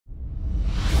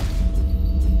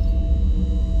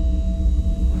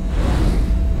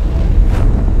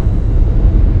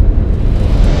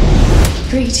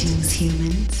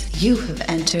You have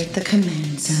entered the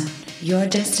Command Zone, your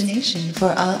destination for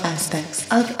all aspects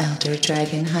of Elder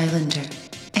Dragon Highlander.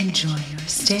 Enjoy your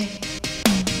stay.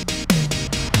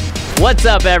 What's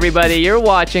up, everybody? You're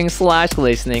watching /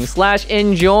 listening /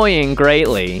 enjoying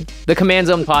greatly the Command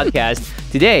Zone podcast.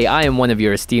 Today, I am one of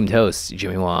your esteemed hosts,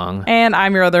 Jimmy Wong. And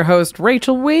I'm your other host,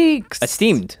 Rachel Weeks.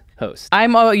 Esteemed host.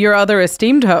 I'm your other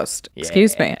esteemed host. Yeah.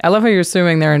 Excuse me. I love how you're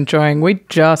assuming they're enjoying. We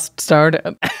just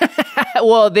started.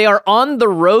 Well, they are on the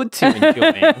road to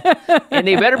enjoying. And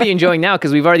they better be enjoying now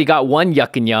because we've already got one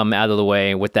yuck and yum out of the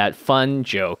way with that fun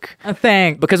joke.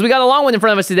 Thanks. Because we got a long one in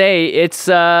front of us today. It's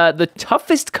the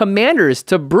toughest commanders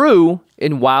to brew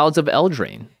in Wilds of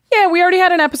Eldraine. Yeah, we already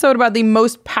had an episode about the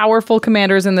most powerful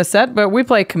commanders in the set, but we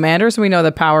play commanders, so we know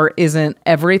that power isn't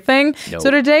everything. Nope. So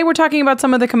today we're talking about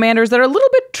some of the commanders that are a little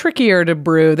bit trickier to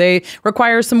brew. They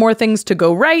require some more things to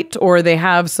go right, or they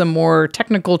have some more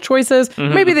technical choices.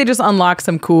 Mm-hmm. Maybe they just unlock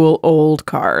some cool old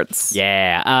cards.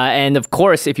 Yeah, and of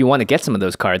course, if you want to get some of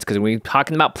those cards, because we're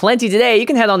talking about plenty today, you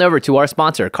can head on over to our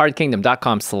sponsor,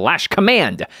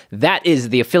 cardkingdom.com/command. That is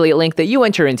the affiliate link that you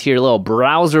enter into your little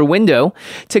browser window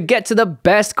to get to the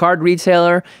best card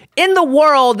retailer in the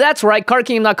world. That's right.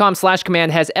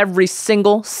 Cardkingdom.com/command has every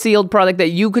single sealed product that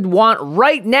you could want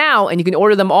right now, and you can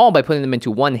order them all by putting them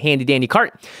into one handy dandy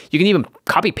cart. You can even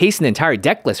copy paste an entire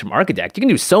deck list from Architect. You can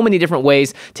do so many different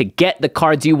ways to get the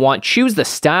cards you want. Choose the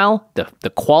style, the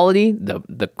quality,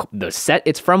 the set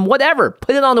it's from, whatever.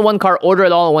 Put it onto one cart, order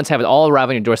it all at once, have it all arrive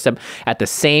on your doorstep at the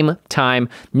same time.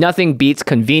 Nothing beats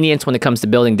convenience when it comes to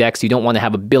building decks. You don't want to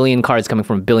have a billion cards coming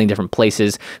from a billion different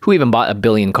places. Who even bought a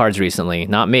billion cards recently?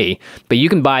 Not me. But you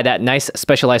can buy that nice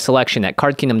specialized selection at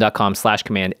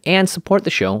cardkingdom.com/command and support the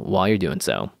show while you're doing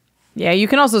so. Yeah, you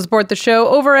can also support the show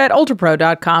over at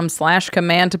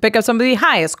ultrapro.com/command to pick up some of the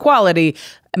highest quality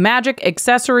Magic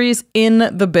accessories in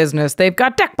the business. They've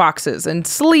got deck boxes and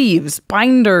sleeves,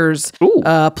 binders,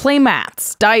 play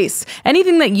mats, dice,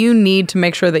 anything that you need to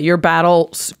make sure that your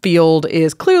battlefield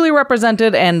is clearly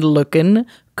represented and looking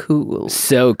cool.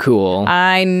 So cool.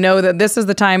 I know that this is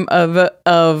the time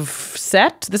of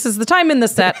set. This is the time in the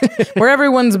set where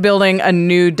everyone's building a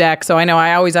new deck. So I know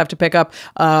I always have to pick up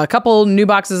a couple new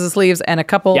boxes of sleeves and a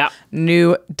couple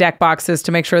new deck boxes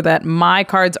to make sure that my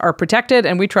cards are protected,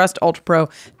 and we trust Ultra Pro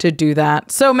to do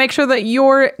that. So make sure that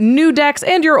your new decks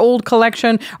and your old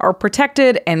collection are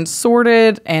protected and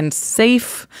sorted and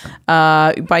safe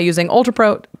by using Ultra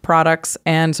Pro products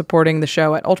and supporting the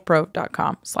show at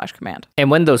ultrapro.com/command. And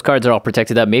when those cards are all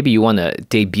protected up, maybe you want to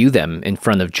debut them in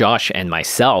front of Josh and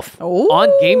myself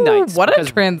on game nights. What a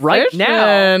transition. Right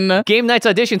now, game nights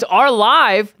auditions are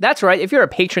live. That's right. If you're a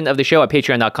patron of the show at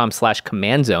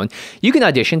patreon.com/command zone, you can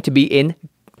audition to be in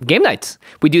game nights.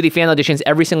 We do the fan auditions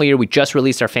every single year. We just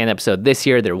released our fan episode this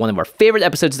year. They're one of our favorite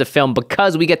episodes to film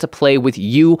because we get to play with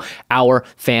you, our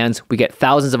fans. We get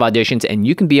thousands of auditions, and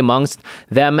you can be amongst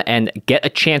them and get a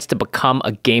chance to become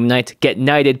a game night, get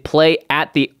knighted, play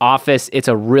at the office. It's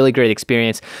a really great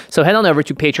experience. So head on over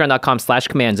to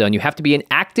patreon.com/command zone. You have to be an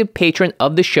active patron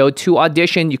of the show to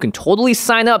audition. You can totally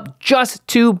sign up just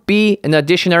to be an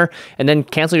auditioner and then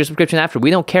cancel your subscription after.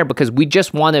 We don't care because we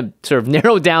just want to sort of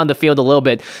narrow down the field a little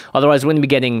bit. Otherwise, we're going to be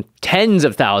getting tens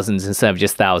of thousands instead of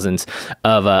just thousands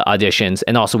of auditions.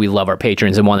 And also, we love our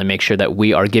patrons and want to make sure that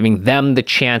we are giving them the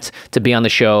chance to be on the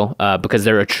show because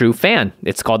they're a true fan.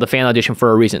 It's called the fan audition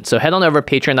for a reason. So head on over to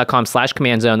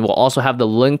patreon.com/command zone. We'll also have the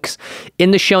links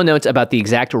in the show notes about the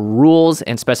exact rules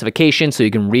and specifications, so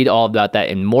you can read all about that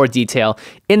in more detail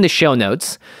in the show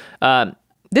notes.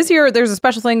 This year, there's a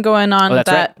special thing going on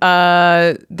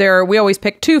we always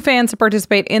pick two fans to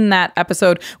participate in that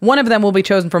episode. One of them will be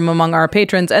chosen from among our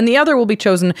patrons, and the other will be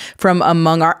chosen from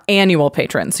among our annual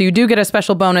patrons. So you do get a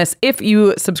special bonus if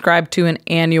you subscribe to an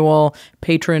annual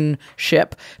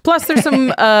patronship. Plus, there's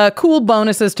some cool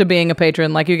bonuses to being a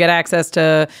patron, like you get access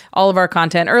to all of our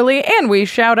content early, and we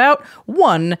shout out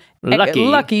one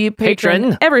lucky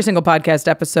patron every single podcast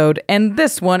episode, and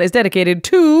this one is dedicated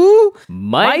to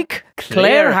Mike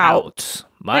Clairhout.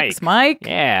 Thanks, Mike.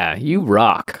 Yeah, you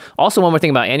rock. Also, one more thing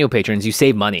about annual patrons, you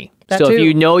save money. That so too. If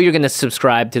you know you're going to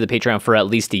subscribe to the Patreon for at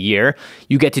least a year,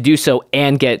 you get to do so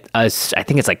and get us, I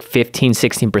think it's like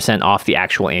 15-16% off the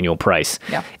actual annual price.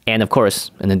 Yeah. And of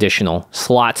course, an additional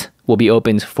slot will be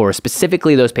opened for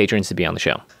specifically those patrons to be on the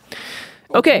show.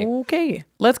 Okay,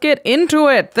 let's get into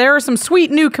it. There are some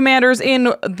sweet new commanders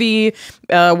in the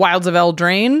Wilds of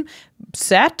Eldraine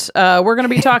set. We're going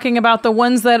to be talking about the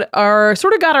ones that are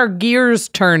sort of got our gears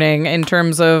turning in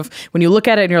terms of when you look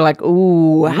at it and you're like,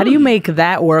 ooh, how do you make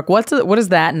that work? What does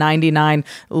that 99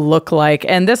 look like?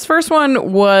 And this first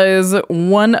one was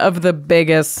one of the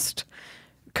biggest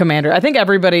commander. I think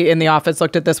everybody in the office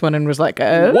looked at this one and was like,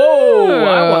 oh. Whoa,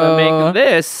 I want to make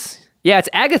this. Yeah, it's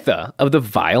Agatha of the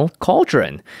Vile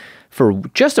Cauldron. For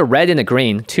just a red and a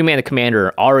green, 2-mana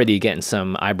commander already getting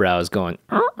some eyebrows going.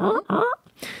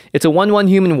 It's a 1/1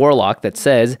 human warlock that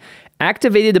says,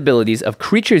 activated abilities of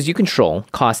creatures you control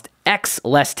cost X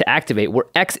less to activate, where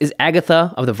X is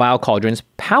Agatha of the Vile Cauldron's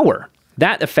power.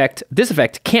 This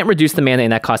effect can't reduce the mana in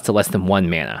that cost to less than 1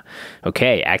 mana.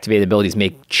 Okay, activated abilities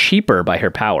make cheaper by her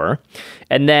power.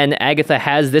 And then Agatha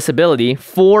has this ability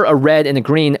for a red and a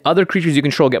green. Other creatures you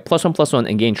control get +1/+1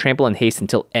 and gain trample and haste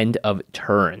until end of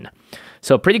turn.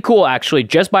 So pretty cool, actually.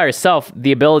 Just by herself,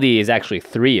 the ability is actually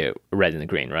 3 red and a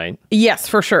green, right? Yes,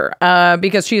 for sure.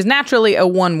 Because she's naturally a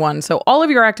 1/1. So all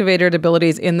of your activated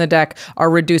abilities in the deck are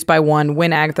reduced by 1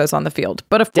 when Agatha's on the field.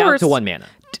 But of course... Down to 1 mana.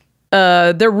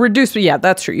 They're reduced. Yeah,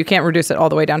 that's true. You can't reduce it all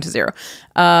the way down to 0.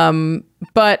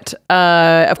 But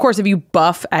of course, if you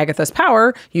buff Agatha's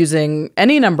power using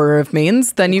any number of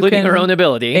means, then you can... Including her own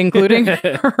ability. Including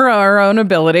her own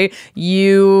ability,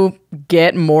 you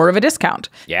get more of a discount.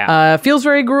 Yeah. Feels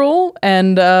very gruel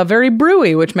and very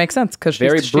brewy, which makes sense because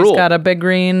she's got a big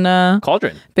green...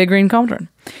 cauldron. Big green cauldron.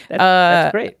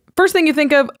 That's great. First thing you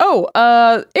think of,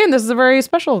 and this is a very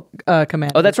special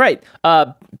command. Oh, that's right.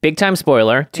 Big time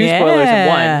spoiler. 2 spoilers in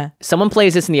 1. Someone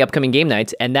plays this in the upcoming game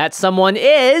nights, and that someone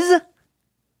is...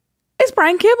 It's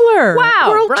Brian Kibler. Wow,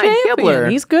 world Brian champion.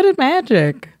 Kibler. He's good at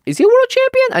Magic. Is he a world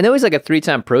champion? I know he's like a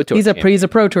 3-time Pro Tour champion. He's a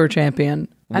Pro Tour champion.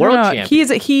 World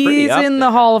champion. He's in the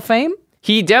Hall of Fame.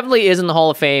 He definitely is in the Hall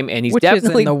of Fame, and he's Which definitely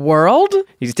is in the world.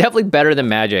 He's definitely better than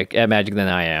Magic than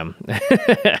I am.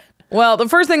 Well, the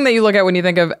first thing that you look at when you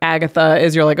think of Agatha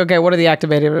is you're like, okay, what are the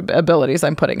activated abilities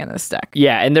I'm putting in this deck?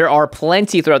 Yeah, and there are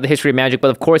plenty throughout the history of Magic, but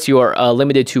of course you are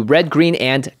limited to red, green,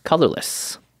 and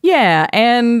colorless. Yeah,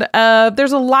 and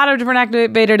there's a lot of different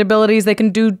activated abilities. They can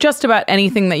do just about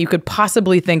anything that you could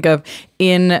possibly think of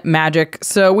in Magic.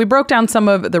 So we broke down some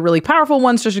of the really powerful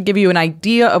ones just to give you an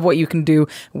idea of what you can do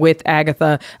with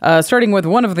Agatha. Starting with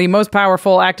one of the most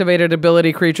powerful activated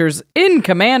ability creatures in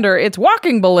Commander, it's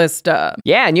Walking Ballista.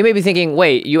 Yeah, and you may be thinking,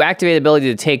 wait, you activate the ability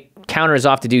to take counters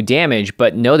off to do damage,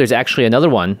 but no, there's actually another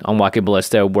one on Walking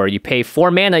Ballista where you pay 4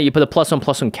 mana, you put a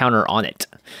 +1/+1 counter on it.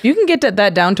 You can get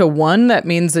that down to 1. That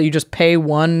means that you just pay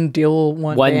 1, deal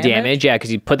 1 damage. Yeah,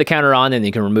 because you put the counter on and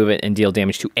you can remove it and deal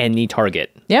damage to any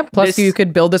target. Yep, plus you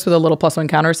could build this with a little +1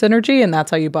 counter synergy, and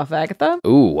that's how you buff Agatha.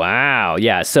 Ooh, wow.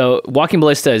 Yeah, so Walking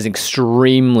Ballista is an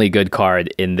extremely good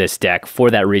card in this deck for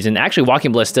that reason. Actually,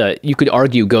 Walking Ballista, you could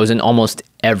argue, goes in almost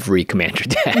every Commander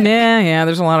deck. Yeah,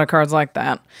 there's a lot of cards like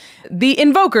that. The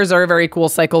Invokers are a very cool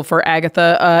cycle for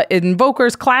Agatha.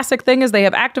 Invokers' classic thing is they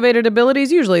have activated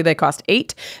abilities. Usually they cost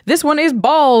 8. This one is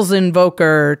Balls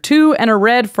Invoker. 2 and a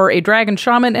red for a Dragon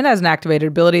Shaman. It has an activated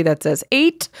ability that says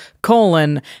 8: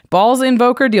 Balls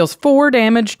Invoker deals 4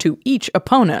 damage to each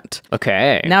opponent.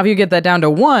 Okay. Now if you get that down to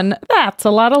 1, that's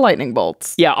a lot of lightning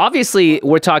bolts. Yeah, obviously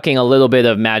we're talking a little bit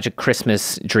of Magic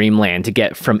Christmas Dreamland to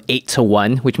get from 8 to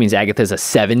 1, which means Agatha's a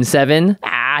 7/7.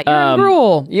 You're in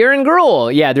Gruul. You're in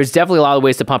Gruul. Yeah, there's definitely a lot of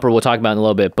ways to pump her. We'll talk about in a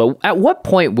little bit. But at what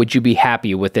point would you be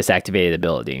happy with this activated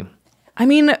ability? I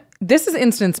mean, this is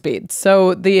instant speed.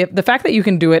 So the fact that you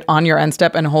can do it on your end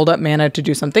step and hold up mana to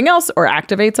do something else or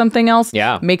activate something else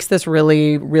makes this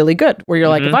really, really good. Where you're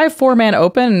like, if I have 4 mana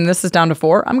open and this is down to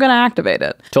 4, I'm going to activate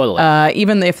it. Totally.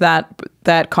 Even if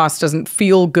that cost doesn't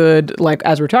feel good, like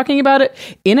as we're talking about it,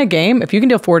 in a game, if you can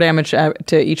deal 4 damage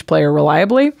to each player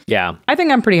reliably, I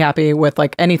think I'm pretty happy with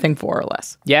like anything 4 or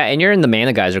less. Yeah, and you're in the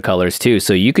Mana Geyser colors too,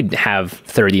 so you could have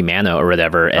 30 mana or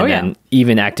whatever, and then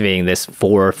even activating this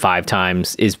 4 or 5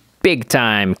 times is big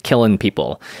time killing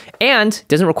people. And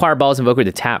doesn't require Balls Invoker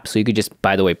to tap, so you could just,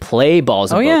 by the way, play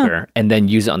Balls Invoker and then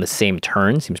use it on the same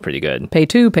turn. Seems pretty good. Pay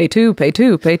 2, pay 2, pay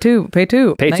 2, pay 2, pay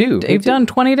 2. Pay 2. You've done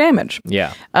 20 damage.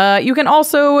 Yeah. You can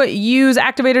also use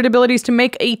activated abilities to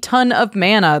make a ton of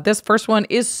mana. This first one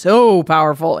is so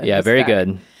powerful. Yeah, very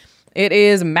good. It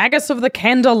is Magus of the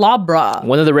Candelabra.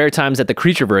 One of the rare times that the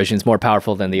creature version is more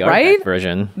powerful than the artifact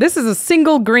version. This is a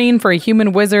single green for a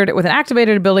human wizard with an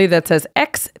activated ability that says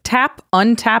X tap,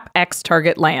 untap X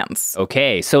target lands.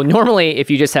 Okay, so normally if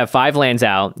you just have 5 lands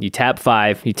out, you tap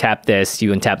 5, you tap this,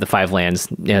 you untap the 5 lands,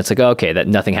 and it's like, okay, that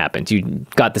nothing happens. You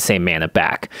got the same mana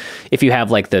back. If you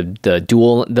have like the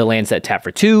lands that tap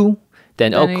for 2,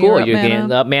 then cool, you're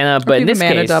getting up mana. But in this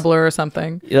mana case, doubler or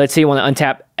something. Let's say you want to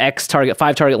untap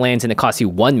 5 target lands and it costs you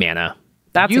 1 mana.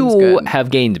 That seems good. You have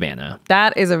gained mana.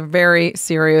 That is a very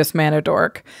serious mana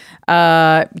dork.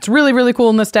 It's really, really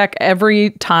cool in this deck.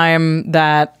 Every time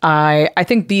that I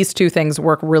think these two things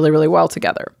work really, really well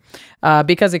together.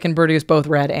 Because it can produce both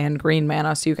red and green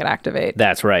mana, so you can activate.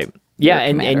 That's right. Yeah,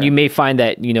 and you may find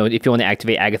that, you know, if you want to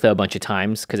activate Agatha a bunch of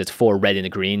times, because it's 4 red and a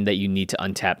green, that you need to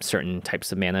untap certain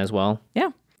types of mana as well.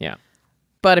 Yeah. Yeah.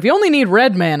 But if you only need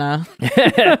red mana...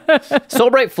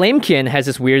 Soulbright Flamekin has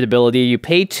this weird ability. You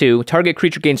pay 2, target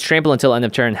creature gains trample until end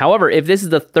of turn. However, if this is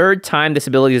the 3rd time this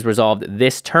ability is resolved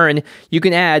this turn, you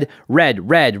can add red to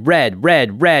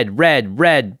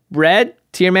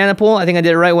your mana pool. I think I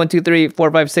did it right. 1, 2, 3,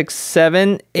 4, 5, 6,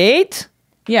 7, 8?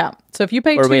 Yeah. So if you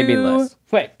pay 2... Or maybe less.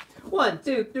 Wait. 1,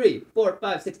 2, 3, 4,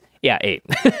 5, 6... Yeah, 8.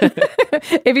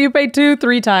 If you pay 2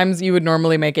 3 times, you would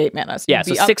normally make 8 mana. So yeah,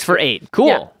 so 6 for 8. Cool.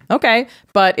 Yeah. Okay.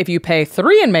 But if you pay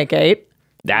 3 and make 8,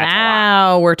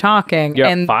 now we're talking. You're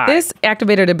and 5. This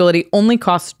activated ability only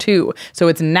costs 2. So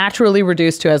it's naturally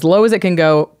reduced to as low as it can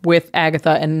go with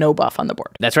Agatha and no buff on the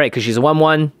board. That's right, because she's a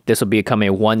 1/1. This will become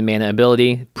a 1 mana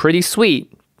ability. Pretty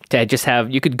sweet to just have.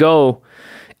 You could go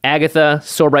Agatha,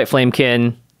 Soulbright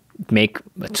Flamekin, make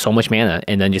so much mana,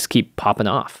 and then just keep popping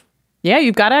off. Yeah,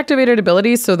 you've got activated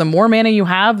abilities, so the more mana you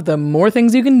have, the more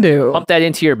things you can do. Pump that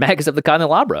into your Magus of the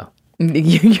Candelabra. There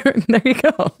you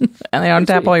go. And they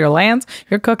untap all your lands.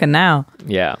 You're cooking now.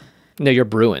 Yeah. No, you're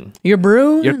brewing. You're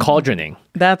brewing? You're cauldroning.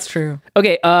 That's true.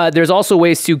 Okay, there's also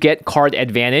ways to get card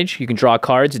advantage. You can draw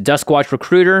cards. Duskwatch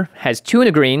Recruiter has 2 and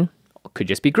a green. Could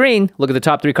just be green. Look at the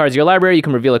top 3 cards of your library. You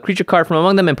can reveal a creature card from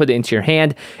among them and put it into your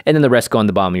hand. And then the rest go on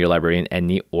the bottom of your library in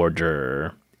any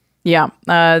order. Yeah,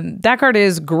 that card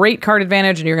is great card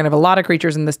advantage, and you're going to have a lot of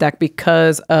creatures in this deck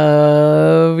because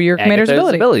of your commander's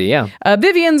ability. Yeah.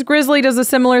 Vivian's Grizzly does a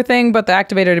similar thing, but the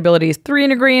activated ability is 3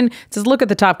 and a green. It says look at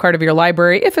the top card of your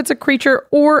library. If it's a creature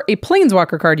or a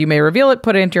planeswalker card, you may reveal it,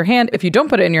 put it into your hand. If you don't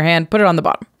put it in your hand, put it on the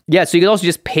bottom. Yeah, so you can also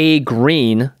just pay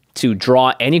green to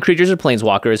draw any creatures or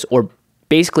planeswalkers, or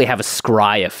basically have a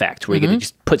scry effect where you get to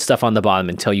just put stuff on the bottom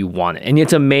until you want it. And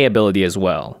it's a May ability as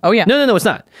well. Oh, yeah. No, it's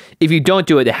not. If you don't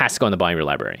do it, it has to go on the bottom of your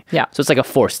library. Yeah. So it's like a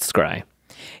forced scry.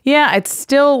 Yeah, it's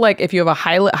still like if you have a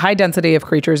high density of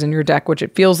creatures in your deck, which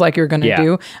it feels like you're going to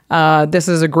do, this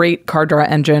is a great card draw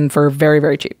engine for very,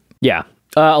 very cheap. Yeah.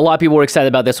 A lot of people were excited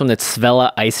about this one. That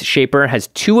Svella Ice Shaper has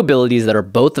 2 abilities that are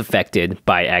both affected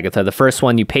by Agatha. The first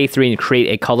one, you pay 3 and you create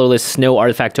a colorless snow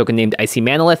artifact token named Icy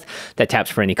Manolith that taps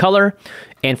for any color.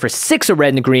 And for 6 of red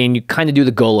and a green, you kind of do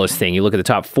the Golos thing. You look at the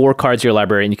top 4 cards of your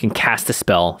library and you can cast a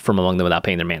spell from among them without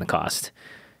paying their mana cost.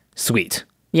 Sweet.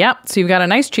 Yeah, so you've got a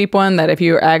nice cheap one that if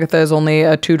your Agatha is only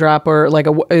a 2-drop or like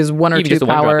is 1 or 2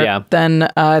 power, then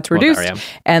it's reduced. Power, yeah.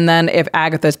 And then if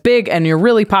Agatha's big and you're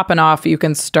really popping off, you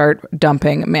can start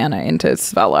dumping mana into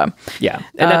Svella. Yeah,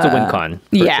 and that's a win con.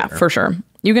 For sure.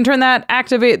 You can turn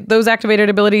those activated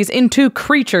abilities into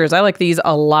creatures. I like these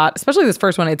a lot, especially this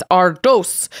first one. It's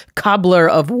Ardos, Cobbler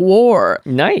of War.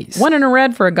 Nice. 1 and a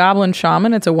red for a Goblin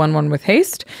Shaman. It's a 1/1 with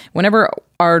haste. Whenever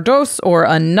Ardos or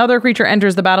another creature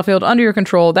enters the battlefield under your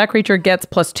control, that creature gets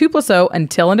 +2/+0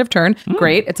 until end of turn.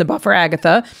 Great. It's a buff for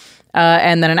Agatha.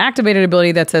 And then an activated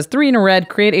ability that says 3 and a red,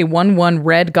 create a 1/1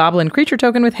 red goblin creature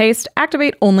token with haste,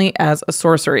 activate only as a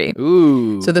sorcery.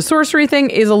 Ooh. So the sorcery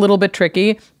thing is a little bit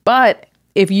tricky, but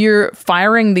if you're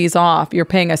firing these off, you're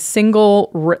paying a single,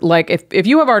 like if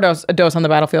you have Ardos on the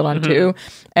battlefield on 2,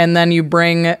 and then you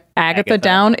bring Agatha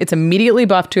down, it's immediately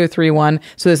buffed to a 3/1,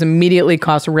 so this immediately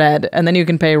costs red, and then you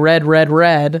can pay red.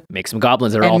 Make some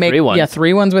goblins that are all 3/1s. Yeah,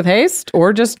 3/1s with haste,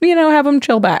 or just, have them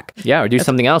chill back. Yeah, or do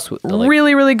something else. With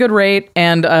really, really good rate,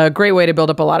 and a great way to build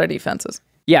up a lot of defenses.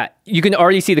 Yeah, you can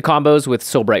already see the combos with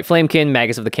Soulbright Flamekin,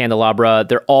 Magus of the Candelabra.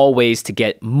 They're all ways to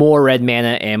get more red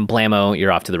mana, and blammo,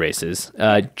 you're off to the races.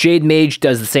 Jade Mage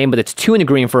does the same, but it's 2 and a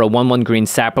green for a 1/1 green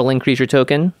Sapperling creature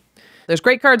token. There's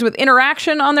great cards with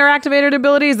interaction on their activated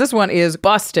abilities. This one is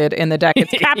busted in the deck.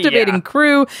 It's Captivating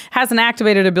Crew, has an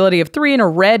activated ability of 3 and a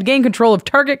red, gain control of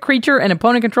target creature and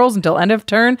opponent controls until end of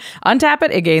turn. Untap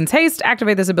it gains haste.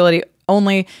 Activate this ability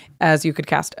only as you could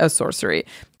cast a sorcery.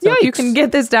 So if you can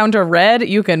get this down to red,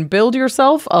 you can build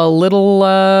yourself a little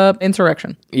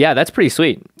insurrection. Yeah, that's pretty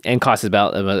sweet. And costs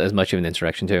about as much of an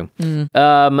insurrection too.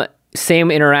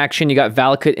 Same interaction, you got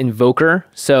Valakut Invoker.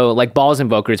 So like Ball's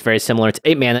Invoker, it's very similar. It's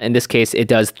 8 mana. In this case, it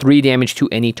does 3 damage to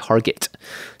any target.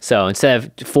 So instead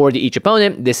of 4 to each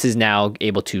opponent, this is now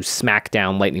able to smack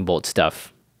down lightning bolt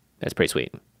stuff. That's pretty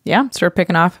sweet. Yeah, start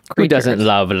picking off creatures. Who doesn't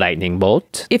love lightning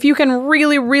bolt? If you can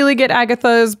really, really get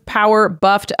Agatha's power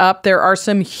buffed up, there are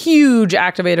some huge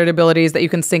activated abilities that you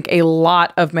can sink a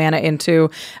lot of mana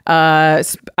into. I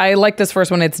like this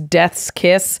first one. It's Death's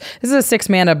Kiss. This is a 6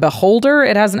 mana Beholder.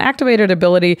 It has an activated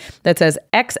ability that says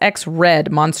XX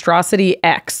red, monstrosity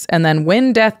X. And then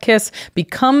when Death Kiss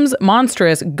becomes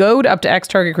monstrous, goad up to X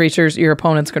target creatures your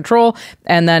opponent's control.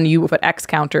 And then you put X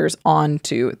counters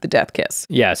onto the Death Kiss.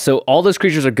 Yeah, so all those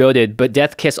creatures are are goaded, but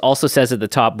Death Kiss also says at the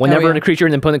top, whenever a creature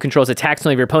an opponent controls attacks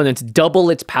one of your opponents, double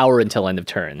its power until end of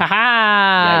turn.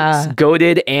 Haha! Yikes.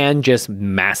 Goaded and just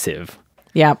massive.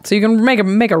 Yeah, so you can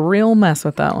make a real mess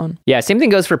with that one. Yeah, same thing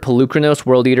goes for Pelucranos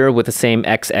World Eater with the same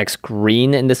XX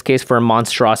green, in this case for a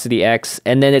Monstrosity X,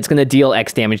 and then it's going to deal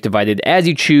X damage divided as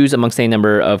you choose amongst a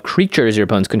number of creatures your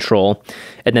opponents control,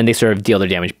 and then they sort of deal their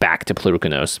damage back to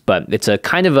Pelucranos, but it's a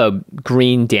kind of a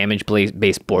green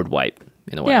damage-based board wipe,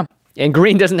 in a way. Yeah. And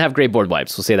green doesn't have great board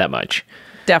wipes, we'll say that much.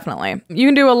 Definitely. You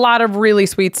can do a lot of really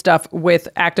sweet stuff with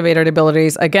activated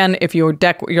abilities. Again, if your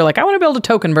deck, you're like, I want to build a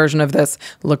token version of this,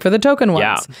 look for the token ones.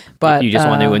 Yeah. But you just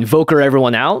want to invoker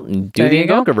everyone out and do the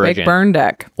invoker version. Big burn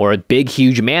deck. Or a big,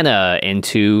 huge mana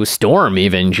into Storm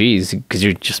even. Jeez, because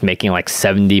you're just making like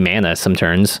 70 mana some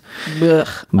turns.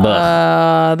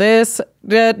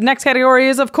 The next category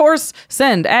is, of course,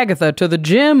 send Agatha to the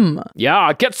gym.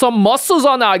 Yeah, get some muscles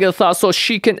on Agatha so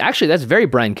she can... Actually, that's very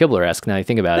Brian Kibler-esque now you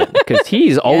think about it. Because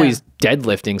he's always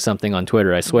deadlifting something on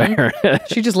Twitter, I swear.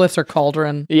 She just lifts her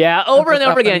cauldron. Yeah, over and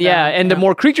over again, And the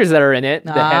more creatures that are in it,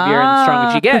 the heavier and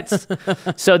stronger she gets.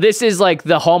 So this is like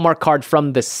the hallmark card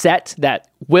from the set that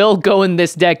will go in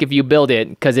this deck if you build it,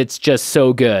 because it's just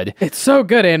so good. It's so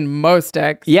good in most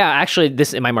decks. Yeah, actually,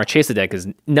 this in my Marchesa deck is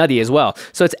nutty as well.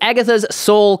 So it's Agatha's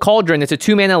Soul Cauldron. It's a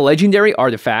 2-mana legendary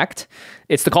artifact.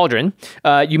 It's the Cauldron.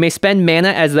 You may spend mana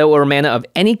as though it were mana of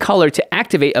any color to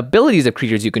activate abilities of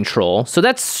creatures you control. So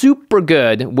that's super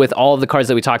good with all of the cards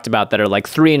that we talked about that are like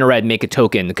 3 in a red, make a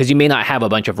token, because you may not have a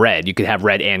bunch of red. You could have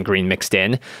red and green mixed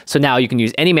in. So now you can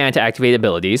use any mana to activate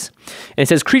abilities. And it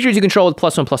says creatures you control with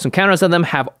 +1/+1 counters on them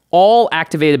have all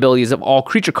activated abilities of all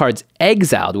creature cards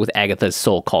exiled with Agatha's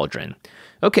Soul Cauldron.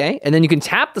 Okay, and then you can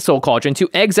tap the Soul Cauldron to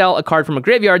exile a card from a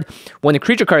graveyard. When a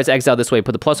creature card is exiled this way,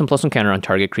 put the +1/+1 counter on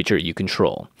target creature you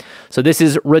control. So this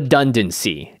is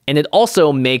redundancy. And it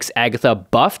also makes Agatha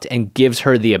buffed and gives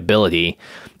her the ability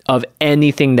of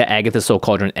anything that Agatha's Soul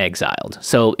Cauldron exiled.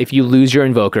 So if you lose your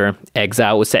Invoker,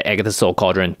 exile with Agatha's Soul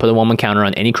Cauldron, put a 1/1 counter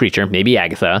on any creature, maybe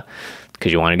Agatha,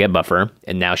 because you want to get buffer,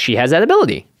 and now she has that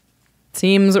ability.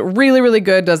 Seems really, really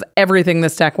good. Does everything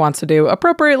this deck wants to do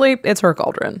appropriately. It's her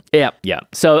Cauldron. Yeah.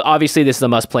 So obviously this is a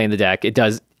must play in the deck. It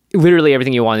does literally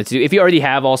everything you want it to do. If you already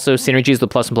have also synergies with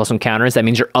 +1/+1 counters, that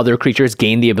means your other creatures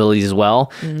gain the abilities as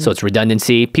well. So it's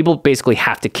redundancy. People basically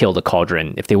have to kill the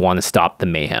Cauldron if they want to stop the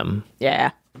mayhem.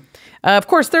 Yeah. Of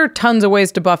course, there are tons of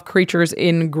ways to buff creatures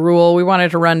in Gruul. We wanted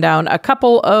to run down a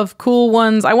couple of cool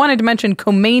ones. I wanted to mention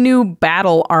Komenu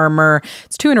Battle Armor.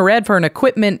 It's 2 in a red for an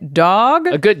equipment dog.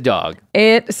 A good dog.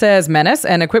 It says Menace,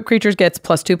 and equipped creatures gets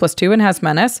 +2/+2 and has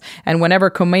Menace. And whenever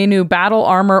Komenu Battle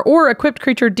Armor or equipped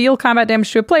creature deal combat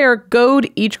damage to a player, goad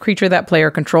each creature that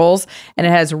player controls. And it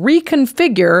has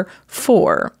Reconfigure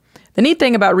 4. The neat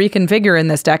thing about Reconfigure in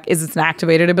this deck is it's an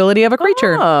activated ability of a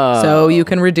creature. So you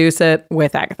can reduce it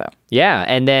with Agatha. Yeah,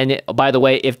 and then, by the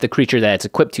way, if the creature that it's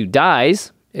equipped to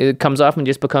dies, it comes off and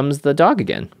just becomes the dog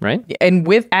again, right? And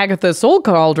with Agatha's Soul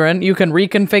Cauldron, you can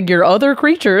reconfigure other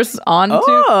creatures onto...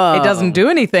 It doesn't do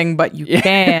anything, but you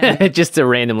can. Just to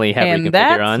randomly have and reconfigure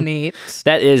that's on. Neat.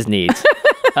 That is neat.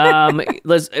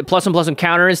 Let's +1/+1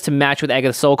 counters to match with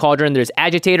Agatha's Soul Cauldron. There's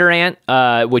Agitator Ant,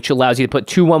 which allows you to put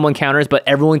 2 1/1 counters, but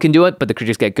everyone can do it, but the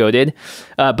creatures get goaded.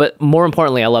 But more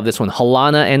importantly, I love this one.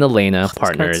 Halana and Elena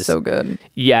partners. This card's so good.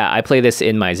 Yeah, I play this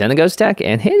in my Xenagos deck,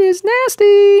 and it is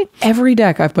nasty. Every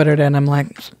deck I've put it in, I'm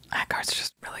like, that card's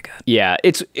just really good. Yeah,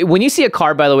 it's when you see a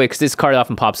card, by the way, because this card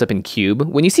often pops up in Cube.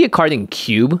 When you see a card in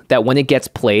Cube that when it gets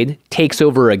played takes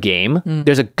over a game,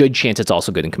 there's a good chance it's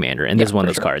also good in Commander, and this is one of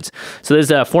those cards. So there's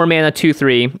a 4-mana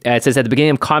 2/3. It says at the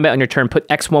beginning of combat on your turn, put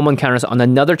X 1/1 counters on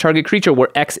another target creature where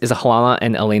X is a Halana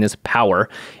and Elena's power,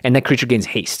 and that creature gains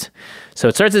haste. So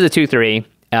it starts as a 2/3.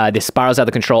 This spirals out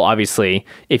of control, obviously,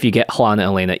 if you get Halana and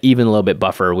Elena even a little bit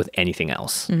buffer with anything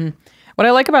else. What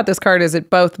I like about this card is it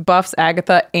both buffs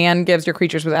Agatha and gives your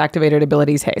creatures with activated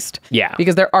abilities haste. Yeah.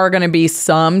 Because there are going to be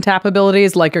some tap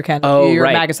abilities like your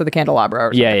Magus of the Candelabra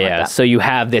or something like that. So you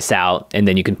have this out, and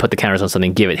then you can put the counters on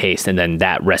something, give it haste, and then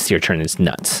that rest of your turn is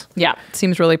nuts. Yeah,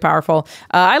 seems really powerful.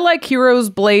 I like Hero's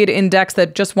Blade in decks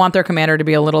that just want their commander to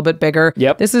be a little bit bigger.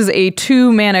 Yep. This is a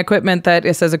 2-mana equipment that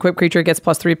it says equipped creature gets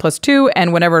 +3/+2,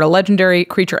 and whenever a legendary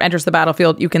creature enters the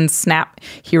battlefield, you can snap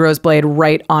Hero's Blade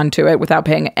right onto it without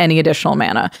paying any additional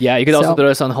mana. Yeah, you could also throw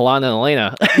this on Halana and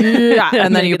Elena. Yeah,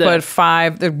 and then you put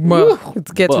 5.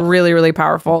 It gets really, really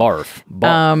powerful.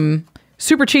 Barf.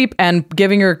 Super cheap, and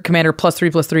giving your commander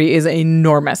 +3/+3 is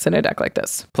enormous in a deck like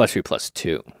this.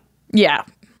 +3/+2. Yeah.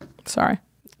 Sorry.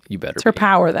 You better. It's her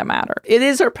power that matters. It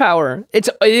is her power. It's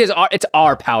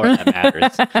our power that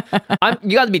matters.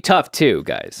 You got to be tough too,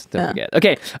 guys. Don't forget.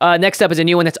 Okay, next up is a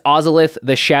new one. That's Ozolith,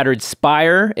 the Shattered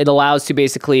Spire. It allows to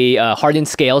basically harden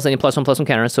scales, any +1/+1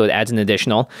 counter, so it adds an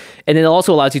additional. And it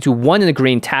also allows you to 1 in a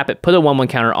green, tap it, put a 1/1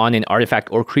 counter on an artifact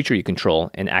or creature you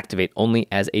control, and activate only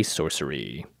as a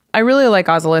sorcery. I really like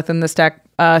Ozolith in this deck,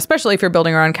 especially if you're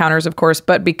building around counters, of course,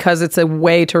 but because it's a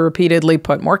way to repeatedly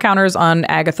put more counters on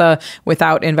Agatha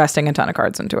without investing a ton of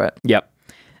cards into it. Yep.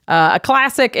 A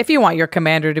classic, if you want your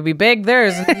commander to be big,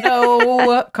 there's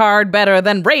no card better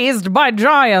than Raised by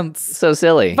Giants. So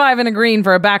silly. 5 and a green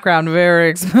for a background, very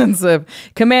expensive.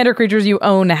 Commander creatures you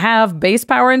own have base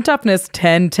power and toughness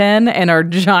 10/10 and are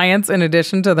giants in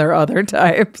addition to their other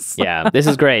types. Yeah, this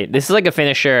is great. This is like a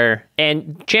finisher,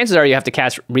 and chances are you have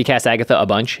to recast Agatha a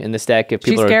bunch in this deck. If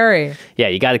people She's scary. Yeah,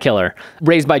 you got to kill her.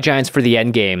 Raised by Giants for the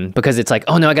end game, because it's like,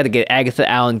 oh no, I got to get Agatha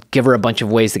out and give her a bunch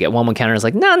of ways to get 1/1 counters.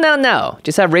 Like, no.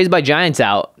 Just have Raised by Giants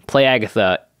out, play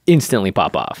Agatha, instantly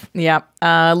pop off. Yeah.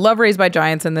 Love Raised by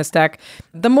Giants in this deck.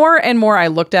 The more and more I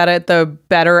looked at it, the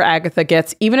better Agatha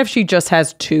gets, even if she just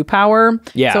has 2 power.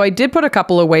 Yeah. So I did put a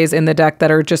couple of ways in the deck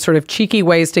that are just sort of cheeky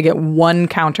ways to get 1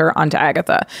 counter onto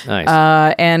Agatha. Nice.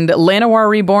 And Llanowar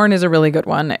Reborn is a really good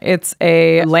one. It's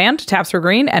a land, taps for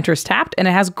green, enters tapped, and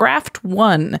it has Graft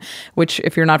 1, which,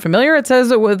 if you're not familiar, it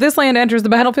says this land enters the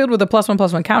battlefield with a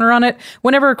 +1/+1 counter on it.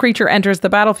 Whenever a creature enters the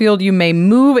battlefield, you may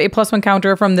move a +1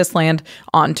 counter from this land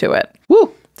onto it.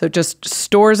 Woo! So it just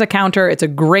stores a counter. It's a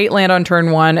great land on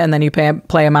turn 1, and then you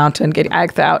play a mountain, get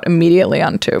Agatha out immediately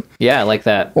on 2. Yeah, I like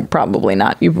that. Well, probably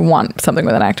not. You want something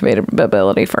with an activated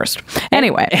ability first.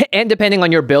 Anyway. And depending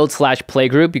on your build/play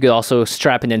group, you could also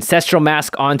strap an Ancestral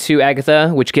Mask onto Agatha,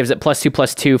 which gives it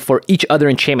 +2/+2 for each other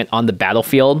enchantment on the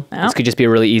battlefield. Oh. This could just be a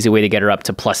really easy way to get her up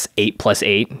to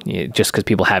 +8/+8, just because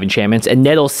people have enchantments. And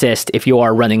Nettle Cyst, if you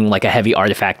are running like a heavy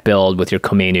artifact build with your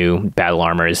Komenu battle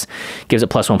armors, gives it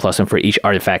 +1/+1 for each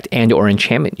artifact and or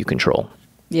enchantment you control.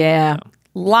 Yeah.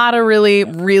 A lot of really,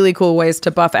 really cool ways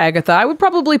to buff Agatha. I would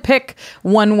probably pick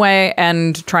one way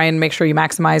and try and make sure you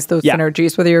maximize those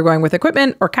synergies, whether you're going with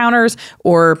equipment or counters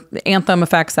or anthem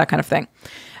effects, that kind of thing.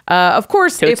 Of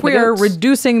course, if we are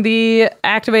reducing the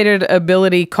activated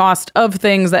ability cost of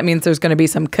things, that means there's going to be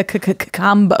some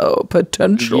combo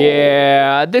potential.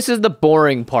 Yeah, this is the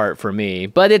boring part for me,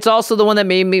 but it's also the one that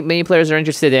many players are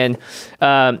interested in.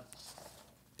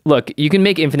 Look, you can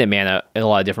make infinite mana in a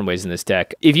lot of different ways in this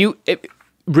deck.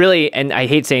 Really, and I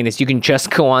hate saying this, you can just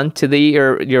go on to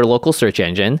your local search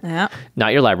engine,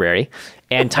 not your library,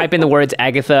 and type in the words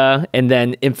Agatha and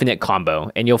then infinite combo,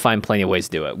 and you'll find plenty of ways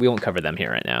to do it. We won't cover them here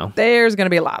right now. There's going to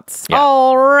be lots. Yeah.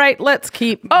 All right, let's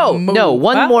keep moving. No,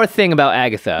 one more thing about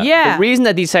Agatha. Yeah. The reason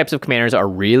that these types of commanders are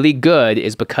really good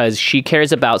is because she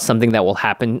cares about something that will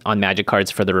happen on Magic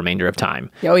cards for the remainder of time,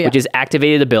 which is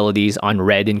activated abilities on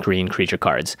red and green creature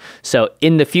cards. So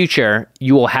in the future,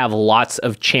 you will have lots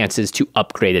of chances to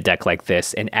upgrade a deck like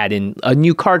this and add in a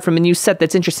new card from a new set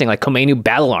that's interesting, like Komenu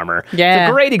Battle Armor. Yeah. It's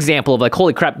a great example of like,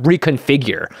 holy crap,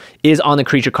 Reconfigure is on the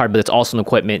creature card, but it's also an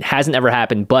equipment. Hasn't ever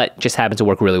happened, but just happens to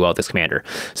work really well with this commander.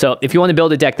 So if you want to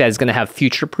build a deck that is going to have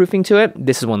future proofing to it,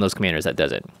 this is one of those commanders that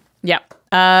does it. Yeah.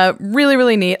 Really,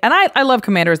 really neat. And I love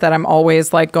commanders that I'm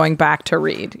always like going back to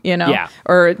read, Yeah.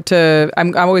 Or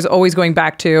I'm always going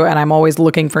back to, and I'm always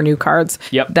looking for new cards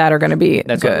that are going to be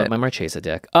That's good. my Marchesa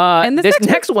deck. And this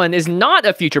next one is not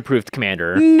a future-proofed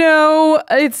commander. No,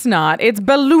 it's not. It's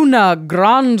Belluna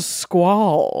Grand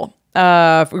Squall.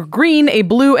 Green, a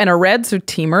blue, and a red, so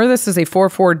Teamer. This is a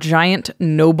 4/4 giant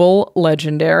noble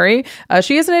legendary.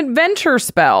 She has an adventure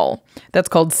spell that's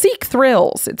called Seek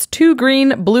Thrills. It's 2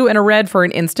 green, blue, and a red for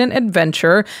an instant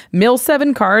adventure. Mill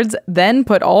 7 cards, then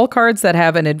put all cards that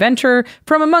have an adventure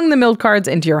from among the milled cards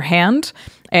into your hand.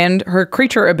 And her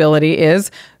creature ability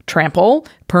is Trample.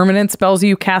 Permanent spells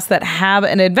you cast that have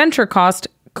an adventure cost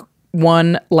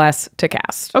 1 less to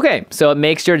cast. Okay, so it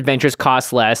makes your adventures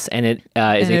cost less, and it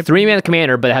is a 3-mana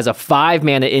commander, but it has a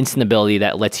 5-mana instant ability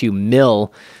that lets you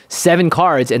mill 7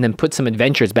 cards and then put some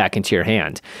adventures back into your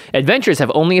hand. Adventures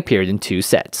have only appeared in 2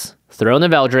 sets. Throne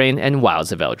of Eldraine and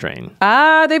Wilds of Eldraine.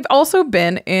 They've also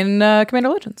been in Commander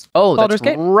Legends. Oh, Baldur's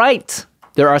Gate. Right.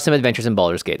 There are some adventures in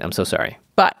Baldur's Gate. I'm so sorry.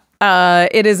 But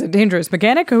it is a dangerous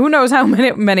mechanic. Who knows how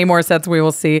many more sets we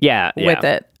will see with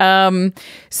it.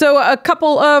 So a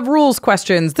couple of rules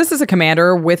questions. This is a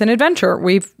commander with an adventure.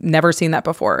 We've never seen that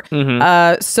before.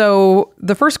 So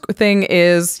the first thing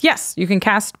is, yes, you can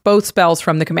cast both spells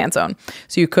from the command zone.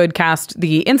 So you could cast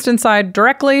the instant side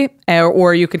directly,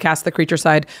 or you could cast the creature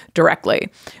side directly.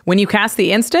 When you cast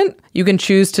the instant, you can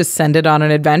choose to send it on an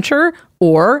adventure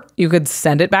Or you could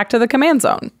send it back to the command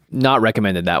zone. Not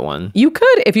recommended, that one. You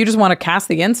could if you just want to cast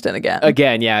the instant again.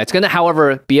 Again, yeah. It's going to,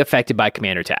 however, be affected by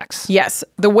commander tax. Yes.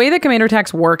 The way that commander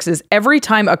tax works is every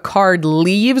time a card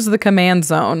leaves the command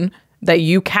zone that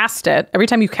you cast it, every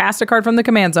time you cast a card from the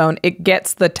command zone, it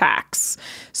gets the tax.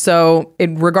 So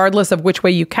regardless of which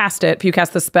way you cast it, if you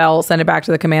cast the spell, send it back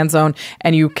to the command zone,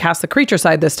 and you cast the creature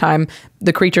side this time,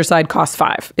 the creature side costs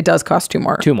 5. It does cost 2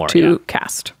 more. 2 more to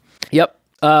cast. Yep.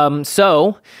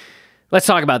 So let's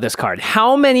talk about this card.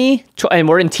 How many, and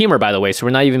we're in Teamer, by the way, so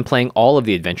we're not even playing all of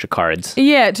the adventure cards.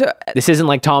 Yeah. This isn't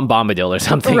like Tom Bombadil or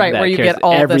something. Right, where you get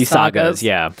all every the sagas.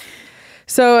 Yeah.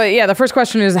 So, yeah, the first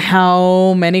question is,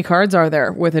 how many cards are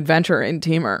there with adventure in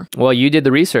Teamer? Well, you did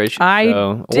the research. I did.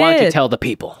 Why don't you tell the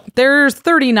people? There's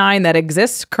 39 that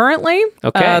exist currently,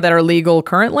 that are legal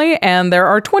currently, and there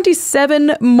are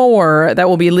 27 more that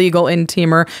will be legal in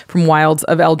Teamer from Wilds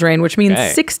of Eldraine, which means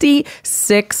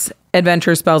 66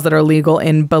 adventure spells that are legal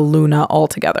in Baluna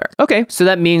altogether. Okay, so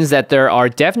that means that there are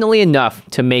definitely enough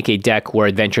to make a deck where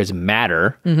adventures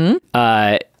matter.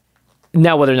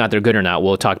 Now, whether or not they're good or not,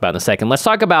 we'll talk about in a second. Let's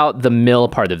talk about the mill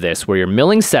part of this, where you're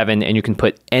milling 7 and you can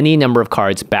put any number of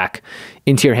cards back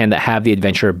into your hand that have the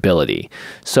adventure ability.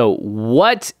 So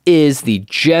what is the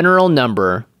general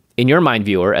number in your mind,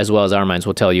 viewer, as well as our minds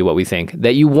will tell you what we think,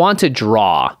 that you want to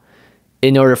draw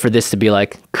in order for this to be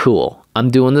like, cool, I'm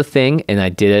doing the thing and I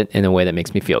did it in a way that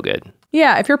makes me feel good?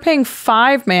 Yeah, if you're paying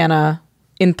 5 mana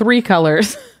in 3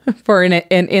 colors for an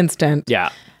instant,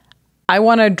 I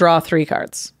want to draw 3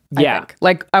 cards.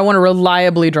 Like, I want to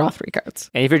reliably draw 3 cards.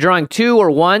 And if you're drawing 2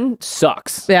 or 1,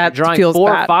 sucks. Yeah, if you're drawing feels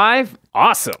 4 bad. or 5,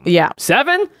 awesome. Yeah.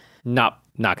 7, not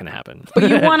going to happen. But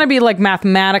you want to be like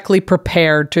mathematically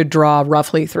prepared to draw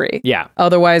roughly 3. Yeah.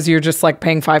 Otherwise, you're just like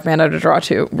paying 5 mana to draw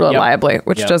 2 reliably,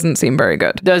 which doesn't seem very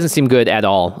good. Doesn't seem good at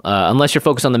all. Unless you're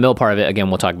focused on the mill part of it. Again,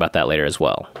 we'll talk about that later as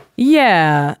well.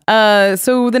 Yeah.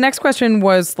 So the next question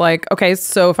was like, okay,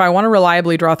 so if I want to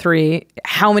reliably draw 3,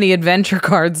 how many adventure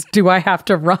cards do I have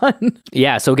to run?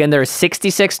 Yeah. So again, there are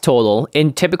 66 total.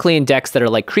 And typically in decks that are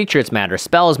like creatures matter,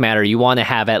 spells matter, you want to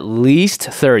have at least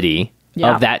 30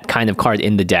 of that kind of card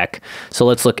in the deck. So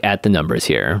let's look at the numbers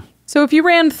here. So if you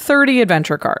ran 30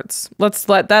 adventure cards, that's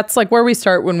like where we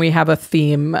start when we have a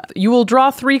theme. You will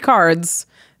draw 3 cards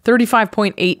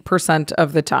 35.8%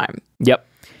 of the time. Yep.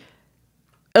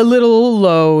 A little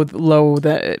low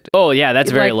that. Oh yeah,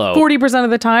 that's very low. 40%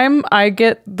 of the time, I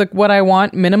get what I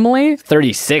want minimally.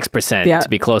 36% to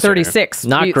be closer. 36.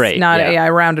 Not great. Not I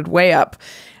rounded way up.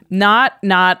 Not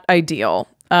ideal.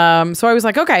 So I was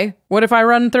like, okay, what if I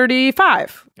run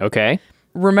 35? Okay.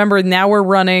 Remember, now we're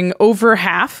running over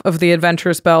half of the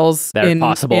adventure spells in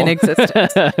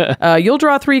existence. You'll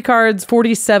draw 3 cards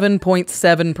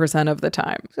 47.7% of the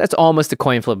time. That's almost a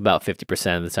coin flip about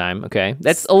 50% of the time. Okay.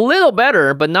 That's a little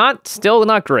better, but still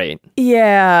not great.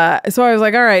 Yeah. So I was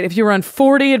like, all right, if you run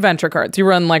 40 adventure cards, you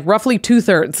run like roughly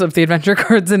 2/3 of the adventure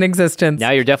cards in existence.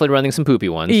 Now you're definitely running some poopy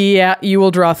ones. Yeah. You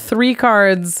will draw 3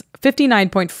 cards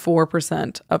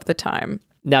 59.4% of the time.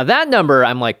 Now that number,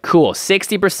 I'm like, cool,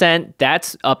 60%,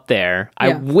 that's up there. Yeah.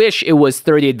 I wish it was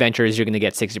 30 adventures, you're going to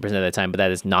get 60% of the time, but that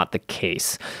is not the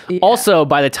case. Yeah. Also,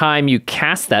 by the time you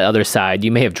cast that other side,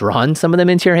 you may have drawn some of them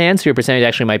into your hand, so your percentage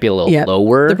actually might be a little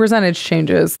lower. The percentage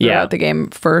changes throughout the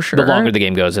game for sure. The longer the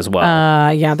game goes as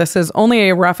well. Yeah, this is only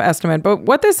a rough estimate, but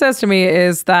what this says to me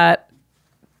is that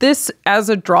this, as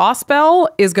a draw spell,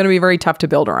 is going to be very tough to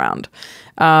build around.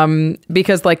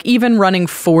 Because like even running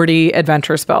 40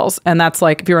 adventure spells, and that's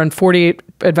like if you're on 40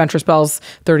 adventure spells,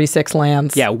 36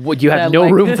 lands. Yeah, you have no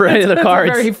room for any of the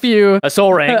cards. Very few a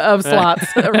soul ring of slots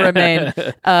remain.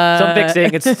 Some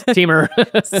fixing, it's Teamer.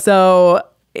 So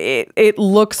it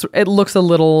looks a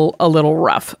little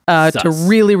rough to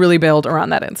really build around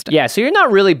that instant. Yeah, so you're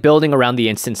not really building around the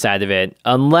instant side of it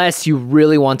unless you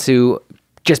really want to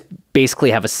just basically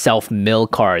have a self-mill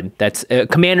card that's a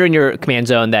commander in your command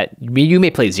zone that you may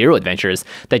play 0 adventures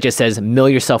that just says mill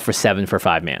yourself for 7 for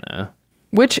 5 mana.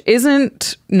 Which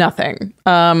isn't nothing.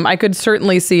 I could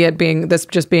certainly see it being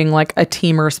like a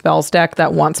Teamer spells deck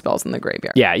that wants spells in the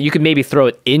graveyard. Yeah, you could maybe throw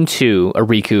it into a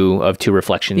Riku of 2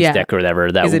 Reflections deck or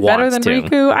whatever that wants to. Is it better than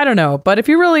Riku? I don't know. But if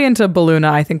you're really into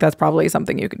Baluna, I think that's probably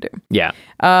something you could do. Yeah.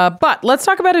 But let's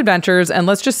talk about adventures and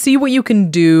let's just see what you can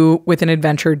do with an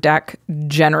adventure deck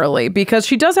generally. Because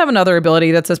she does have another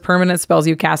ability that says permanent spells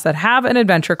you cast that have an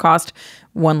adventure cost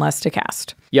 1 less to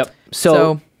cast. Yep.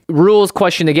 So rules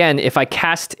question again, if I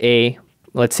cast a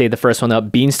let's say the first one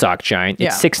up, Beanstalk Giant.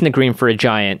 It's 6 in the green for a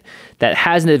giant that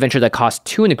has an adventure that costs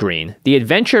 2 in the green. The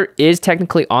adventure is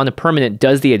technically on the permanent.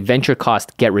 Does the adventure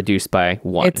cost get reduced by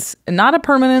 1? It's not a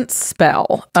permanent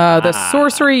spell. The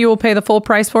sorcery you will pay the full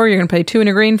price for. You're going to pay 2 in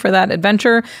a green for that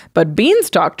adventure. But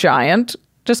Beanstalk Giant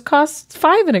just costs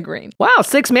 5 in a green. Wow,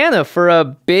 6 mana for a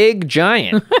big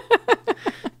giant.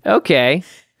 Okay.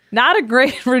 Not a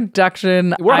great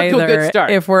reduction we're either, off to a good start.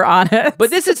 If we're honest. But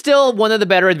this is still one of the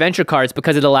better adventure cards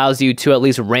because it allows you to at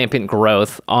least rampant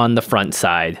growth on the front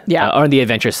side. Yeah. Or on the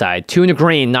adventure side. 2 in a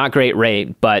green, not great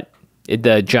rate, but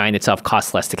the giant itself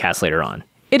costs less to cast later on.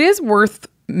 It is worth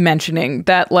mentioning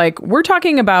that, like, we're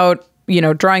talking about,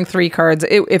 drawing 3 cards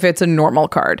if it's a normal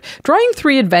card. Drawing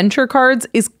 3 adventure cards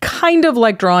is kind of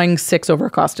like drawing 6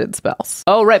 overcosted spells.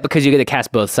 Oh, right, because you get to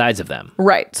cast both sides of them.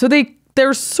 Right. So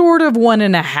they're sort of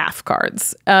 1.5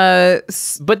 cards.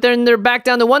 But then they're back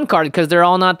down to 1 card because they're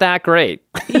all not that great.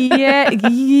 Yeah,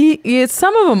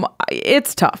 some of them,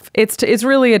 it's tough. It's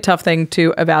really a tough thing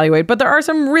to evaluate. But there are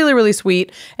some really, really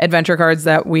sweet adventure cards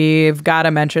that we've got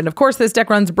to mention. Of course, this deck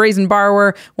runs Brazen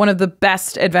Borrower, one of the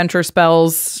best adventure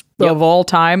spells of all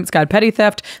time. It's got Petty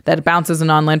Theft that bounces an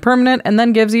on-land permanent and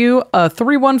then gives you a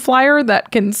 3/1 flyer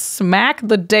that can smack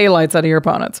the daylights out of your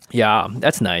opponents. Yeah,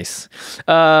 that's nice.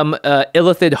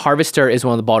 Illithid Harvester is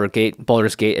one of the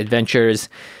Baldur's Gate adventures.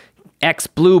 X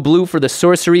blue for the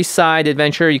sorcery side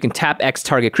adventure. You can tap X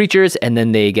target creatures and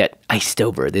then they get iced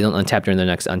over. They don't untap during their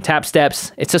next untap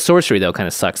steps. It's a sorcery though, kind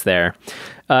of sucks there.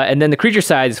 And then the creature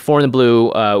side is 4 in the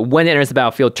blue. When it enters the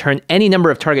battlefield, turn any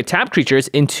number of target tapped creatures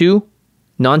into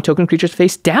non-token creatures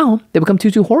face down. They become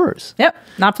 2/2 horrors. Yep,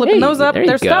 not flipping those up.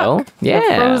 They're stuck. Yeah,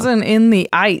 they're frozen in the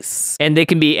ice. And they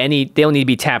can be they don't need to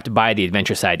be tapped by the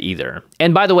adventure side either.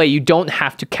 And by the way, you don't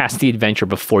have to cast the adventure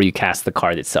before you cast the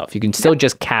card itself. You can still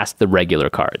just cast the regular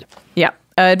card. Yeah,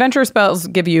 adventure spells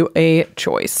give you a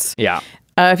choice. Yeah.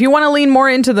 If you want to lean more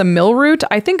into the mill route,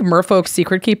 I think Merfolk's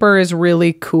Secret Keeper is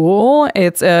really cool.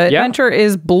 Its adventure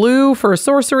is blue for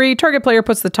sorcery. Target player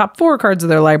puts the top 4 cards of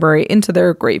their library into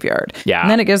their graveyard. Yeah. And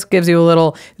then it just gives you a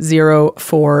little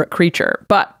 0/4 creature.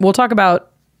 But we'll talk about,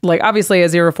 like, obviously a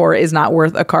 0/4 is not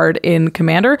worth a card in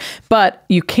Commander, but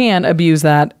you can abuse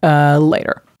that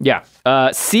later. Yeah.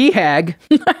 Sea Hag.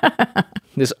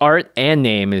 This art and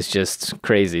name is just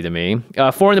crazy to me.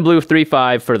 4 in the blue,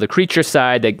 3/5 for the creature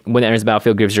side. That when it enters the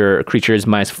battlefield, gives your creatures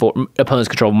 -4 opponent's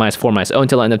control -4/-0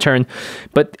 until the end of turn.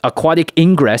 But Aquatic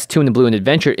Ingress, 2 in the blue, and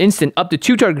adventure instant. Up to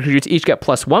 2 target creatures each get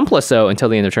 +1/+0 until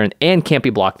the end of turn and can't be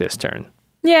blocked this turn.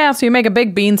 Yeah, so you make a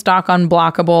big beanstalk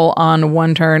unblockable on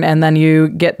 1 turn, and then you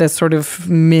get this sort of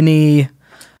mini.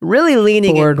 Really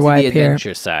leaning board into wipe the here.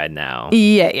 adventure side now.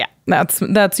 Yeah.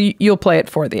 That's you'll play it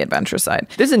for the adventure side.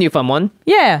 This is a new fun one.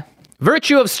 Yeah.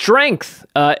 Virtue of Strength.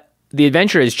 The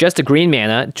adventure is just a green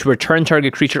mana to return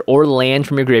target creature or land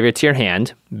from your graveyard to your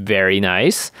hand. Very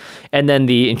nice. And then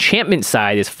the enchantment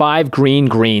side is 5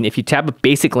 green. If you tap a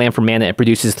basic land for mana, it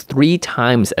produces 3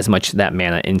 times as much of that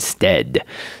mana instead.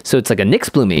 So it's like a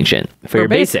Nyxbloom agent for your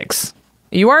basics.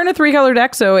 You are in a 3-color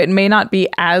deck, so it may not be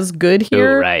as good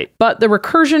here. Ooh, right. But the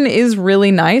recursion is really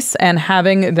nice, and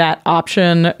having that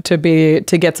option to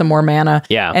get some more mana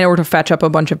in order to fetch up a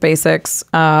bunch of basics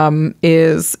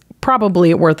is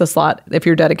probably worth a slot if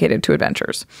you're dedicated to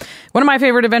adventures. One of my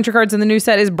favorite adventure cards in the new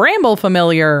set is Bramble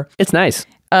Familiar. It's nice.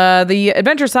 The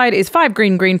adventure side is 5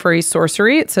 green for a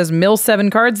sorcery. It says mill 7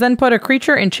 cards, then put a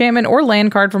creature, enchantment, or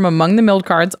land card from among the milled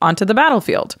cards onto the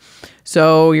battlefield.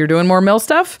 So you're doing more mill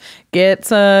stuff,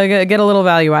 get a little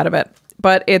value out of it.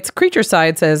 But its creature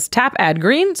side says tap, add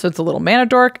green, so it's a little mana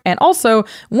dork, and also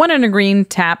 1 in a green,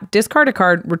 tap, discard a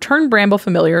card, return Bramble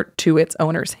Familiar to its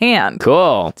owner's hand.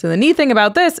 Cool. So the neat thing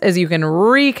about this is you can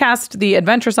recast the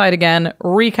adventure side again,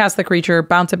 recast the creature,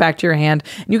 bounce it back to your hand.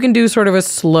 You can do sort of a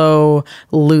slow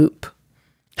loop.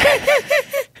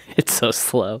 It's so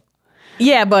slow.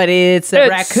 Yeah, but it's a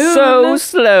raccoon. It's so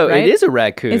slow. Right? It is a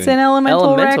raccoon. It's an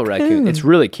elemental raccoon. It's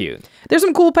really cute. There's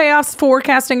some cool payoffs for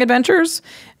casting adventures.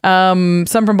 Some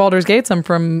from Baldur's Gate, some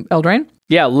from Eldraine.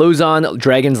 Yeah, Lozon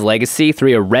Dragon's Legacy,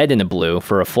 3 a red and a blue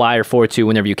for a flyer 4/2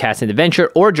 whenever you cast an adventure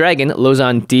or dragon.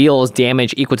 Lozon deals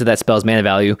damage equal to that spell's mana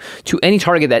value to any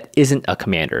target that isn't a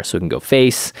commander. So it can go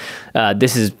face.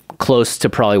 This is close to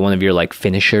probably one of your like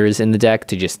finishers in the deck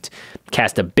to just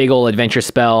cast a big old adventure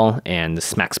spell and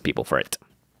smacks people for it.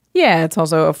 Yeah, it's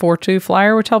also a 4/2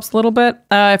 flyer, which helps a little bit.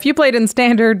 If you played in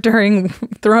Standard during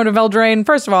Throne of Eldraine,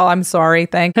 first of all, I'm sorry.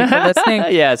 Thank you for listening.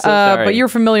 Yeah, so sorry. But you're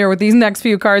familiar with these next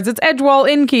few cards. It's Edgewall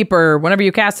Innkeeper. Whenever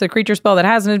you cast a creature spell that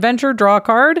has an adventure, draw a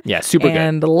card. Yeah, super good.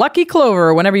 And Lucky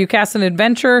Clover. Whenever you cast an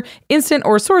adventure, instant,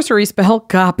 or sorcery spell,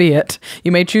 copy it.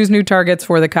 You may choose new targets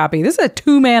for the copy. This is a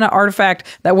 2-mana artifact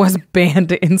that was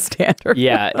banned in Standard.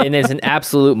 Yeah, and it's an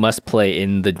absolute must-play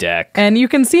in the deck. And you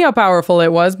can see how powerful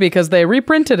it was because they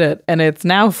reprinted it, and it's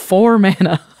now 4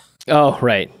 mana. Oh,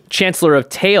 right. Chancellor of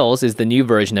Tales is the new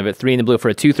version of it. 3 in the blue for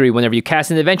a 2/3. Whenever you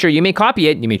cast an adventure, you may copy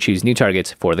it. You may choose new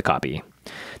targets for the copy.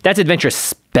 That's adventure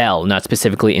spell, not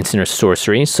specifically instant or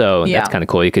sorcery. So that's kind of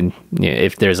cool. You can,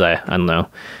 if there's a, I don't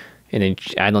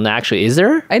know, actually, is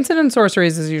there? Instant and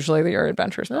sorceries is usually your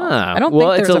adventure spell. I don't well,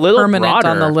 think it's there's a little permanent broader.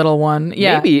 on the little one.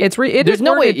 Yeah, Maybe. it is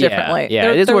worded differently.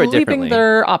 Yeah, it is worded differently. They're leaving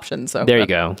their options. So there you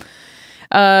go.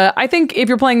 I think if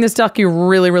you're playing this deck, you're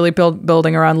really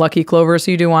building around Lucky Clover,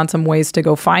 so you do want some ways to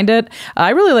go find it. I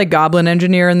really like Goblin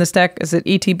Engineer in this deck, as it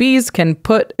ETBs can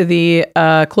put the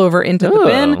Clover into the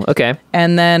bin. Okay.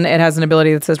 And then it has an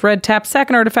ability that says red, tap, sack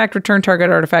an artifact, return target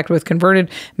artifact with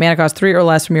converted mana cost 3 or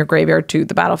less from your graveyard to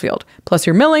the battlefield. Plus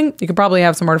you're milling, you can probably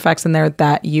have some artifacts in there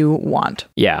that you want.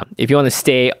 Yeah. If you want to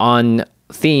stay on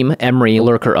theme, Emery,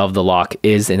 Lurker of the Lock,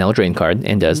 is an Eldraine card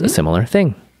and does a similar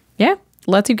thing. Yeah.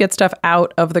 Lets you get stuff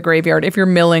out of the graveyard if you're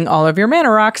milling all of your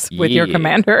mana rocks with your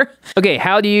commander. Okay,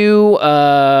 how do you,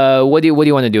 what do you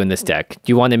want to do in this deck?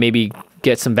 Do you want to maybe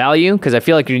get some value? Because I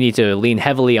feel like you need to lean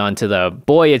heavily onto the,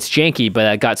 boy, it's janky,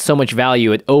 but it got so much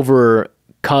value, it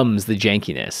overcomes the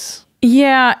jankiness.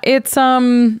 Yeah, it's,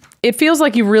 it feels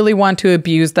like you really want to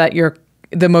abuse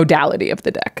the modality of the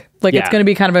deck. Like it's going to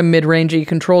be kind of a mid-rangey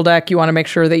control deck. You want to make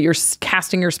sure that you're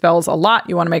casting your spells a lot.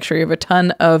 You want to make sure you have a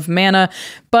ton of mana,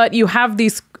 but you have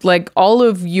these, like all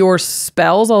of your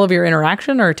spells, all of your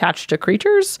interaction are attached to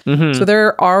creatures. So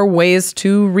there are ways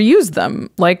to reuse them,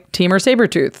 like Temur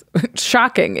Sabertooth.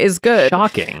 Shocking is good.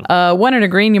 Shocking. 1 and a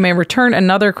green, you may return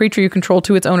another creature you control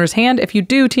to its owner's hand. If you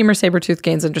do, Temur Sabertooth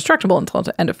gains indestructible until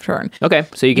the end of turn. Okay,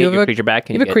 so you get your creature back.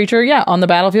 You have a creature, on the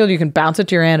battlefield. You can bounce it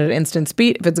to your hand at instant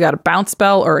speed. If it's got a bounce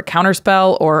spell or a counter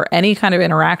spell or any kind of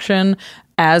interaction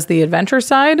as the adventure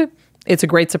side, it's a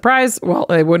great surprise. Well,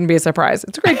 it wouldn't be a surprise.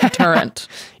 It's a great deterrent.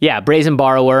 Yeah, Brazen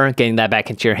Borrower, getting that back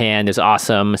into your hand is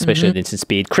awesome, especially at instant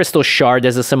speed. Crystal Shard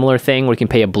does a similar thing where you can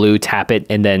pay a blue, tap it,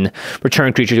 and then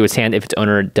return creature to its hand if its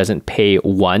owner doesn't pay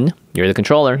 1. You're the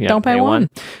controller. You don't pay 1.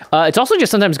 It's also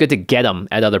just sometimes good to get them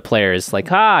at other players. Like,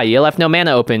 you left no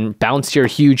mana open, bounce your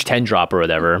huge 10-drop or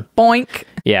whatever. Boink.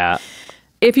 Yeah.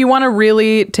 If you want to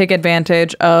really take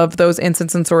advantage of those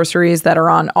instants and sorceries that are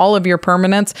on all of your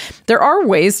permanents, there are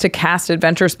ways to cast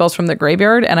adventure spells from the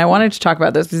graveyard, and I wanted to talk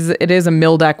about this because it is a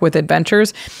mill deck with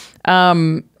adventures.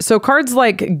 So cards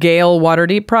like Gale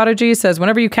Waterdeep Prodigy says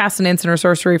whenever you cast an instant or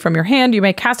sorcery from your hand, you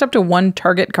may cast up to 1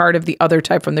 target card of the other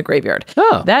type from the graveyard.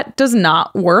 That does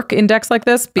not work in decks like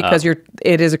this because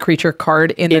it is a creature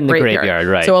card in the graveyard.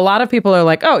 Right. So a lot of people are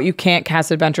like, you can't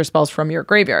cast adventure spells from your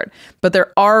graveyard. But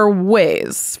there are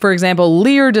ways. For example,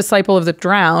 Lear, Disciple of the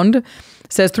Drowned,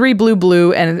 says 3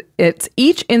 blue, and it's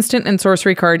each instant and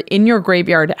sorcery card in your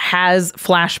graveyard has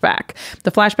flashback.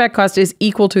 The flashback cost is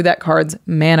equal to that card's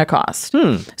mana cost.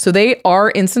 So they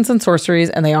are instants and sorceries,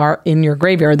 and they are in your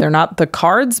graveyard. They're not the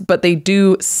cards, but they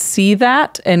do see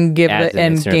that and give it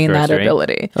and gain that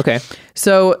ability. Okay.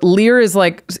 So Lear is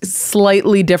like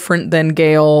slightly different than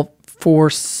Gale for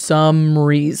some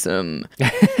reason,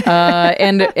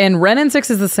 and Wrenn and 6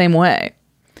 is the same way.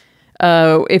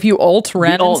 If you ult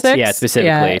Wrenn and 6,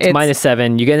 specifically, it's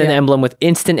 -7. You get an emblem with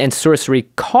instant and sorcery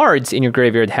cards in your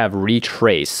graveyard have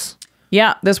retrace.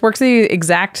 Yeah, this works the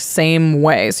exact same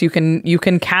way. So you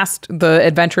can cast the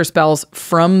adventure spells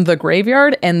from the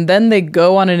graveyard, and then they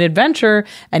go on an adventure,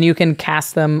 and you can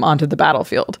cast them onto the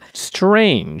battlefield.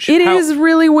 Strange. It is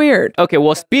really weird. Okay,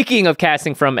 well, speaking of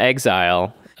casting from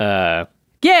exile,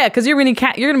 yeah, because you're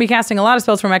gonna be casting a lot of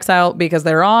spells from exile because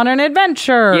they're on an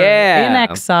adventure. Yeah. In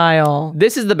exile.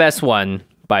 This is the best one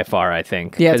by far, I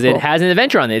think. Yeah, because it has an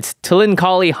adventure on it. It's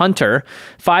Tilinkali Hunter,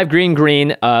 5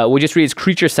 green. We'll just read its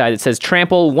creature side. It says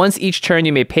trample. Once each turn,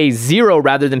 you may pay 0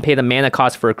 rather than pay the mana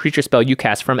cost for a creature spell you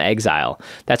cast from exile.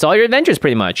 That's all your adventures,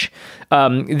 pretty much.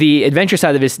 The adventure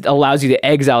side of this allows you to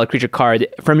exile a creature card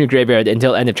from your graveyard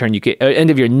until end of turn.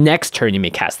 End of your next turn, you may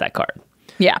cast that card.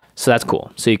 Yeah. So that's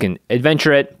cool. So you can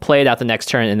adventure it, play it out the next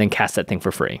turn, and then cast that thing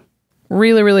for free.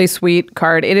 Really, really sweet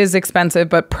card. It is expensive,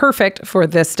 but perfect for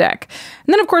this deck.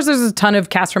 And then, of course, there's a ton of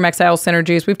Cast from Exile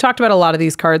synergies. We've talked about a lot of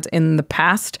these cards in the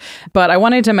past, but I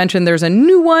wanted to mention there's a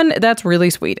new one that's really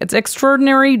sweet. It's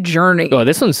Extraordinary Journey. Oh,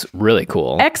 this one's really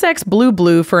cool. XX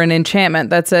blue for an enchantment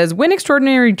that says, when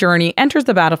Extraordinary Journey enters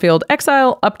the battlefield,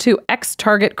 exile up to X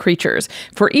target creatures.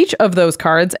 For each of those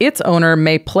cards, its owner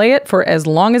may play it for as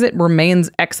long as it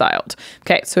remains exiled.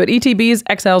 Okay, so it ETBs,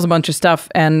 exiles a bunch of stuff,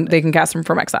 and they can cast them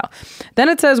from exile. Then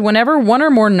it says, whenever one or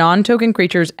more non-token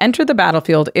creatures enter the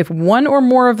battlefield, if one or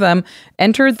more of them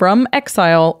entered from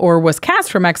exile or was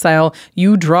cast from exile,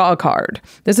 you draw a card.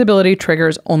 This ability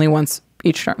triggers only once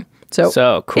each turn.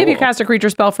 So cool. If you cast a creature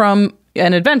spell from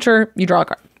an adventure, you draw a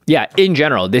card. Yeah, in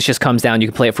general, this just comes down, you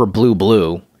can play it for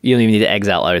blue. You don't even need to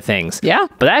exile other things. Yeah.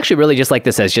 But I actually really just like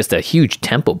this as just a huge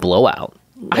tempo blowout.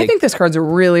 I think this card's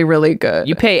really, really good.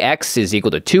 You pay X is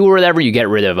equal to 2 or whatever, you get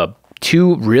rid of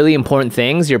two really important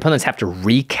things. Your opponents have to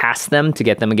recast them to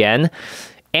get them again.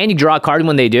 And you draw a card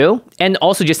when they do. And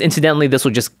also just incidentally, this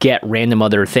will just get random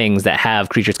other things that have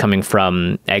creatures coming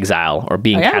from exile or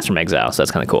being cast from exile. So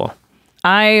that's kind of cool.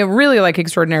 I really like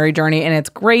Extraordinary Journey, and it's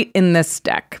great in this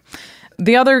deck.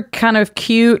 The other kind of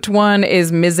cute one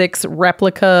is Mizzix's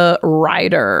Replica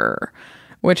Rider,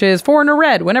 which is 4 and a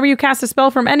red. Whenever you cast a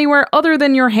spell from anywhere other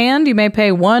than your hand, you may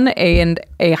pay 1 and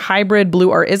a hybrid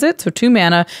blue or is it, so 2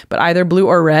 mana, but either blue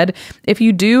or red. If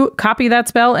you do, copy that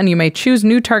spell, and you may choose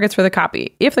new targets for the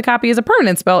copy. If the copy is a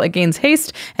permanent spell, it gains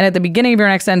haste, and at the beginning of your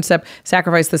next end step,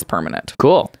 sacrifice this permanent.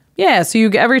 Cool. Yeah, so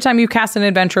every time you cast an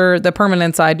adventure, the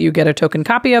permanent side, you get a token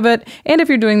copy of it. And if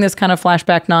you're doing this kind of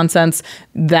flashback nonsense,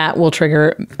 that will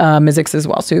trigger Mizzix as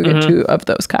well. So you get 2 of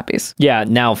those copies. Yeah,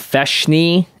 now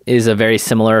Feshni is a very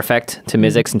similar effect to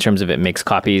Mizzix in terms of it makes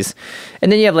copies.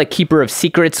 And then you have like Keeper of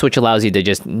Secrets, which allows you to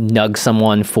just nug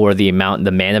someone for the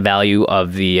mana value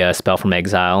of the spell from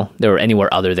exile or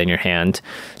anywhere other than your hand.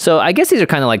 So I guess these are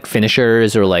kind of like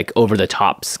finishers or like over the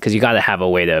tops because you got to have a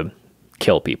way to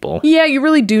kill people. Yeah, you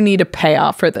really do need a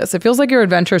payoff for this. It feels like your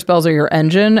adventure spells are your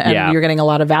engine, and you're getting a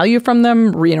lot of value from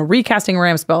them. Recasting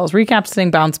ram spells, recasting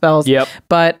bounce spells. Yep.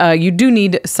 But you do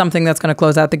need something that's going to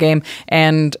close out the game.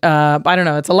 And I don't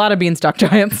know, it's a lot of beanstalk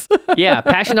giants. Yeah,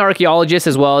 Passion Archaeologist,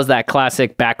 as well as that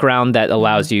classic background that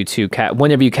allows you to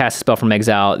whenever you cast a spell from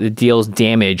exile, it deals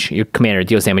damage. Your commander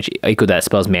deals damage equal to that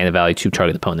spell's mana value to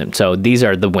target opponent. So these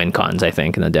are the win cons, I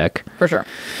think, in the deck. For sure.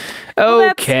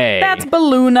 Okay. Well, that's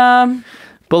Balloona.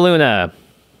 Balloona.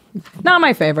 Not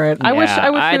my favorite. Yeah, I wish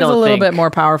it was a little bit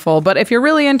more powerful. But if you're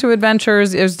really into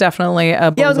adventures, there's definitely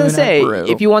a Balloona I was gonna say, brew.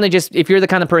 if you want to if you're the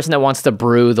kind of person that wants to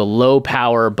brew the low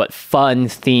power but fun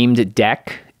themed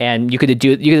deck, and you could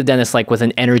have done this like with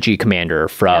an energy commander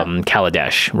from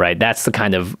Kaladesh, right? That's the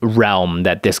kind of realm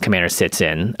that this commander sits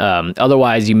in.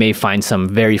 Otherwise, you may find some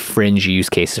very fringe use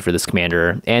cases for this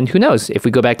commander. And who knows, if we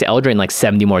go back to Eldraine like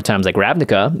 70 more times like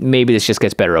Ravnica, maybe this just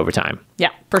gets better over time. Yeah,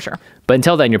 for sure. But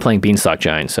until then, you're playing Beanstalk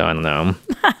Giant, so I don't know.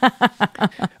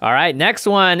 All right, next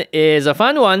one is a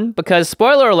fun one because,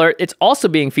 spoiler alert, it's also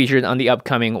being featured on the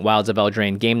upcoming Wilds of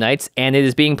Eldraine game nights, and it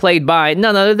is being played by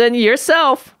none other than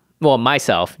yourself. Well,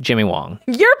 myself, Jimmy Wong.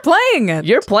 You're playing it.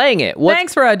 You're playing it.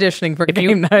 Thanks for auditioning for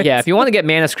game nights. Yeah, if you want to get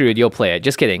mana screwed, you'll play it.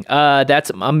 Just kidding.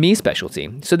 That's a me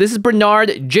specialty. So this is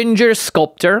Bernard Ginger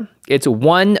Sculptor. It's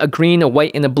 1, a green, a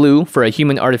white, and a blue for a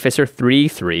human artificer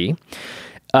 3/3.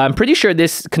 I'm pretty sure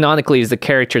this canonically is the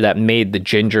character that made the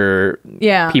ginger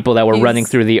people that were running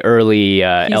through the early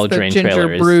Eldraine ginger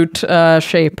trailers. Brute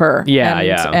shaper.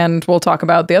 Yeah. And we'll talk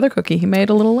about the other cookie he made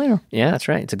a little later. Yeah, that's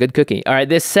right. It's a good cookie. All right,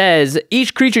 this says,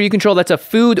 each creature you control that's a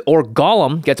food or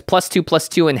golem gets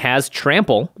 +2/+2 and has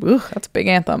trample. Ooh, that's a big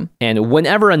anthem. And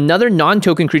whenever another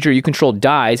non-token creature you control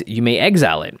dies, you may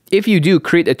exile it. If you do,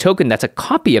 create a token that's a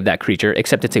copy of that creature,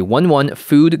 except it's a 1/1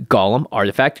 food golem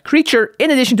artifact creature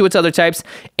in addition to its other types,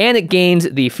 and it gains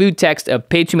the food text of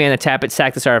pay 2 mana, tap it,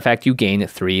 sack this artifact, you gain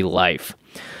 3 life.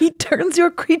 He turns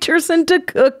your creatures into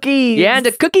cookies. Yeah,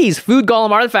 into cookies, food golem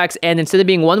artifacts, and instead of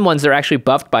being 1/1s, they're actually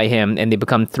buffed by him, and they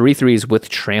become 3/3s with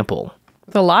trample.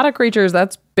 With a lot of creatures,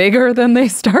 that's bigger than they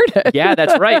started. Yeah,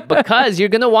 that's right, because you're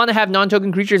going to want to have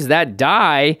non-token creatures that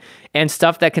die, and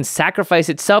stuff that can sacrifice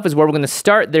itself is where we're going to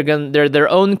start. They're their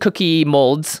own cookie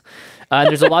molds.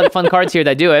 There's a lot of fun cards here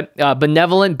that do it.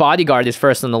 Benevolent Bodyguard is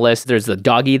first on the list. There's the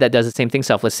doggy that does the same thing,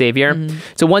 Selfless Savior.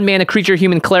 It's a 1 mana creature,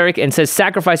 human cleric, and says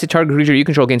sacrifice a target creature you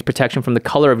control gains protection from the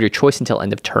color of your choice until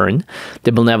end of turn.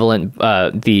 The Benevolent,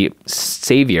 the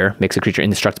Savior, makes a creature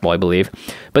indestructible, I believe.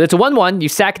 But it's a 1/1. You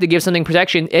sack it to give something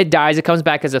protection. It dies. It comes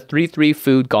back as a 3/3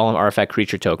 food golem artifact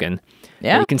creature token.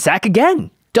 Yeah. And you can sack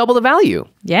again. Double the value.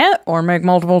 Yeah, or make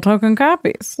multiple token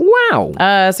copies.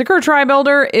 Wow. Sakura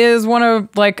Tri-Builder is one of,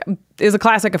 is a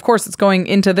classic. Of course, it's going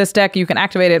into this deck. You can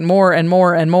activate it more and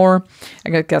more and more.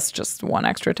 I guess just one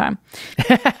extra time.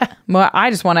 Well, I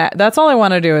just want to, that's all I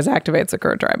want to do is activate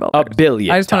Sakura Tribe Elders. A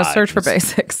billion I just want to search for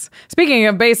basics. Speaking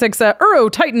of basics,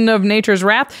 Uro, Titan of Nature's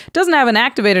Wrath, doesn't have an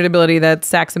activated ability that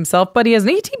sacks himself, but he has an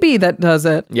ETB that does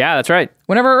it. Yeah, that's right.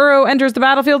 Whenever Uro enters the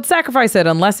battlefield, sacrifice it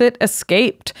unless it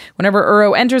escaped. Whenever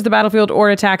Uro enters the battlefield or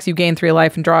attacks, you gain 3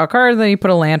 life and draw a card, then you put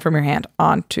a land from your hand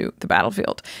onto the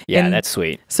battlefield. Yeah, that's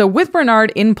sweet. So with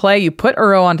Bernard in play, you put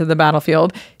Uro onto the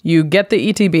battlefield, you get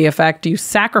the ETB effect, you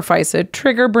sacrifice it,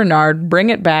 trigger Bernard, bring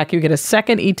it back, you get a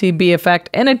second ETB effect,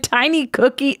 and a tiny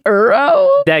cookie Uro.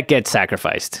 That gets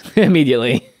sacrificed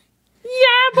immediately.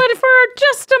 Yeah, but for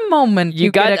just a moment,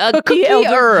 you got get a cookie Elder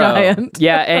Uro. Giant.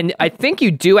 Yeah, and I think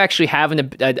you do actually have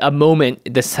a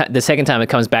moment the second time it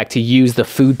comes back to use the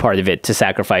food part of it to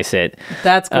sacrifice it.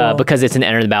 That's cool. Because it's an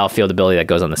enter the battlefield ability that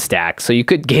goes on the stack. So you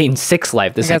could gain 6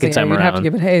 life the second time around. You'd have to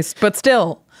give it haste. But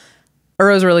still,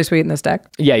 Uro's really sweet in this deck.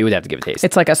 Yeah, you would have to give it haste.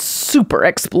 It's like a super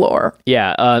explore.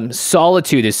 Yeah,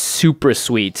 Solitude is super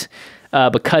sweet.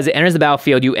 Because it enters the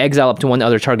battlefield, you exile up to one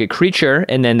other target creature,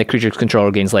 and then the creature's controller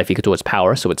gains life equal to its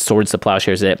power, so it swords the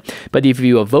plowshares it. But if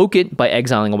you evoke it by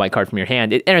exiling a white card from your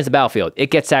hand, it enters the battlefield. It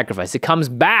gets sacrificed. It comes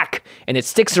back, and it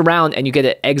sticks around, and you get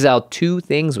to exile 2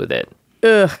 things with it.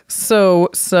 Ugh, so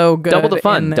good. Double the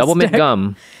fun. Double mint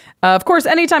gum. Of course,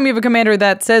 anytime you have a commander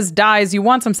that says dies, you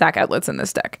want some sack outlets in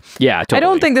this deck. Yeah, totally. I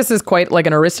don't think this is quite like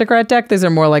an aristocrat deck. These are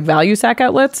more like value sack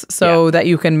outlets so that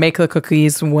you can make the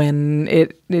cookies when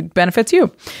it benefits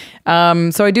you.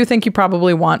 So I do think you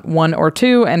probably want 1 or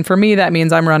 2. And for me, that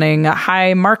means I'm running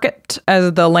High Market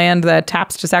as the land that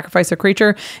taps to sacrifice a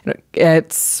creature.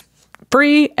 It's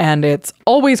free and it's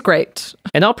always great.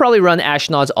 And I'll probably run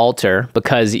Ashnod's Altar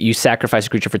because you sacrifice a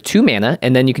creature for 2 mana,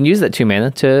 and then you can use that 2 mana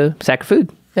to sack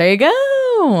food. There you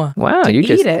go. Wow, you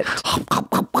just eat it.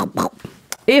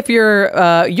 If you're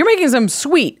making some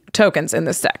sweet tokens in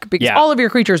this deck because all of your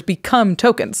creatures become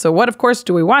tokens. So what, of course,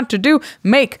 do we want to do?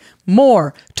 Make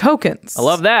more tokens. I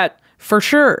love that. For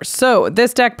sure. So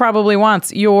this deck probably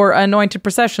wants your Anointed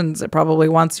Processions. It probably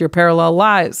wants your Parallel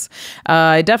Lies.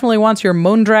 It definitely wants your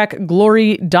Mondrak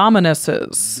Glory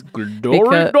Dominuses.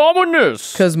 Glory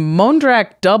Dominus! Because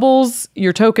Mondrak doubles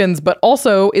your tokens, but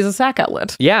also is a sack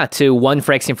outlet. Yeah, to 1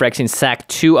 Phyrexian, sack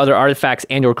 2 other artifacts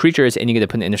and or creatures, and you get to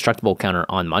put an indestructible counter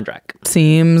on Mondrak.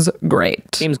 Seems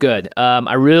great. Seems good.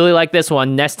 I really like this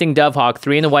one. Nesting Dovehawk,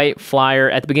 3 in a white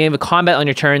flyer. At the beginning of a combat on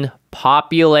your turn,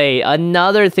 populate.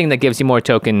 Another thing that gives you more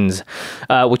tokens,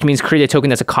 which means create a token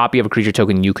that's a copy of a creature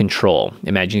token you control.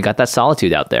 Imagine you got that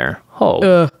Solitude out there.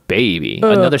 Oh, baby.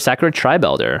 Another Sakura Tribe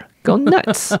Elder. Go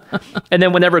nuts. And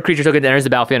then whenever a creature token enters the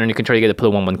battlefield and you control, you get to put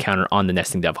a 1/1 counter on the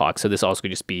Nesting Dovehawk. So this also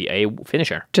could just be a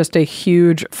finisher. Just a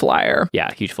huge flyer.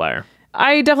 Yeah, huge flyer.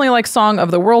 I definitely like Song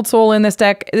of the World Soul in this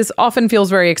deck. This often feels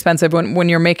very expensive when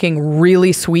you're making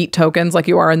really sweet tokens like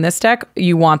you are in this deck.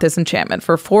 You want this enchantment.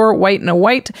 For 4 white and a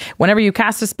white, whenever you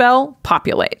cast a spell,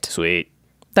 populate. Sweet.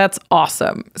 That's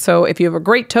awesome. So if you have a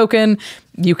great token,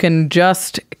 you can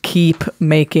just keep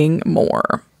making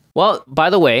more. Well, by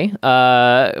the way,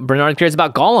 Bernard cares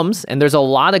about golems, and there's a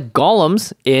lot of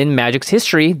golems in Magic's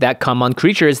history that come on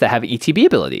creatures that have ETB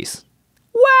abilities.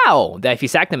 Wow! That if you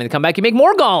sack them and come back, you make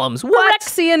more golems. What?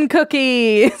 Phyrexian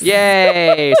cookies!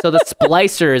 Yay! So the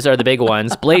splicers are the big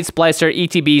ones. Blade Splicer,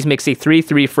 ETBs makes a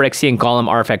 3/3 Phyrexian golem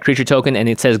artifact creature token, and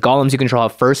it says golems you control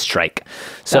have first strike.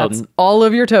 So that's all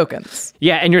of your tokens.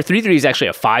 Yeah, and your 3/3 is actually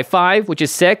a 5/5, which is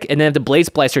sick. And then if the Blade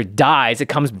Splicer dies, it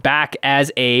comes back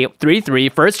as a 3/3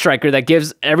 first striker that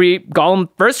gives every golem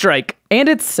first strike. And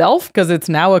itself, because it's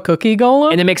now a cookie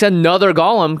golem. And it makes another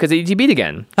golem because it ETB'd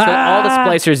again. So all the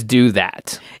splicers do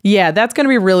that. Yeah, that's going to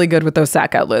be really good with those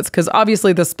sack outlets, because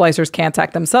obviously the splicers can't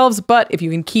sack themselves, but if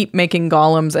you can keep making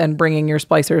golems and bringing your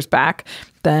splicers back,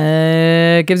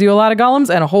 that gives you a lot of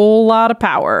golems and a whole lot of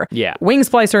power. Yeah. Wing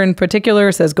Splicer in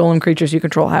particular says golem creatures you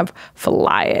control have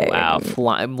flying. Wow,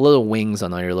 little wings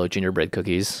on all your little gingerbread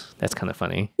cookies. That's kind of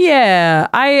funny. Yeah,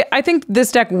 I think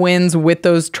this deck wins with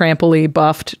those trampoly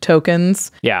buffed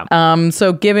tokens. Yeah.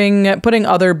 So putting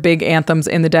other big anthems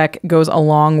in the deck goes a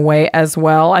long way as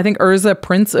well. I think Urza,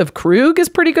 Prince of Krug is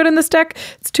pretty good in this deck.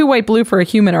 It's 2 white blue for a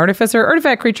human artificer.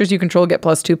 Artifact creatures you control get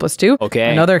 +2/+2.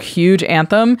 Okay. Another huge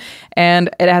anthem. And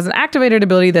it has an activated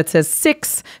ability that says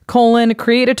 6: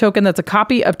 create a token that's a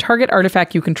copy of target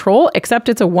artifact you control, except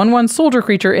it's a 1/1 soldier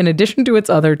creature in addition to its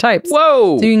other types.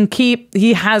 Whoa! So you can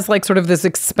he has like sort of this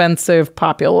expensive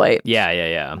populate. Yeah.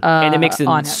 And it makes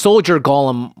it soldier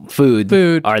golem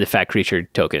food artifact creature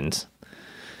tokens.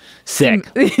 Sick.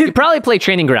 You probably play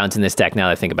Training Grounds in this deck now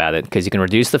that I think about it, because you can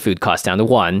reduce the food cost down to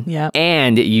 1. Yeah.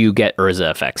 And you get Urza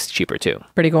effects cheaper too.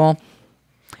 Pretty cool.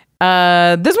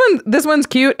 This one's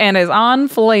cute and is on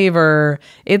flavor.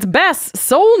 It's Bess,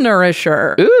 Soul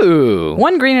Nourisher. Ooh.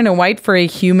 1 green and a white for a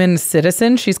human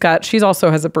citizen. She's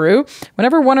also has a brew.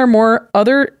 Whenever one or more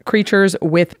other creatures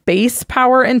with base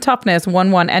power and toughness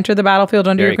 1/1 enter the battlefield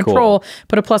under your control,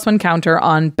 put a +1 counter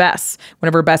on Bess.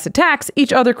 Whenever Bess attacks,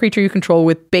 each other creature you control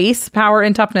with base power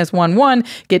and toughness 1/1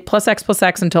 get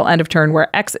 +X/+X until end of turn, where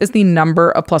X is the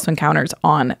number of +1 counters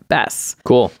on Bess.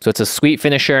 Cool. So it's a sweet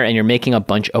finisher, and you're making a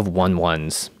bunch of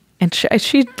 1/1s. And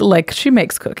she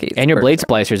makes cookies. And your blade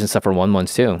splicers and stuff are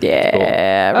 1/1s too.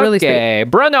 Yeah, cool. really okay.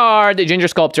 sweet. Bernard, the Ginger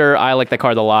Sculptor. I like that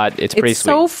card a lot. It's pretty sweet. It's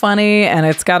so funny, and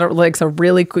it's got a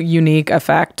really unique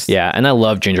effect. Yeah, and I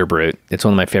love Ginger Brute. It's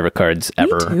one of my favorite cards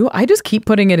ever. Me too. I just keep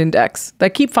putting it in decks. I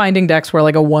keep finding decks where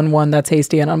like a 1/1 that's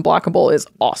hasty and unblockable is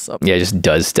awesome. Yeah, it just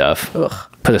does stuff. Ugh.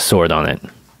 Put a sword on it.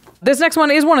 This next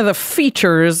one is one of the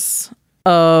features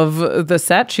of the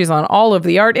set. She's on all of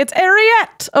the art. It's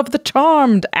Ariette of the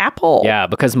Charmed Apple. Yeah,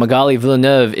 because Magali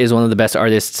Villeneuve is one of the best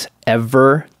artists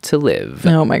ever to live.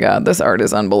 Oh my God, this art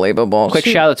is unbelievable. Quick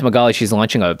shout out to Magali. She's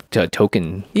launching a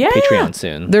token Patreon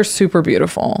soon. They're super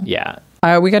beautiful. Yeah.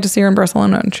 We got to see her in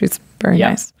Barcelona, and she's very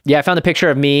nice. Yeah, I found a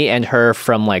picture of me and her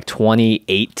from like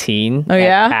 2018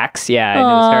 at PAX. Yeah, and it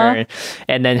was her.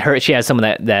 And then she has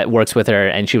someone that works with her,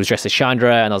 and she was dressed as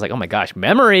Chandra, and I was like, oh my gosh,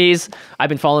 memories. I've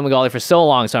been following Magali for so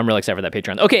long, so I'm really excited for that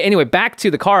Patreon. Okay, anyway, back to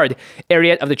the card,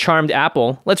 Ariette of the Charmed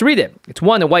Apple. Let's read it. It's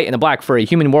 1, a white, and a black for a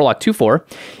human warlock 2/4.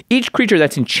 Each creature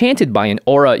that's enchanted by an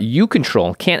aura you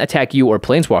control can't attack you or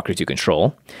planeswalkers you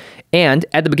control. And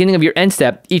at the beginning of your end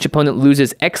step, each opponent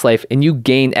loses X life and you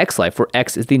gain X life, where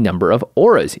X is the number of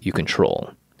auras you control.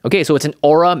 Okay, so it's an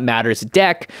aura matters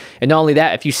deck. And not only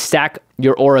that, if you stack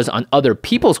your auras on other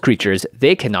people's creatures,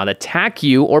 they cannot attack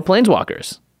you or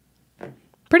planeswalkers.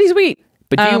 Pretty sweet.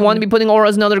 But do you want to be putting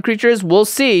auras on other creatures? We'll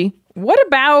see. What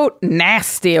about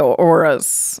nasty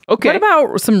auras? Okay. What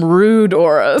about some rude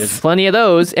auras? There's plenty of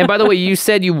those. And by the way, you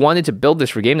said you wanted to build this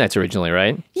for game nights originally,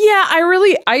 right? Yeah,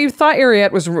 I thought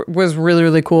Ariette was really,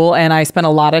 really cool. And I spent a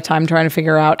lot of time trying to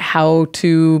figure out how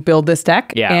to build this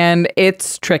deck. Yeah. And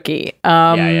it's tricky.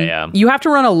 Yeah. You have to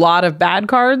run a lot of bad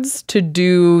cards to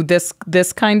do this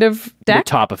kind of deck. The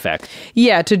top effect.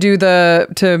 Yeah,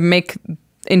 to make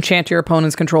enchant your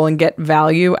opponent's control and get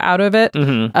value out of it.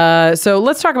 Mm-hmm. So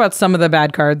let's talk about some of the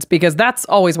bad cards, because that's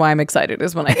always why I'm excited,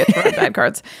 is when I get to run bad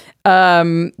cards.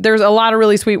 There's a lot of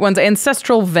really sweet ones.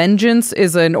 Ancestral Vengeance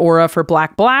is an aura for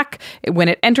black. When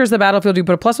it enters the battlefield, you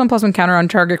put a +1/+1 counter on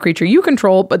target creature you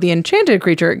control, but the enchanted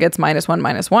creature gets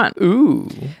 -1/-1. Ooh.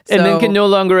 And then can no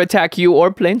longer attack you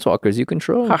or planeswalkers you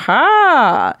control.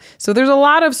 Haha. So there's a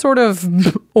lot of sort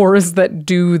of auras that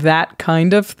do that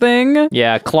kind of thing.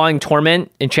 Yeah, Clawing Torment,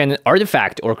 enchanted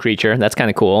artifact or creature. That's kind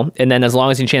of cool. And then as long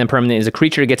as enchanted permanent is a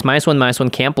creature, it gets -1/-1,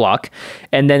 can't block.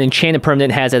 And then enchanted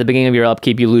permanent has at the beginning of your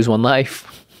upkeep, you lose 1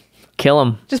 life. Kill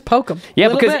them. Just poke them. Yeah,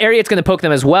 because Ariette's going to poke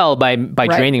them as well by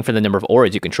draining for the number of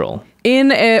auras you control.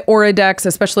 In aura decks,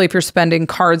 especially if you're spending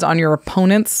cards on your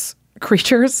opponent's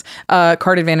creatures,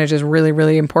 card advantage is really,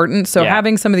 really important. So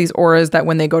having some of these auras that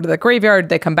when they go to the graveyard,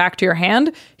 they come back to your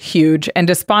hand, huge. And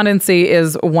Despondency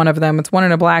is one of them. It's 1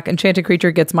 and a black. Enchanted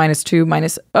creature gets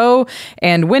 -2/-0.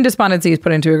 And when Despondency is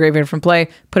put into a graveyard from play,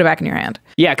 put it back in your hand.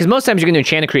 Yeah, because most times you're going to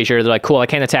enchant a creature. They're like, cool, I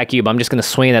can't attack you, but I'm just going to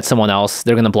swing it at someone else.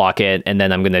 They're going to block it, and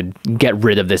then I'm going to get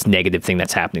rid of this negative thing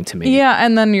that's happening to me. Yeah,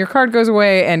 and then your card goes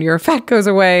away, and your effect goes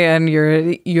away, and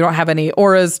you don't have any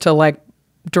auras to like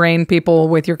drain people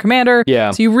with your commander.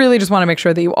 Yeah. So you really just want to make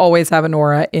sure that you always have an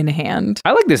aura in hand.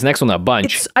 I like this next one a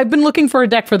bunch. I've been looking for a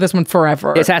deck for this one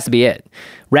forever. This has to be it.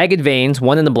 Ragged Veins,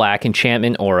 1 in the black,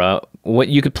 enchantment aura.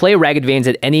 You could play Ragged Veins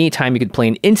at any time you could play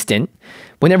an instant.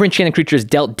 Whenever enchanted creature is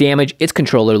dealt damage, its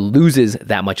controller loses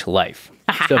that much life.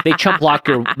 So if they chump block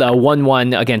the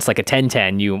 1/1 against like a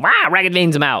 10/10, you Ragged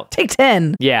Veins them out. Take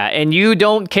 10. Yeah, and you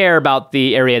don't care about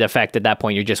the Ariette effect at that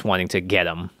point. You're just wanting to get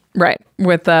them. Right.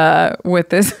 With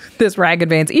this Ragged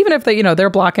Veins, even if they're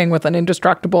blocking with an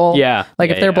indestructible. Yeah.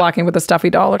 Like if they're blocking with a stuffy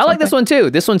doll or something. I like this one too.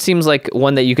 This one seems like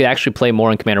one that you could actually play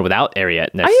more in Commander without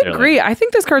Ariette necessarily. I agree. I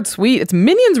think this card's sweet. It's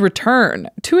Minions Return.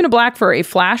 2 and a black for a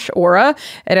flash aura.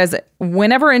 It has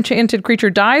whenever enchanted creature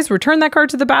dies, return that card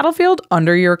to the battlefield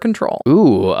under your control.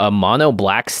 Ooh, a mono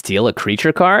black steal a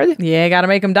creature card? Yeah, got to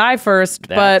make them die first.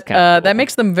 That's but cool. That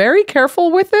makes them very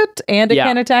careful with it, and it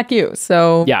can attack you.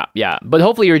 So Yeah. But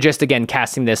hopefully you're just, again,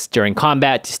 casting this during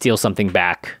combat to steal something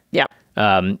back. Yeah.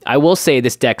 I will say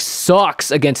this deck sucks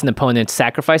against an opponent's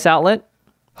sacrifice outlet.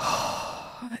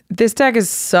 This deck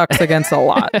sucks against a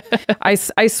lot.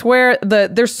 I swear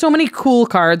there's so many cool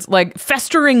cards. Like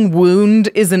Festering Wound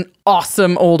is an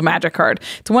awesome old Magic card.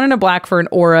 It's 1 and a black for an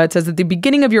aura. It says at the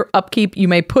beginning of your upkeep, you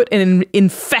may put an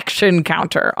infection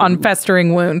counter on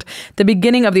Festering Wound. The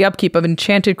beginning of the upkeep of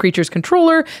enchanted creature's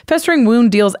controller, Festering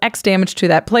Wound deals X damage to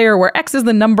that player, where X is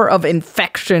the number of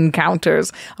infection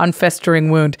counters on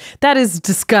Festering Wound. That is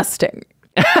disgusting.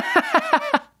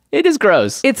 It is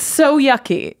gross. It's so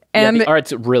yucky. And the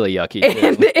art's really yucky.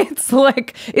 And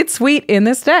it's sweet in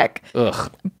this deck. Ugh.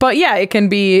 But yeah, it can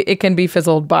be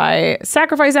fizzled by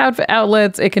sacrifice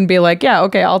outlets. It can be like, yeah,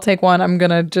 okay, I'll take one. I'm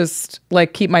gonna just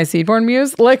like keep my Seedborn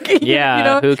Muse. Like,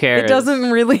 yeah, who cares? It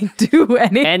doesn't really do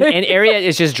anything. And Area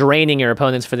is just draining your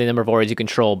opponents for the number of auras you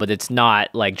control, but it's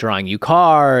not like drawing you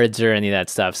cards or any of that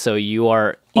stuff. So you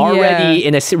are already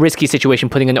in a risky situation,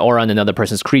 putting an aura on another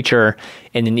person's creature,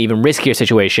 in an even riskier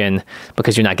situation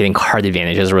because you're not getting card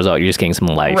advantage as a result. You're just getting some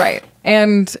life. Right.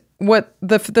 And what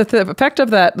the effect of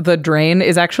the drain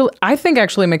is I think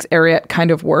makes Ariat kind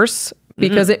of worse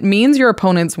because it means your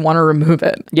opponents want to remove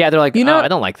it. Yeah, they're like, I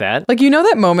don't like that. Like,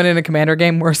 that moment in a Commander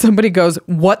game where somebody goes,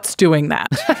 "What's doing that?"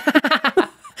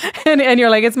 And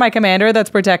you're like, it's my commander that's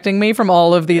protecting me from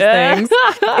all of these things.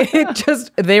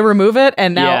 They remove it,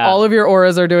 and now all of your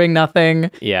auras are doing nothing.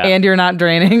 Yeah. And you're not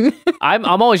draining. I'm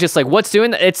always just like, what's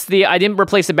doing that? It's I didn't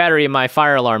replace the battery in my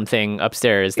fire alarm thing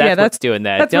upstairs. That's what's doing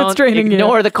that. That's what's draining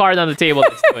ignore the card on the table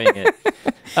that's doing it.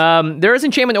 There is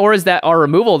enchantment auras that are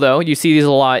removal, though. You see these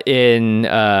a lot in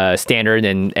standard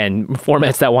and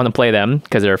formats that want to play them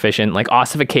because they're efficient, like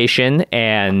Ossification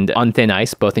and On Thin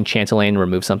Ice, both enchant a land and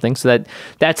remove something. So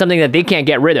that's something that they can't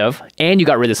get rid of, and you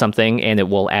got rid of something, and it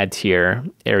will add to your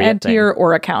area. Add to your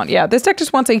aura count. Yeah, this deck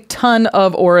just wants a ton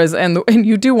of auras, and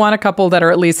you do want a couple that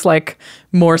are at least like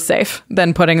more safe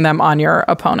than putting them on your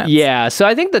opponents. Yeah, so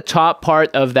I think the top part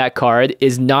of that card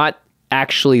is not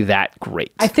actually that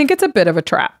great. I think it's a bit of a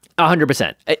trap.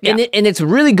 100%. Yeah. And it's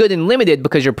really good and limited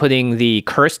because you're putting the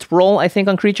cursed roll, I think,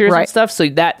 on creatures and stuff. So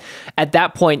that at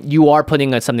that point, you are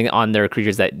putting something on their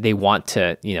creatures that they want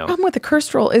to, The problem with the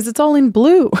cursed roll is it's all in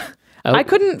blue. Oh. I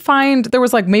couldn't find, there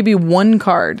was like maybe one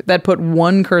card that put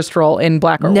one cursed roll in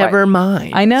black or white. Never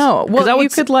mind. I know. Well, you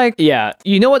could like... Yeah.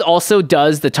 You know what also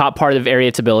does the top part of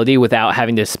Ariat's ability without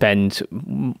having to spend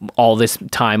all this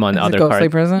time on other cards? Ghostly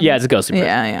Prison? Yeah, it's a Ghostly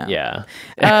Prison. Yeah.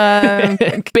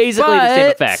 Basically the same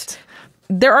effect.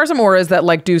 There are some auras that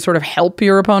like do sort of help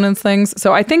your opponent's things.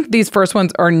 So I think these first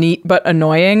ones are neat but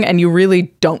annoying, and you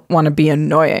really don't want to be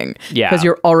annoying because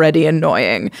you're already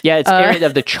annoying. Yeah, it's Ariat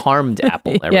of the Charmed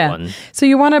Apple, everyone. Yeah. So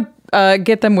you want to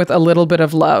get them with a little bit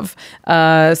of love.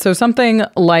 So something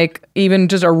like even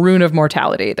just a Rune of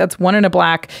Mortality. That's 1 and a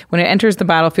black. When it enters the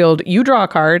battlefield, you draw a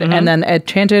card, and then an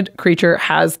enchanted creature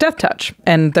has Death Touch.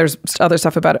 And there's other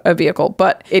stuff about a vehicle,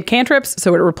 but it cantrips,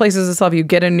 so it replaces itself. You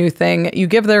get a new thing. You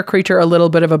give their creature a little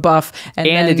bit of a buff, and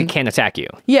it can attack you.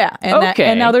 Yeah,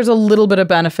 and now there's a little bit of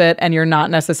benefit, and you're not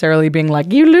necessarily being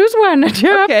like, you lose one.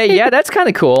 Okay, yeah, that's kind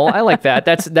of cool. I like that.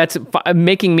 That's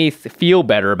making me feel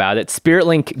better about it. Spirit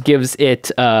Link gives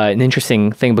it an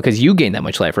interesting thing because you gain that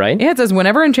much life, right? Yeah, it says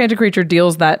whenever enchanted creature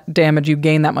deals that damage, you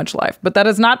gain that much life. But that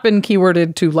has not been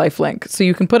keyworded to lifelink. So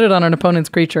you can put it on an opponent's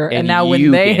creature, and now when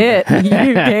they hit,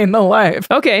 you gain the life.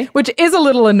 Okay. Which is a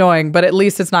little annoying, but at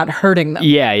least it's not hurting them.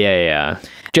 Yeah.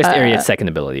 Just Ariat's second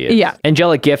ability is. Yeah.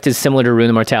 Angelic Gift is similar to Rune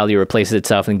of Mortality. It replaces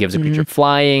itself and gives a creature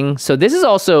flying. So this is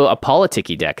also a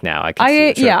politicky deck now.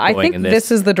 I think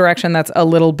this is the direction that's a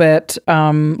little bit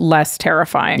less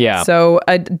terrifying. Yeah. So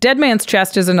Dead Man's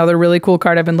Chest is another really cool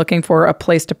card I've been looking for a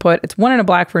place to put. It's 1 and a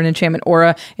black for an enchantment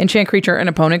aura. Enchant creature an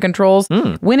opponent controls.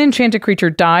 When enchanted creature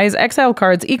dies, exile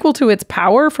cards equal to its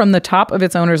power from the top of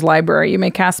its owner's library. You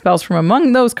may cast spells from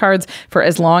among those cards for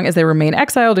as long as they remain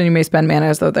exiled, and you may spend mana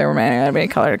as though they remain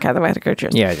color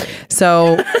creatures. Yeah.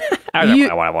 So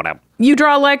you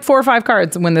draw like 4 or 5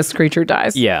 cards when this creature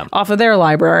dies. Yeah. Off of their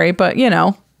library, but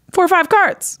 4 or 5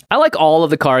 cards. I like all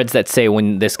of the cards that say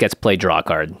when this gets played, draw a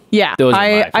card. Yeah,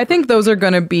 I think those are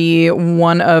going to be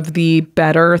one of the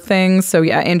better things. So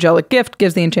yeah, Angelic Gift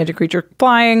gives the enchanted creature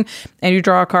flying, and you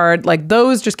draw a card. Like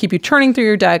those just keep you churning through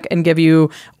your deck and give you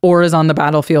auras on the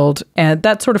battlefield, and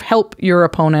that sort of help your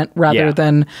opponent rather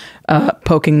than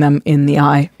poking them in the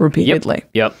eye repeatedly.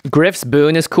 Yep. Griff's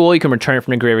Boon is cool. You can return it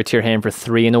from the graveyard to your hand for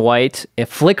 3 and a white. A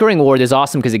Flickering Ward is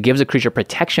awesome because it gives a creature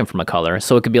protection from a color.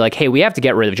 So it could be like, hey, we have to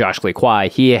get rid of Josh Kwai.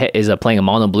 He is playing a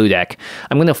mono blue deck.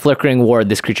 I'm going to Flickering Ward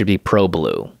this creature to be pro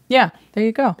blue. Yeah, there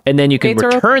you go. And then you can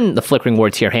return the Flickering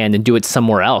Ward to your hand and do it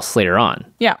somewhere else later on.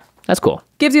 Yeah. That's cool.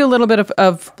 Gives you a little bit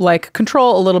of like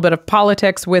control, a little bit of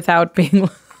politics without being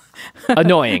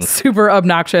Annoying. Super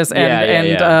obnoxious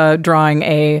and drawing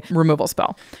a removal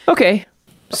spell. Okay.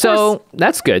 So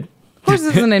that's good. Of course,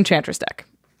 this is an Enchantress deck,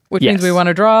 which means we want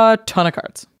to draw a ton of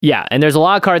cards. Yeah, and there's a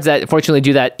lot of cards that fortunately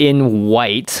do that in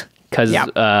white because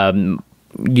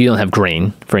you don't have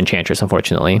green for Enchantress,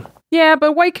 unfortunately. Yeah,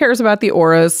 but white cares about the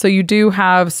auras, so you do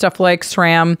have stuff like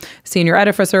SRAM, Senior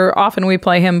Edificer. Often we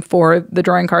play him for the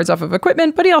drawing cards off of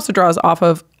equipment, but he also draws off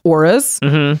of auras.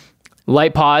 Mm-hmm.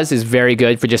 Light Pause is very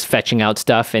good for just fetching out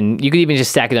stuff, and you could even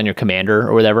just stack it on your commander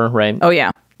or whatever, right? Oh,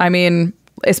 yeah. I mean,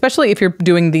 especially if you're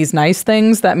doing these nice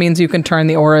things, that means you can turn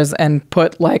the auras and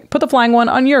put the flying one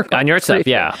on your stuff,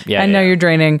 yeah. And now you're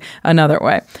draining another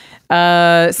way.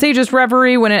 Sage's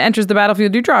Reverie. When it enters the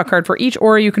battlefield, you draw a card for each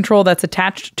aura you control that's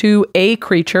attached to a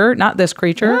creature, not this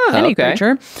creature, any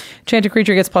creature. Enchanted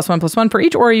creature gets +1/+1 for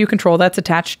each aura you control that's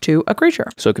attached to a creature.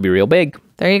 So it could be real big.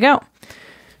 There you go.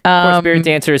 Of course, Spirit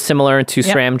Dancer is similar to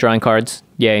SRAM, drawing cards.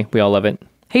 Yay, we all love it.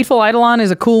 Hateful Eidolon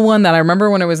is a cool one that I remember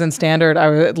when it was in Standard.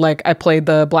 I played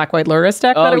the Black-White Luris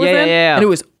deck that it was in, and it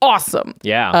was awesome.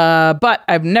 Yeah. But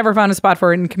I've never found a spot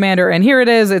for it in Commander, and here it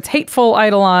is. It's Hateful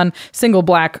Eidolon, single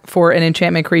black for an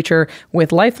enchantment creature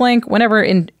with lifelink. Whenever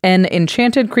an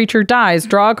enchanted creature dies,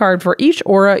 draw a card for each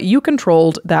aura you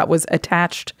controlled that was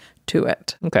attached to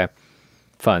it. Okay.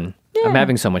 Fun. Yeah. I'm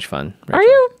having so much fun. Are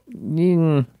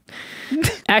you?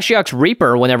 Ashiok's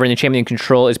Reaper, whenever an enchantment in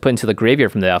control is put into the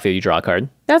graveyard from the battlefield, you draw a card.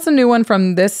 That's a new one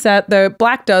from this set. The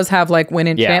black does have when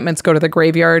enchantments go to the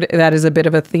graveyard, that is a bit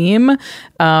of a theme.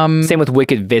 Same with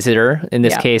Wicked Visitor. In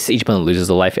this case, each opponent loses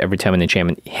a life every time an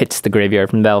enchantment hits the graveyard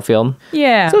from the battlefield.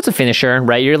 Yeah. So it's a finisher,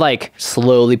 right? You're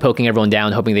slowly poking everyone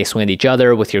down, hoping they swing at each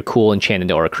other with your cool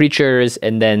enchanted aura creatures,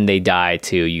 and then they die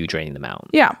to you draining them out.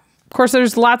 Yeah. Of course,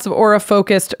 there's lots of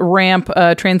aura-focused ramp.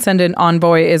 Transcendent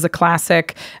Envoy is a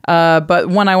classic, but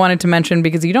one I wanted to mention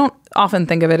because you don't often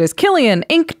think of it as Killian,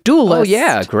 Ink Duelist. Oh,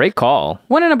 yeah. Great call.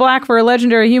 1 and a black for a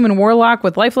legendary human warlock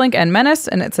with lifelink and menace,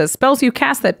 and it says spells you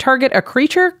cast that target a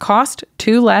creature cost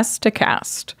 2 less to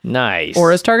cast. Nice.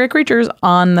 Auras target creatures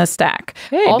on the stack.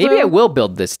 Hey, maybe I will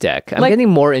build this deck. I'm getting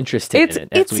more interested in it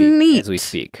it's neat. As we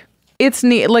speak. It's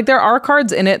neat. There are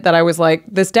cards in it that I was like,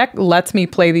 this deck lets me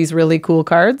play these really cool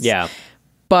cards. Yeah.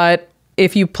 But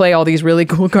if you play all these really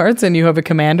cool cards and you have a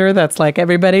commander that's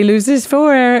everybody loses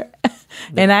 4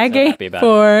 and I gain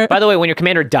 4. By the way, when your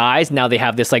commander dies, now they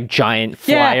have this giant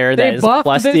flyer that is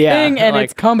plus this thing and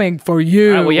it's coming for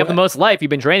you. All right, well, you have the most life. You've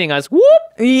been draining us. Whoop!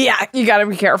 Yeah, you got to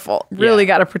be careful. Really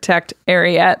got to protect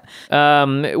Ariette.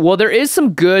 Well, there is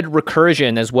some good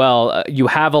recursion as well. You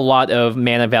have a lot of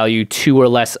mana value 2 or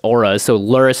less auras. So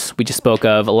Luris, we just spoke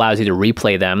of, allows you to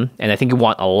replay them. And I think you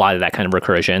want a lot of that kind of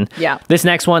recursion. Yeah. This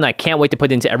next one, I can't wait to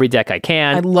put into every deck I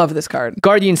can. I love this card.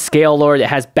 Guardian Scale Lord. It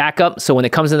has backup. So when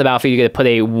it comes into the battlefield, you get to put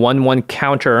a 1/1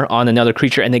 counter on another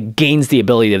creature, and it gains the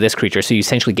ability of this creature. So you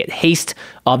essentially get haste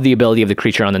of the ability of the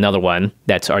creature on another one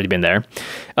that's already been there.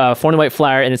 4 and white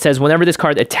flyer, and it says whenever this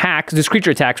creature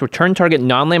attacks, return target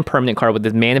non-land permanent card with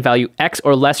the mana value X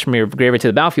or less from your graveyard to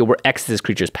the battlefield, where X is this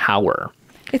creature's power.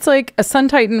 It's like a Sun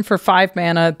Titan for 5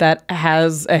 mana that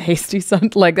has a hasty sun,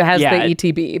 that has the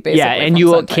ETB, basically. Yeah, and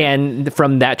you can,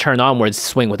 from that turn onwards,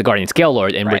 swing with the Guardian Scale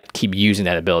Lord and keep using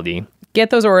that ability. Get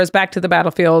those auras back to the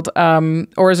battlefield.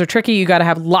 Auras are tricky. You got to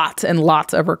have lots and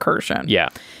lots of recursion. Yeah.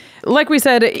 Like we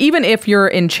said, even if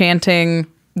you're enchanting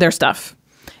their stuff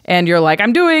and you're like,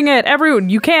 I'm doing it, everyone,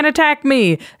 you can't attack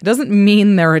me. It doesn't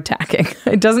mean they're attacking.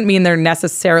 It doesn't mean they're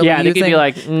necessarily using... Yeah, they could be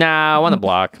like, nah, I want to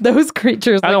block. Those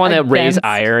creatures. I don't want to raise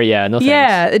ire. Yeah, no thanks.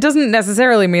 Yeah, it doesn't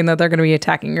necessarily mean that they're going to be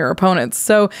attacking your opponents.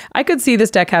 So I could see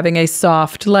this deck having a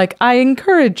soft, I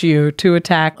encourage you to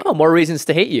attack. Oh, more reasons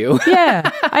to hate you. Yeah,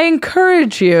 I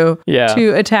encourage you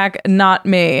to attack, not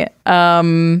me.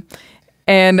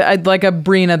 And I'd like a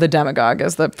Brina the Demagogue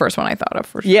is the first one I thought of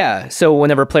for sure. Yeah, so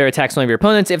whenever a player attacks one of your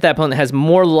opponents, if that opponent has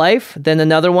more life than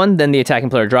another one, then the attacking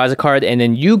player draws a card, and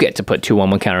then you get to put 2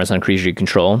 1/1 counters on creatures you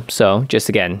control. So just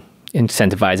again,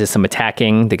 incentivizes some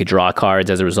attacking. They could draw cards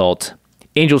as a result.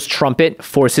 Angel's Trumpet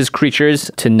forces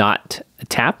creatures to not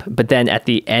tap, but then at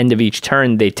the end of each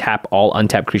turn, they tap all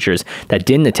untapped creatures that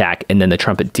didn't attack, and then the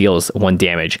Trumpet deals 1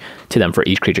 damage to them for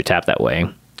each creature tapped that way.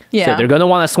 Yeah. So they're going to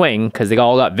want to swing because they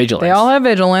all got vigilance. They all have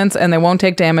vigilance, and they won't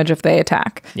take damage if they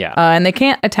attack. Yeah. And they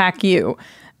can't attack you.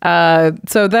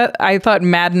 So that I thought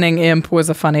Maddening Imp was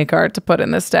a funny card to put in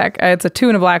this deck. It's a 2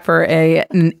 and a black for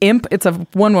an imp. It's a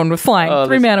 1/1 with flying.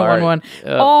 3 mana 1/1.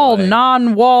 All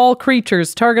non-wall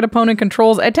creatures target opponent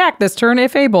controls attack this turn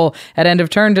if able. At end of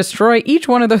turn, destroy each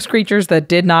one of those creatures that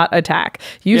did not attack.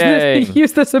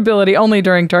 Use this ability only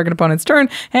during target opponent's turn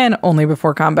and only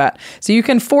before combat. So you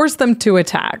can force them to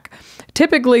attack.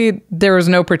 typically there is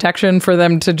no protection for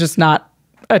them to just not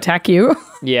attack you.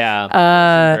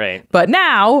 Yeah. Right. But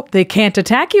now they can't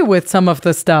attack you with some of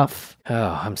the stuff.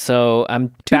 Oh, There's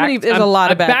a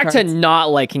lot of bad back cards. to not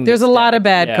liking There's this a lot deck. of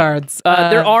bad cards.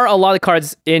 There are a lot of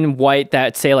cards in white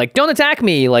that say like, don't attack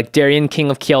me. Like Darien,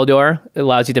 King of Keldor,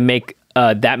 allows you to make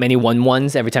that many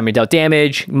 1/1s every time you're dealt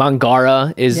damage.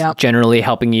 Mangara is generally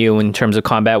helping you in terms of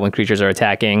combat when creatures are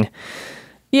attacking.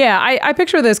 Yeah, I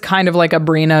picture this kind of like a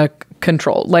Brina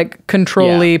control, like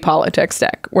control-y politics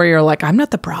deck, where you're like, I'm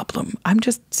not the problem. I'm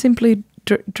just simply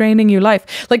draining you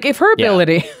life. Like if her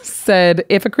ability said,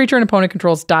 if a creature an opponent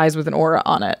controls dies with an aura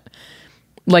on it,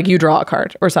 like you draw a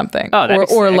card or something.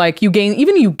 Or like you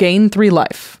gain 3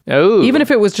 life. Oh. Even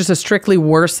if it was just a strictly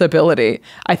worse ability,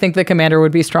 I think the commander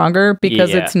would be stronger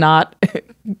because it's not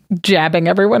jabbing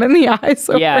everyone in the eyes.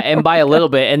 And by a little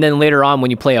bit. And then later on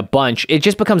when you play a bunch, it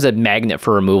just becomes a magnet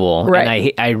for removal.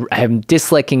 Right. And I am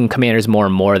disliking commanders more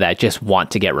and more that just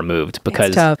want to get removed because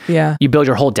it's tough. Yeah. You build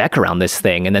your whole deck around this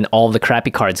thing and then all the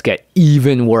crappy cards get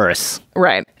even worse.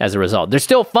 Right. As a result. They're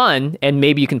still fun, and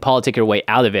maybe you can politic your way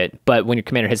out of it, but when your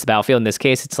commander hits the battlefield, in this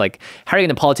case, it's like, how are you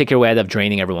going to politic your way out of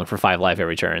draining everyone for 5 life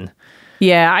every turn?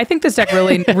 Yeah, I think this deck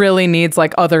really needs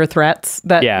like other threats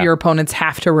that your opponents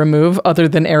have to remove other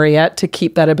than Ariette to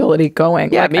keep that ability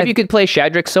going. Yeah, like, maybe you could play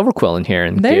Shadrick Silverquill in here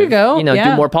and you go.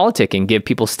 Do more politicking, give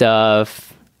people stuff.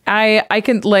 I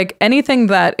can, like, anything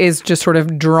that is just sort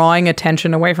of drawing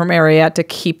attention away from Ariette to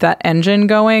keep that engine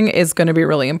going is going to be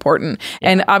really important. Yeah.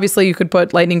 And obviously you could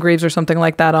put Lightning Greaves or something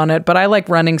like that on it, but I like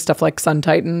running stuff like Sun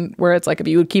Titan, where it's like, if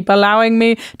you would keep allowing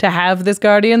me to have this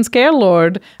Guardian Scale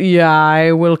Lord,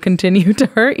 I will continue to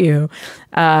hurt you.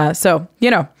 So,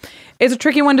 it's a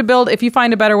tricky one to build. If you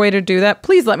find a better way to do that,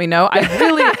 please let me know.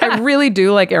 I really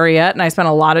do like Ariette, and I spent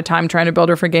a lot of time trying to build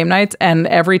her for game nights, and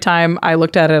every time I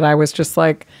looked at it, I was just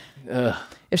like,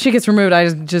 if she gets removed, I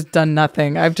just done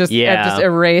nothing. I've just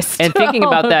erased. And thinking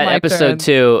about that episode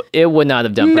too, it would not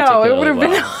have done particularly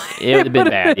well. It would have been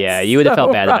bad. Yeah, you would have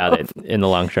felt bad about it in the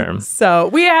long term. So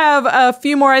we have a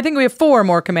few more. I think we have 4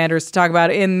 more commanders to talk about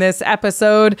in this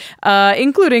episode,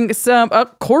 including some.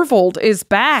 Corvold is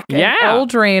back. Yeah, an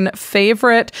Eldraine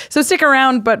favorite. So stick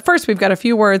around. But first, we've got a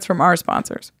few words from our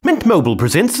sponsors. Mint Mobile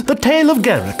presents The Tale of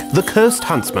Garruk, the Cursed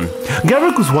Huntsman.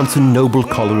 Garruk was once a noble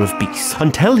caller of beasts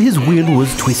until his will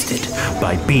was twisted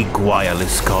by big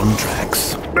wireless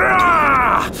contracts.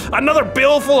 Another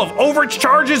bill full of overage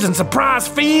charges and surprise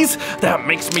fees? That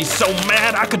makes me so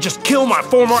mad I could just kill my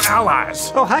former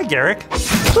allies. Oh, hi, Garruk.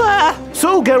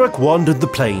 So Garruk wandered the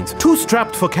plains, too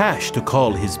strapped for cash to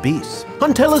call his beasts,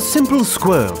 until a simple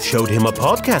squirrel showed him a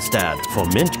podcast ad for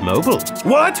Mint Mobile.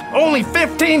 What? Only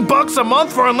 $15 a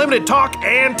month for unlimited talk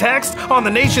and text on the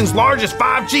nation's largest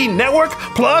 5G network?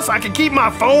 Plus, I can keep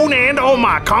my phone and all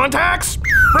my contacts?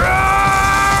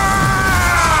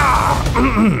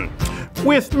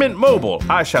 With Mint Mobile,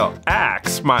 I shall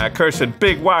axe my accursed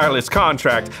big wireless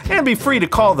contract and be free to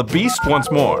call the Beast once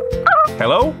more.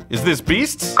 Hello? Is this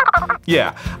Beasts?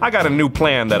 Yeah, I got a new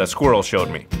plan that a squirrel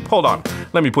showed me. Hold on,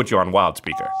 let me put you on wild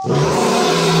speaker.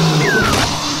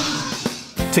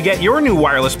 To get your new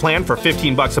wireless plan for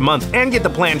 $15 a month and get the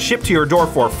plan shipped to your door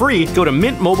for free, go to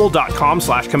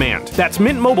mintmobile.com/command. That's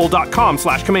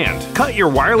mintmobile.com/command. Cut your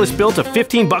wireless bill to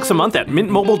 $15 a month at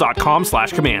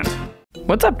mintmobile.com/command.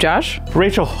 What's up, Josh?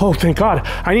 Rachel, oh, thank God.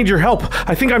 I need your help.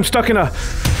 I think I'm stuck in a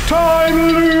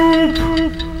time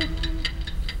loop.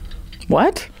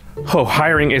 What? Oh,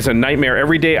 hiring is a nightmare.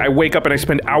 Every day I wake up and I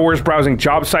spend hours browsing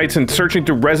job sites and searching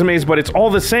through resumes, but it's all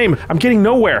the same. I'm getting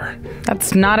nowhere.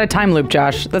 That's not a time loop,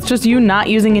 Josh. That's just you not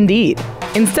using Indeed.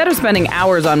 Instead of spending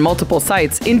hours on multiple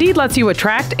sites, Indeed lets you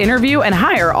attract, interview, and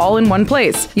hire all in one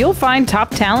place. You'll find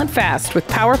top talent fast with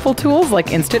powerful tools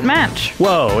like Instant Match.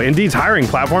 Whoa, Indeed's hiring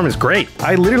platform is great.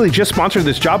 I literally just sponsored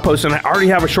this job post and I already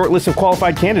have a short list of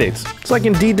qualified candidates. It's like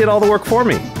Indeed did all the work for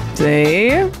me.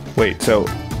 See? Wait, so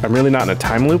I'm really not in a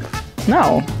time loop?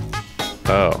 No.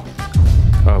 Oh.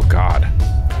 Oh, God.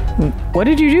 What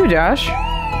did you do, Josh?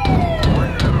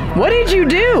 What did you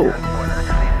do?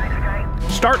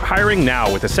 Start hiring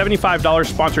now with a $75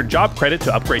 sponsored job credit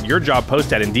to upgrade your job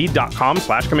post at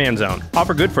Indeed.com/command zone.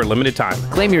 Offer good for a limited time.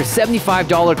 Claim your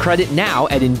 $75 credit now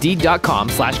at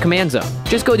Indeed.com/command zone.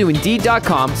 Just go to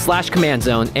Indeed.com/command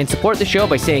zone and support the show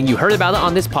by saying you heard about it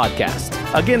on this podcast.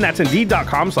 Again, that's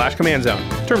Indeed.com/command zone.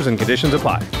 Terms and conditions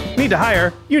apply. Need to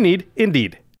hire? You need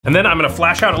Indeed. And then I'm going to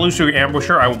flash out Illusory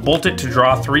Ambusher. I will bolt it to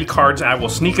draw 3 cards. I will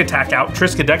sneak attack out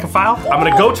Triskaidekaphile. I'm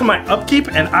going to go to my upkeep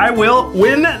and I will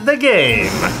win the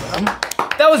game.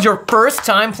 That was your first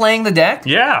time playing the deck?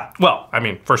 Yeah. Well, I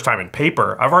mean, first time in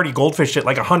paper. I've already goldfished it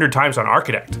like 100 times on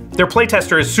Architect. Their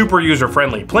playtester is super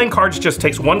user-friendly. Playing cards just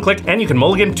takes one click, and you can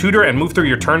mulligan, tutor, and move through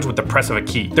your turns with the press of a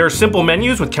key. There are simple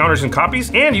menus with counters and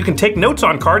copies, and you can take notes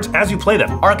on cards as you play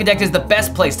them. Architect is the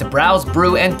best place to browse,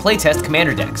 brew, and playtest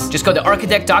Commander decks. Just go to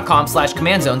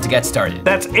architect.com/CommandZone to get started.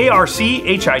 That's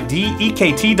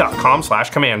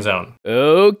archidekt.com/CommandZone.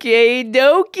 Okay,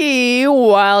 dokie,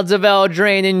 Wilds of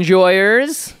Eldraine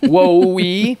enjoyers. Whoa,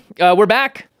 we're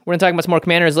back. We're gonna talk about some more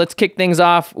commanders. Let's kick things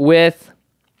off with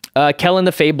Kellen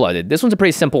the Fey-Blooded. This one's a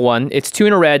pretty simple one. It's 2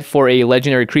 and a red for a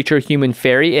legendary creature, human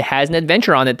fairy. It has an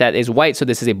adventure on it that is white, so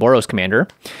this is a Boros commander.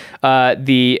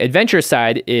 The adventure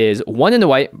side is 1 in the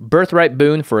white, birthright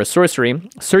boon for a sorcery.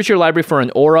 Search your library for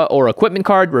an aura or equipment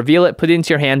card, reveal it, put it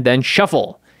into your hand, then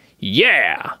shuffle.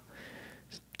 Yeah!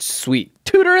 Sweet.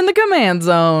 Tutor in the command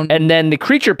zone. And then the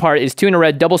creature part is 2 and a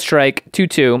red, double strike,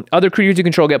 2/2. Other creatures you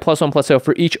control get +1/+0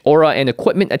 for each aura and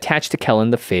equipment attached to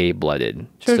Kellen the Fey-Blooded.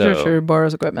 Sure.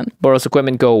 Boros equipment. Boros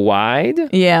equipment go wide.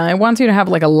 Yeah, it wants you to have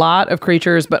like a lot of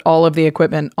creatures, but all of the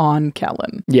equipment on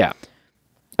Kellen. Yeah.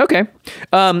 Okay.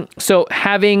 So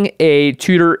having a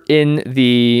tutor in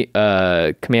the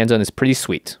command zone is pretty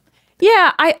sweet.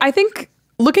 Yeah, I think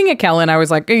looking at Kellen, I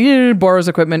was like, Boros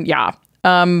equipment, yeah.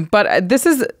 But this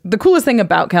is the coolest thing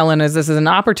about Kellen is this is an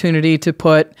opportunity to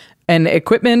put an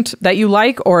equipment that you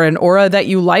like or an aura that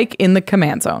you like in the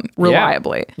command zone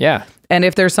reliably. Yeah. And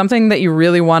if there's something that you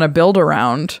really want to build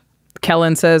around,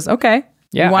 Kellen says, okay,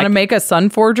 you want to make a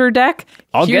Sunforger deck?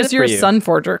 Here's your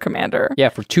Sunforger commander. Yeah,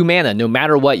 for 2 mana, no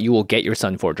matter what, you will get your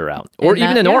Sunforger out. Or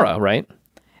even an aura, right?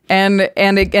 And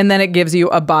then it gives you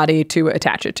a body to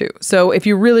attach it to. So if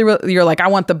you really you're like, I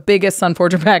want the biggest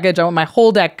Sunforger package, I want my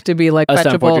whole deck to be like a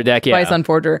fetchable Sunforger deck, by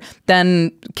Sunforger,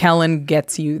 then Kellen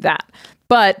gets you that.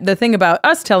 But the thing about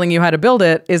us telling you how to build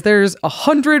it is there's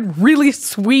 100 really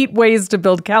sweet ways to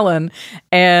build Kellen,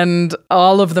 and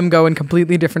all of them go in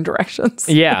completely different directions.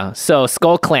 Yeah. So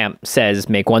Skull Clamp says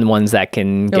make 1/1s that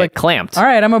can get clamped. All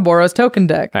right, I'm a Boros token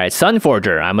deck. All right,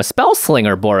 Sunforger. I'm a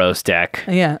Spellslinger Boros deck.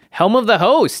 Yeah. Helm of the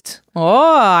Host.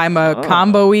 Oh, I'm a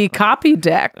combo-y copy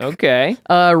deck. Okay.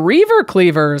 Reaver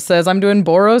Cleaver says I'm doing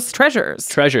Boros Treasures.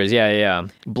 Treasures, yeah.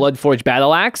 Bloodforged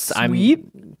Battle Axe. Sweet.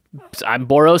 I'm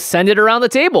Boros, send it around the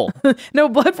table. No,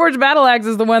 Bloodforged Battle Axe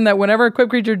is the one that whenever a equipped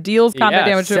creature deals combat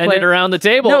damage to a player, send it around the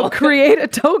table. No, create a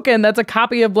token that's a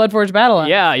copy of Bloodforged Battle Axe.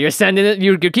 Yeah, you're sending it,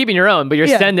 you're keeping your own, but you're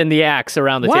sending the axe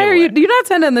around the table. Why are you're not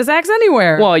sending this axe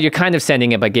anywhere? Well, you're kind of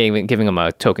sending it by giving them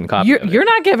a token copy. You're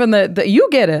not giving you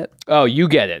get it. Oh, you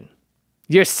get it.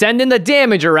 You're sending the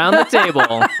damage around the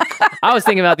table. I was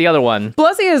thinking about the other one.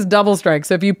 Plus, he has double strike.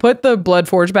 So if you put the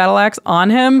Bloodforged Battle Axe on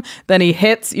him, then he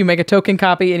hits, you make a token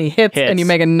copy, and he hits. And you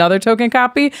make another token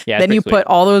copy. Yeah, then you put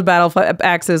all those battle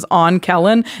axes on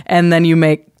Kellen, and then you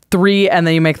make 3, and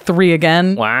then you make 3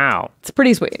 again. Wow. It's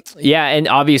pretty sweet. Yeah, and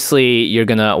obviously you're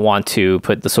going to want to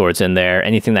put the swords in there.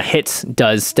 Anything that hits,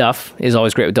 does stuff is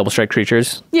always great with double strike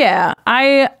creatures. Yeah,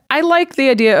 I like the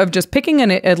idea of just picking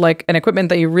an equipment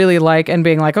that you really like and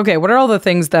being like, okay, what are all the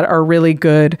things that are really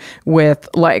good with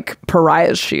like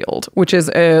Pariah's Shield, which is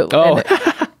an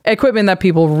equipment that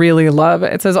people really love.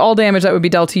 It says all damage that would be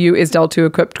dealt to you is dealt to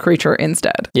equipped creature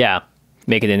instead. Yeah.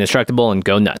 Make it indestructible and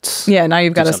go nuts. Yeah, now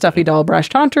you've got a Stuffy Doll Brash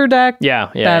Taunter deck.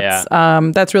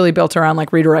 That's really built around like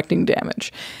redirecting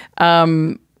damage.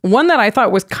 One that I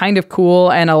thought was kind of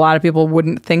cool and a lot of people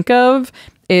wouldn't think of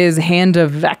is Hand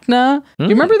of Vecna. Do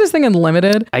you remember this thing in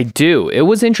Limited? I do. It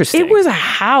was interesting. It was a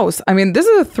house. I mean, this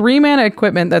is a 3-mana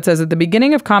equipment that says at the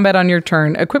beginning of combat on your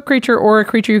turn, equipped creature or a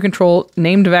creature you control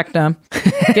named Vecna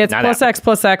gets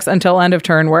 +X/+X until end of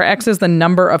turn, where X is the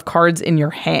number of cards in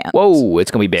your hand. Whoa,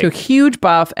 it's going to be big. So huge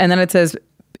buff. And then it says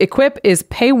equip is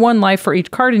pay 1 life for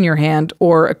each card in your hand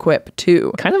or equip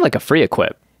 2. Kind of like a free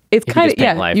equip. It's kind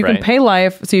of, you can pay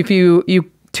life. So if you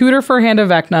tutor for Hand of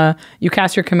Vecna, you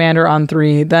cast your commander on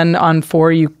 3, then on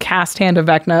 4 you cast Hand of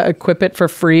Vecna, equip it for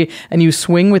free, and you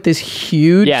swing with this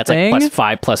huge thing. Like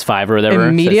 +5/+5 or whatever.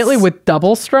 Immediately with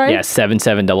double strike. Yeah,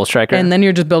 7/7 double striker. And then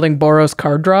you're just building Boros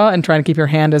card draw and trying to keep your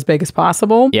hand as big as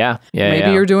possible. Yeah.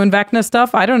 Maybe you're doing Vecna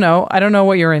stuff. I don't know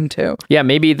what you're into. Yeah,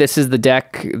 maybe this is the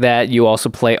deck that you also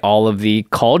play all of the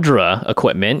Cauldra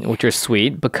equipment, which are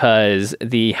sweet because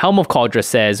the Helm of Cauldra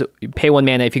says pay 1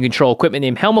 mana if you control equipment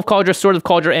named Helm of Cauldra, Sword of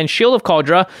Cauldra, and Shield of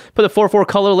Cauldra. Put a 4/4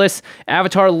 colorless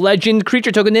Avatar Legend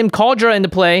creature token named Cauldra into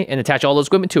play and attach all those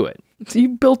equipment to it. So you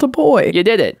built a boy. You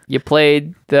did it. You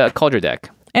played the Cauldra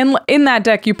deck. And in that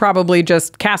deck, you probably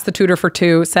just cast the tutor for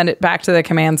 2, send it back to the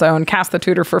command zone, cast the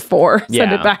tutor for 4,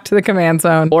 send it back to the command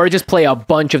zone. Or just play a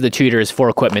bunch of the tutors for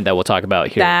equipment that we'll talk about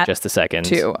here in just a second.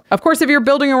 Too. Of course, if you're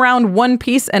building around one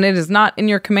piece and it is not in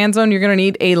your command zone, you're going to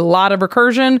need a lot of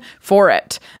recursion for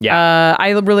it. Yeah.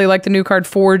 I really like the new card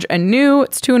Forge Anew.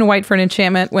 It's 2 and a white for an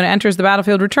enchantment. When it enters the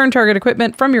battlefield, return target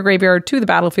equipment from your graveyard to the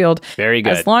battlefield. Very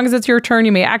good. As long as it's your turn,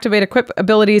 you may activate equip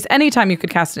abilities anytime you could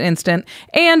cast an instant,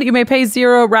 and you may pay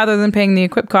 0 rather than paying the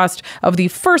equip cost of the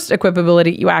first equip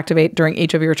ability you activate during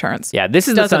each of your turns. Yeah, this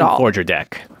is the Sunforger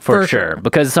deck for sure.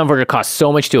 Because Sunforger costs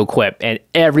so much to equip, and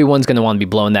everyone's going to want to be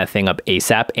blowing that thing up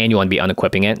ASAP, and you want to be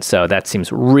unequipping it. So that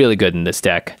seems really good in this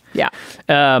deck. Yeah.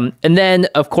 And then,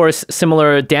 of course,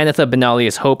 similar, Danitha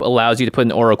Benalia's Hope allows you to put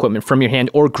an aura equipment from your hand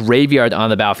or graveyard on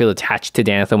the battlefield attached to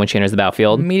Danitha when she enters the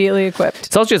battlefield. Immediately equipped.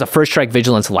 It's also just a first strike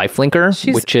vigilance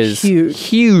lifelinker, which is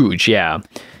huge. Yeah.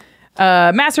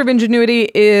 Master of Ingenuity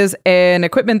is an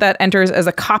equipment that enters as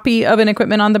a copy of an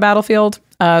equipment on the battlefield.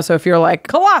 So if you're like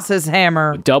Colossus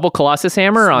Hammer. Double Colossus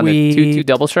Hammer on the 2/2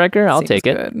 double striker, I'll take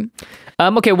it. Good.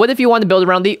 Okay, what if you want to build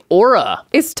around the aura?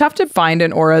 It's tough to find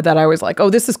an aura that I was like, oh,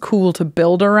 this is cool to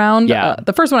build around. Yeah.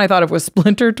 The first one I thought of was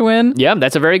Splinter Twin. Yeah,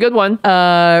 that's a very good one.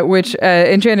 Which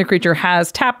enchanted creature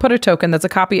has tap, put a token that's a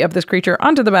copy of this creature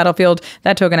onto the battlefield.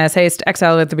 That token has haste,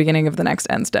 exile it at the beginning of the next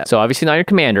end step. So obviously not your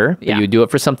commander, but you do it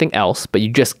for something else, but you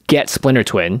just get Splinter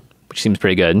Twin, which seems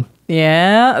pretty good.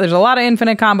 Yeah, there's a lot of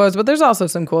infinite combos, but there's also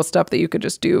some cool stuff that you could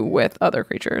just do with other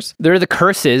creatures. There are the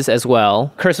curses as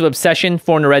well. Curse of Obsession,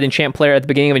 4 and a red enchant player. At the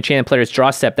beginning of enchant player's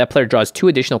draw step, that player draws 2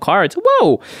 additional cards.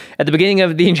 Whoa! At the beginning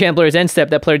of the enchant player's end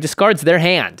step, that player discards their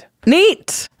hand.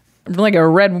 Neat! Like a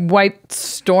red-white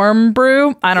storm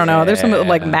brew. I don't know. There's some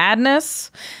like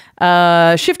madness.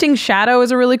 Shifting Shadow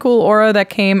is a really cool aura that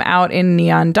came out in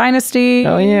Neon Dynasty.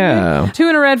 Oh, yeah. 2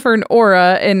 and a red for an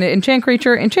aura. An enchant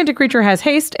creature. Enchanted creature has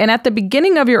haste, and at the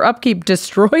beginning of your upkeep,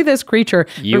 destroy this creature.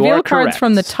 Reveal cards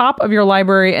from the top of your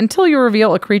library until you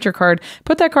reveal a creature card.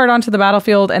 Put that card onto the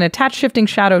battlefield and attach Shifting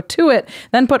Shadow to it.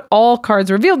 Then put all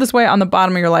cards revealed this way on the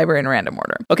bottom of your library in random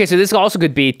order. Okay, so this also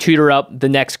could be tutor up the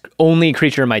next only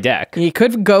creature in my deck. You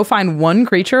could go find one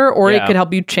creature, or it could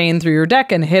help you chain through your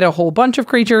deck and hit a whole bunch of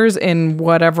creatures in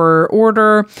whatever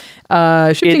order.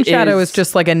 Shifting Shadow is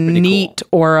just like a neat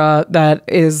aura that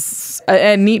is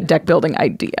a neat deck building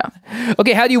idea.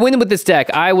 Okay, how do you win with this deck?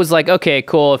 I was like, okay,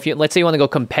 cool. If you, let's say you want to go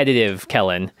competitive,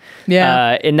 Kellen.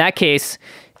 Yeah. In that case,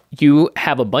 you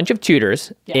have a bunch of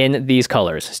tutors in these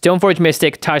colors. Stoneforge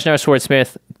Mystic, Tajnar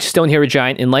Swordsmith, Stone Hero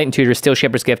Giant, Enlightened Tutor, Steel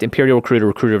Shepherd's Gift, Imperial Recruiter,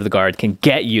 Recruiter of the Guard can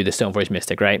get you the Stoneforge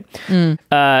Mystic, right?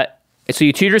 So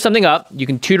you tutor something up. You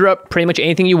can tutor up pretty much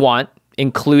anything you want,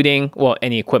 including, well,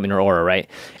 any equipment or aura, right?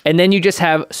 And then you just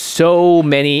have so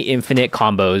many infinite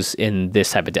combos in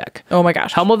this type of deck. Oh my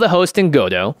gosh. Helm of the Host and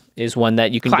Godo is one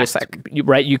that you can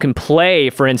right? You can play,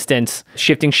 for instance,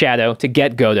 Shifting Shadow to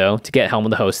get Godo, to get Helm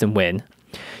of the Host and win.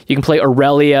 You can play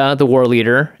Aurelia, the War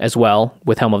Leader, as well,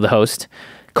 with Helm of the Host.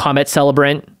 Comet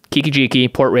Celebrant,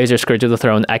 Kiki-Jiki, Port Razor, Scourge of the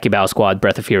Throne, Akibao Squad,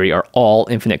 Breath of Fury are all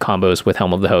infinite combos with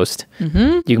Helm of the Host.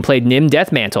 You can play Nim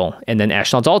Deathmantle and then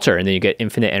Ashnod's Altar, and then you get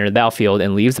infinite enter the battlefield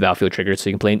and leaves the battlefield triggered, so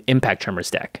you can play an Impact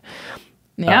Tremors deck.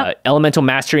 Yeah. Elemental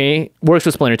Mastery works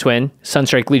with Splinter Twin.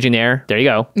 Sunstrike Legionnaire, there you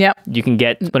go. Yep. You can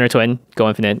get Splinter Twin, go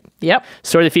infinite. Yep.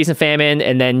 Sword of Feast and Famine,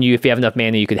 and then if you have enough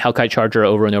mana, you could Hellkite Charger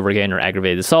over and over again, or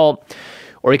Aggravated Assault.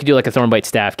 Or you could do like a Thornbite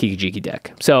Staff, Kiki-Jiki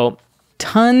deck. So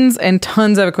tons and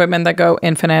tons of equipment that go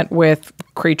infinite with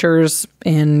creatures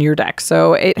in your deck.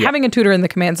 So having a tutor in the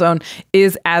command zone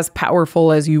is as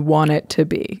powerful as you want it to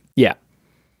be. Yeah.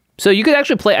 So you could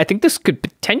actually play, I think this could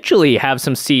potentially have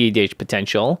some CEDH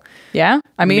potential. Yeah.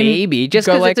 I mean, maybe just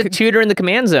because it's a tutor in the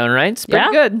command zone, right? It's pretty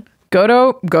good.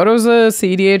 Godo's a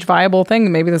CEDH viable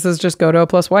thing. Maybe this is just Godo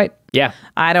plus white. Yeah.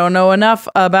 I don't know enough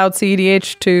about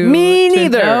CEDH to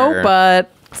know,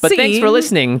 but thanks for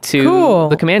listening to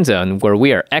the Command Zone, where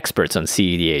we are experts on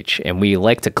CEDH and we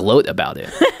like to gloat about it.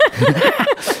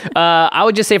 I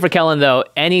would just say for Kellen, though,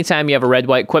 anytime you have a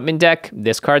red-white equipment deck,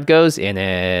 this card goes in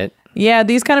it. Yeah,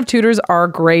 these kind of tutors are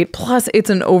great. Plus, it's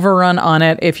an overrun on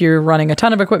it if you're running a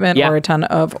ton of equipment or a ton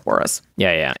of auras.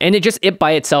 Yeah. And it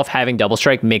by itself having double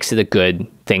strike makes it a good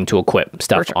thing to equip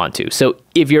stuff onto. So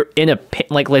if you're in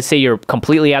like, let's say you're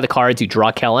completely out of cards, you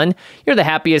draw Kellen, you're the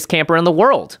happiest camper in the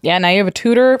world. Yeah, now you have a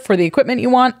tutor for the equipment you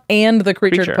want and the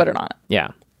creature to put it on it. Yeah.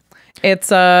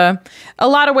 It's a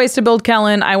lot of ways to build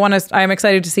Kellen. I'm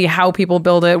excited to see how people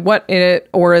build it, what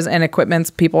auras and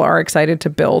equipments people are excited to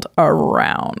build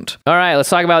around. All right, let's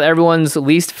talk about everyone's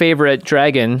least favorite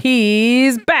dragon.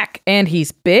 He's back, and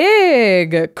he's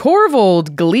big.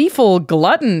 Corvold, gleeful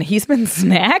glutton. He's been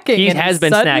snacking. He has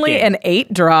been suddenly snacking. An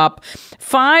 8-drop.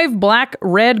 5 black,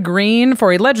 red, green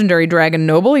for a legendary dragon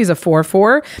noble. He's a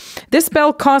 4/4. This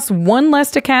spell costs 1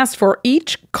 less to cast for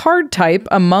each card type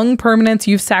among permanents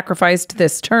you've sacrificed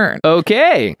this turn.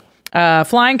 Okay.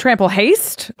 Flying Trample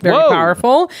Haste, very Whoa.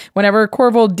 powerful. Whenever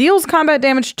Corvold deals combat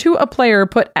damage to a player,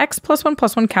 put X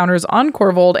 +1/+1 counters on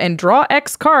Corvold and draw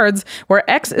X cards, where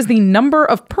X is the number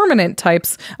of permanent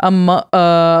types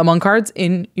among cards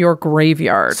in your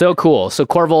graveyard. So cool. So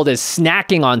Corvold is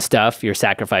snacking on stuff. You're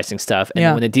sacrificing stuff. And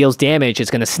then when it deals damage, it's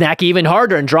going to snack even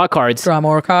harder and draw cards. Draw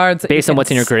more cards. Based on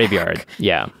what's in your graveyard.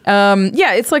 Yeah.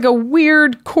 Yeah, it's like a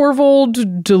weird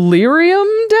Corvold Delirium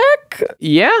deck.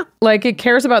 Yeah. Like it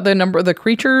cares about the number of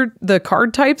the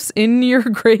card types in your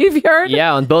graveyard.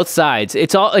 Yeah, on both sides.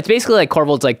 It's basically like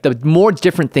Corvold's like, the more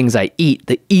different things I eat,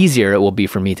 the easier it will be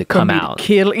for me to come out.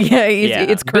 Kill.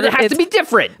 Yeah, but it has to be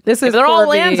different. This is if they're all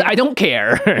Corby. lands, I don't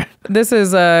care. This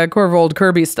is Corvold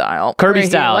Kirby style. Kirby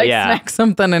style, he, snacks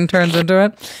something and turns into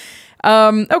it.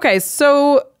 Okay,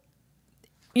 so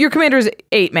your commander is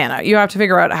 8 mana. You have to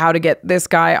figure out how to get this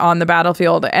guy on the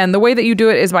battlefield. And the way that you do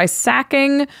it is by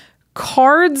sacking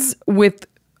cards with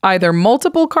either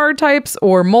multiple card types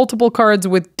or multiple cards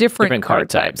with different card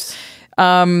types.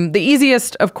 The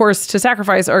easiest, of course, to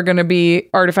sacrifice are going to be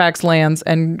artifacts, lands,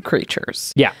 and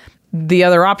creatures. Yeah. The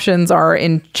other options are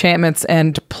enchantments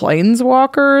and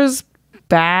planeswalkers,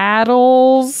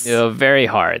 battles. Very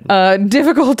hard.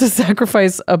 Difficult to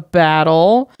sacrifice a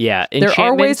battle. Yeah. There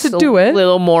are ways to do it. A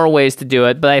little more ways to do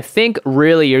it. But I think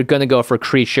really you're going to go for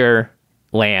creature,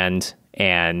 land,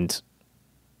 and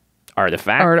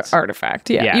artifact. Artifact,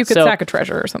 yeah. You could sack a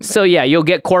treasure or something. So yeah, you'll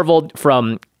get Corvold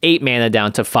from 8 mana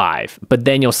down to 5, but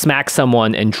then you'll smack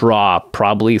someone and draw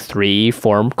probably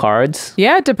 3-4 cards.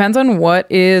 Yeah, it depends on what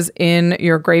is in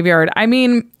your graveyard. I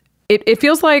mean, it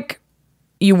feels like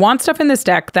you want stuff in this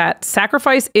deck that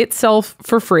sacrifice itself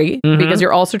for free because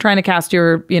you're also trying to cast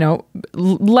your,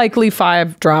 likely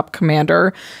 5-drop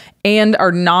commander and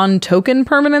are non-token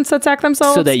permanents that sack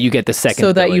themselves. So that you get the second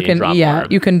so that you can draw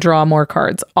you can draw more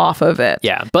cards off of it.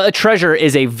 Yeah, but a treasure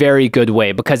is a very good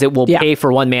way because it will pay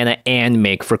for 1 mana and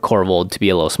make for Corvold to be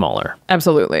a little smaller.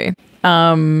 Absolutely.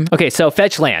 Okay, so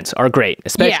fetch lands are great,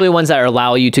 especially ones that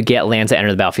allow you to get lands that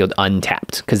enter the battlefield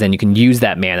untapped, because then you can use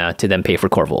that mana to then pay for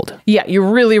Corvold. Yeah, you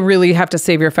really, really have to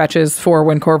save your fetches for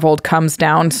when Corvold comes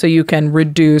down so you can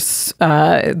reduce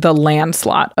the land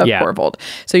slot of Corvold.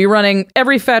 So you're running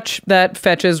every fetch that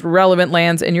fetches relevant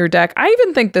lands in your deck. I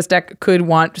even think this deck could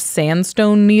want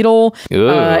Sandstone Needle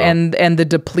and the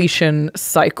depletion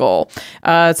cycle.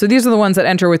 So these are the ones that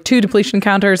enter with 2 depletion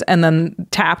counters and then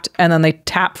tapped, and then they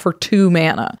tap for 2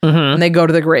 mana, and they go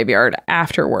to the graveyard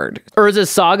afterward. Urza's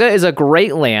Saga is a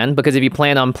great land because if you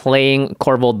plan on playing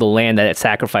Corvold the land that it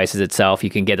sacrifices itself, you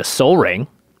can get a Soul Ring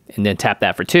and then tap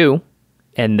that for 2.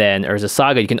 And then Urza's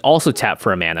Saga, you can also tap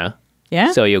for a mana.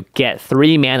 Yeah. So you'll get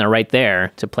 3 mana right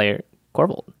there to play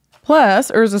Corvold. Plus,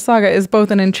 Urza's Saga is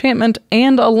both an enchantment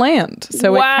and a land,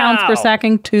 so it counts for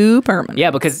sacking 2 permanents.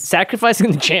 Yeah, because sacrificing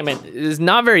an enchantment is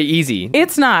not very easy.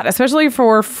 It's not, especially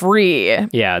for free.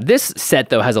 Yeah, this set,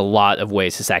 though, has a lot of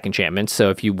ways to sack enchantments,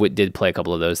 so if you did play a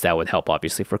couple of those, that would help,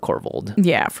 obviously, for Corvold.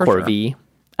 Yeah, for sure. Corvi.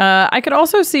 I could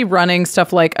also see running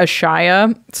stuff like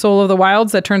Ashaya, Soul of the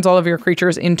Wilds, that turns all of your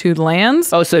creatures into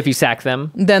lands. Oh, so if you sack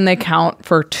them? Then they count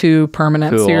for 2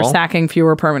 permanents. Cool. So you're sacking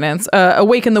fewer permanents.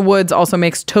 Awaken the Woods also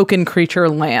makes token creature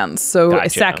lands. So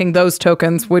sacking those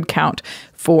tokens would count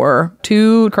for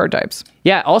 2 card types.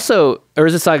 Yeah, also,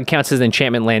 Urza's Saga counts as an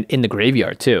enchantment land in the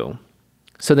graveyard, too.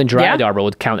 So then Dryad Arbor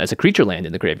would count as a creature land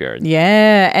in the graveyard.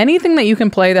 Yeah, anything that you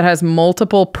can play that has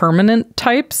multiple permanent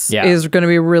types is going to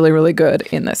be really, really good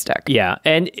in this deck. Yeah,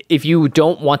 and if you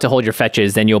don't want to hold your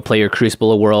fetches, then you'll play your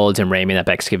Crucible of Worlds and Raymond Up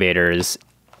Excavators.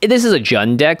 This is a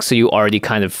Jund deck, so you already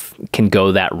kind of can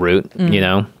go that route,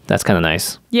 That's kind of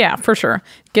nice. Yeah, for sure.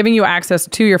 Giving you access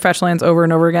to your fetch lands over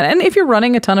and over again. And if you're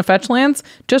running a ton of fetch lands,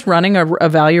 just running a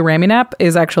value Raminap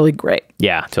is actually great.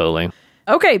 Yeah, totally.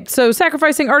 Okay, so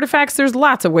sacrificing artifacts, there's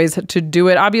lots of ways to do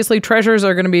it. Obviously, treasures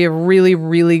are going to be a really,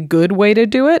 really good way to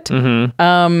do it.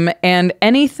 And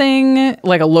anything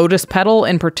like a lotus petal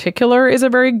in particular is a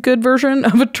very good version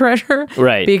of a treasure.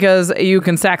 Right. Because you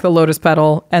can sack the lotus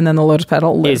petal, and then the lotus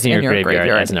petal lives in your graveyard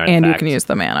as an artifact. and you can use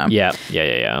the mana.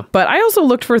 Yeah. But I also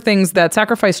looked for things that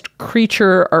sacrificed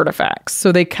creature artifacts.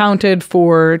 So they counted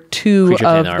for two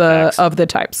of the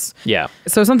types. Yeah.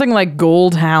 So something like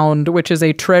Goldhound, which is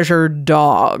a treasure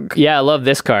dog. Yeah, I love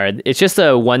this card. It's just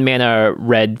a 1 mana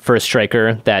red first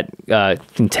striker that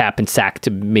can tap and sack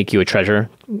to make you a treasure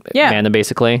mana,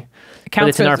 basically. But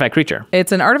it's an artifact creature.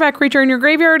 It's an artifact creature in your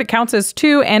graveyard. It counts as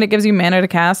 2, and it gives you mana to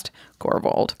cast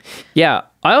Corvold. Yeah,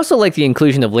 I also like the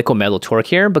inclusion of Liquid Metal Torque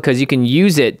here because you can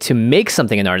use it to make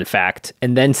something an artifact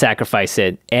and then sacrifice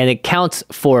it, and it counts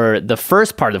for the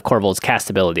first part of Corvold's cast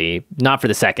ability, not for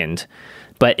the second.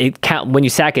 But when you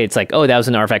sack it, it's like, oh, that was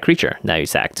an artifact creature. Now you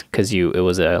sacked because it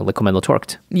was a Liquid Metal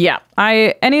Torqued. Yeah,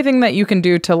 anything that you can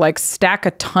do to like stack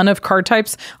a ton of card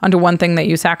types onto one thing that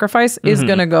you sacrifice is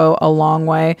going to go a long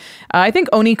way. I think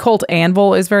Oni Cult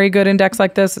Anvil is very good in decks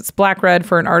like this. It's black-red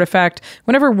for an artifact.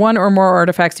 Whenever one or more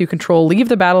artifacts you control leave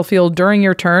the battlefield during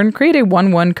your turn, create a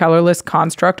 1/1 colorless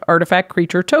construct artifact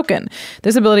creature token.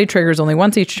 This ability triggers only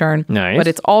once each turn, but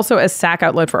it's also a sack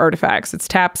outlet for artifacts. It's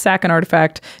tap, sack an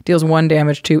artifact, deals 1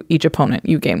 damage to each opponent.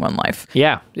 You gain 1 life.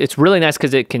 Yeah, it's really nice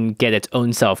because it can get its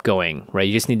own self going, right?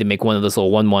 You just need to make one of those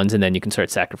little 1/1s and then you can start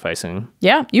sacrificing.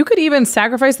 Yeah, you could even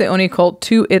sacrifice the Oni Cult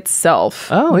to itself.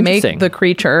 Oh, interesting. Make the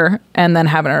creature and then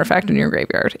have an artifact in your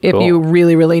graveyard if you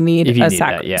really, really need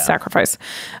sacrifice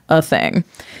a thing.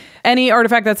 Any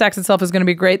artifact that sacks itself is going to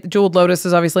be great. The Jeweled Lotus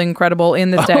is obviously incredible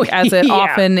in this deck, as it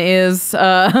often is.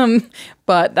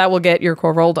 But that will get your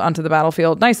Corvold onto the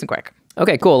battlefield nice and quick.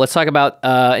 Okay, cool. Let's talk about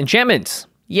enchantments.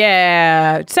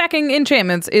 Yeah, sacking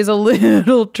enchantments is a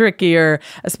little trickier,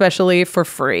 especially for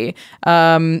free.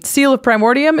 Seal of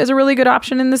Primordium is a really good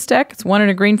option in this deck. It's 1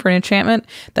 and a green for an enchantment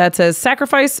that says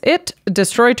sacrifice it,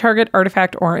 destroy target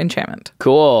artifact or enchantment.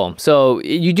 Cool. So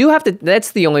you do have to,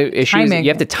 that's the only issue. Timing. You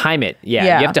have to time it.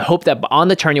 Yeah. You have to hope that on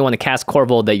the turn you want to cast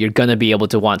Corvold that you're going to be able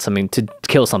to want something to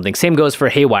kill something. Same goes for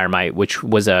Haywire Might, which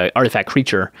was an artifact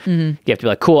creature. You have to be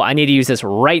like, cool, I need to use this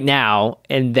right now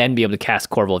and then be able to cast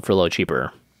Corvold for a little cheaper.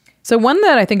 So one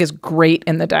that I think is great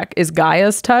in the deck is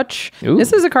Gaia's Touch. Ooh.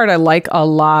 This is a card I like a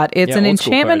lot. It's an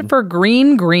enchantment for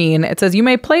green. It says you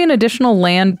may play an additional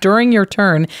land during your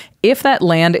turn if that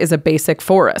land is a basic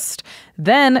forest.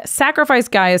 Then sacrifice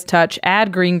Gaia's Touch,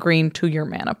 add green to your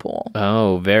mana pool.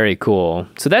 Oh, very cool.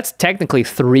 So that's technically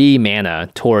 3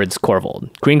 mana towards Corvold.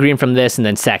 Green from this and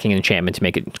then sacking an enchantment to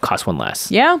make it cost 1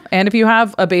 less. Yeah, and if you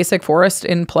have a basic forest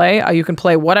in play, you can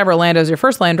play whatever land as your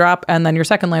first land drop, and then your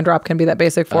second land drop can be that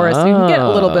basic forest. So you can get a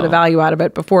little bit of value out of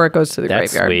it before it goes to the graveyard.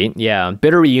 That's sweet. Yeah.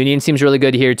 Bitter Reunion seems really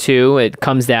good here too. It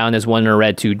comes down as 1 in a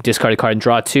red to discard a card and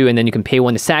draw 2, and then you can pay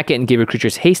 1 to sack it and give your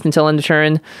creatures haste until end of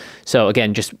turn. So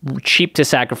again, just cheap to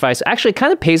sacrifice. Actually, it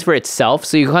kind of pays for itself.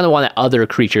 So you kind of want other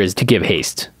creatures to give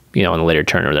haste, on a later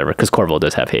turn or whatever, because Corvold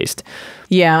does have haste.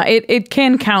 Yeah, it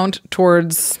can count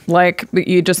towards like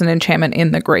just an enchantment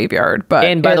in the graveyard.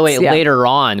 And by the way, later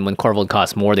on, when Corvold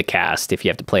costs more to cast, if you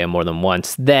have to play him more than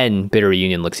once, then Bitter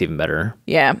Reunion looks even better.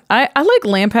 Yeah, I like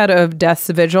Lampad of Death's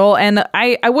Vigil, and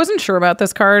I wasn't sure about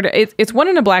this card. It's 1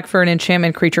 in a black for an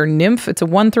enchantment creature nymph. It's a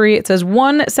 1/3. It says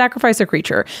 1, sacrifice a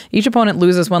creature. Each opponent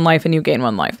loses 1 life and you gain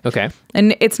 1 life. Okay.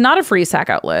 And it's not a free sack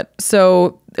outlet,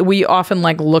 so we often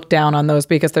look down on those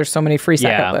because there's so many free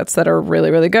sack outlets that are really,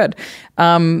 really good.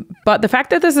 But the fact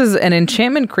that this is an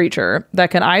enchantment creature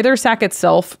that can either sack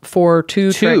itself for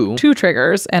two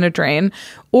triggers and a drain,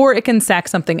 or it can sack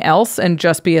something else and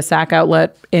just be a sack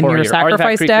outlet in your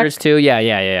sacrifice deck. Too.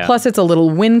 Yeah. Plus, it's a little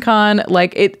win con.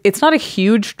 It's not a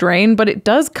huge drain, but it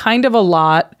does kind of a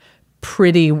lot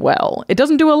pretty well. It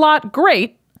doesn't do a lot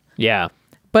great. Yeah.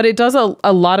 But it does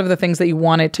a lot of the things that you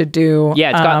want it to do. Yeah,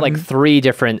 it's got 3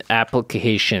 different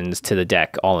applications to the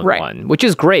deck all in one, which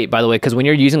is great, by the way, because when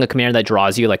you're using a commander that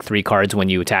draws you 3 cards when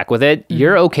you attack with it,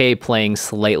 you're okay playing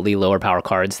slightly lower power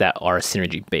cards that are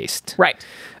synergy based. Right.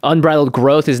 Unbridled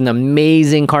Growth is an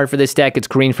amazing card for this deck. It's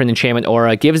green for an enchantment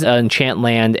aura, gives an enchant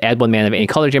land, add 1 mana of any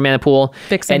color to your mana pool,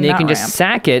 and you can just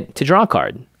sack it to draw a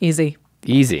card. Easy.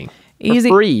 For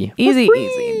free. Easy.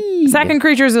 Sacking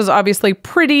creatures is obviously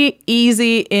pretty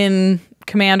easy in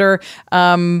Commander,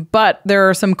 but there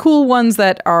are some cool ones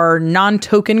that are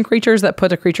non-token creatures that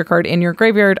put a creature card in your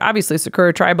graveyard. Obviously,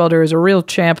 Sakura Tribuilder is a real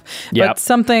champ, but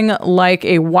something like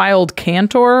a Wild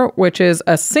Cantor, which is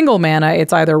a single mana,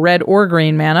 it's either red or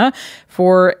green mana,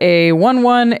 For a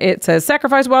 1/1, it says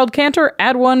sacrifice Wild Canter,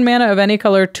 add 1 mana of any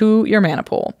color to your mana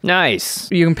pool. Nice.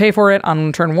 You can pay for it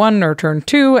on turn 1 or turn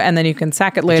 2, and then you can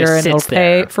sack it later and it'll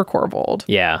pay for Corvold.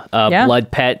 Yeah. Blood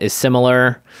Pet is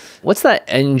similar. What's that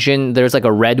engine? There's like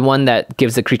a red one that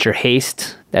gives the creature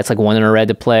haste. That's like 1 in a red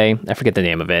to play. I forget the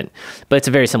name of it, but it's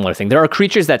a very similar thing. There are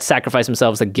creatures that sacrifice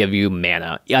themselves that give you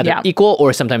mana, either equal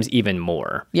or sometimes even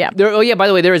more. Yeah. By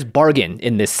the way, there is bargain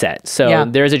in this set. So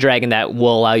there's a dragon that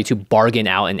will allow you to bargain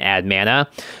out and add mana,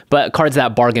 but cards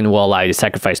that bargain will allow you to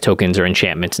sacrifice tokens or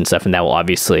enchantments and stuff, and that will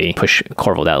obviously push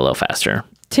Corvold out a little faster.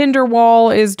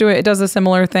 Tinderwall does a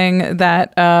similar thing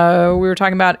that we were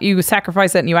talking about. You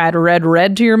sacrifice it and you add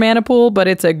red to your mana pool, but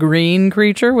it's a green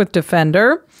creature with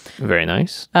Defender. Very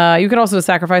nice. You could also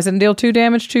sacrifice it and deal 2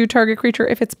 damage to target creature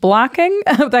if it's blocking.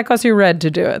 That costs you red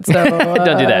to do it. So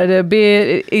don't do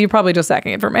that. You're probably just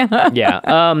sacking it for mana. Yeah.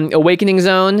 Awakening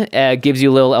Zone gives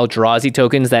you little Eldrazi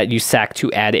tokens that you sack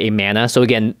to add a mana. So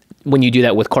again, when you do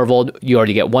that with Corvold, you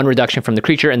already get 1 reduction from the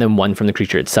creature and then 1 from the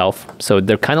creature itself. So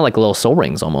they're kind of like little soul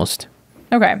rings almost.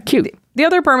 Okay. Cute. The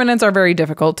other permanents are very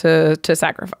difficult to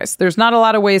sacrifice. There's not a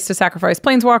lot of ways to sacrifice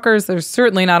planeswalkers. There's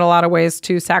certainly not a lot of ways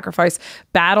to sacrifice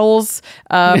battles.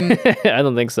 I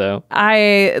don't think so.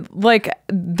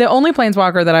 The only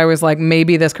planeswalker that I was like,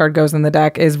 maybe this card goes in the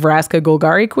deck is Vraska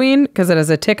Golgari Queen, because it has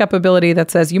a tick-up ability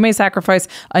that says you may sacrifice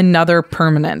another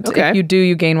permanent. Okay. If you do,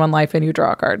 you gain 1 life and you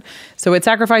draw a card. So it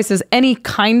sacrifices any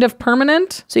kind of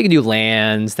permanent. So you can do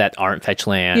lands that aren't fetch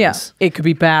lands. Yeah. It could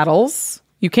be battles.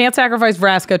 You can't sacrifice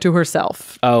Vraska to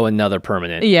herself. Oh, another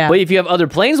permanent. Yeah. But if you have other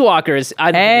planeswalkers,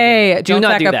 don't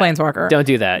not sack do a that. planeswalker. Don't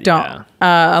do that. Don't.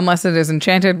 Yeah. Unless it is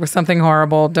enchanted with something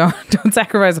horrible. Don't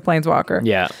sacrifice a planeswalker.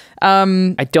 Yeah.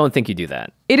 I don't think you do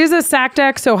that. It is a sack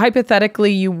deck, so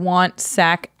hypothetically you want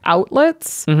sack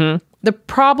outlets. Mm-hmm. The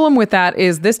problem with that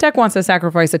is this deck wants to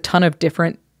sacrifice a ton of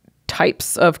different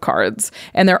types of cards,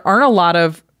 and there aren't a lot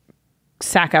of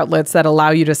sack outlets that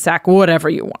allow you to sack whatever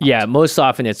you want. Yeah, most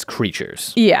often it's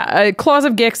creatures. Yeah, Claws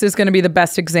of Gix is going to be the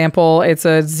best example. It's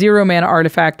a 0 mana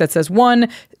artifact that says 1,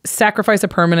 sacrifice a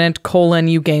permanent,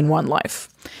 you gain 1 life.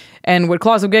 And what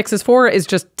Claws of Gix is for is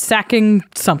just sacking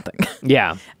something.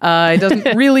 Yeah. It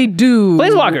doesn't really do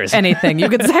Planeswalkers. anything. You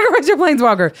can sacrifice your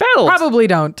Planeswalker. Battles. Probably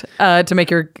don't to make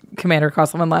your commander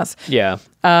cost 1 less. Yeah.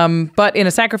 But in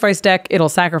a sacrifice deck, it'll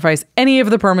sacrifice any of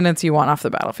the permanents you want off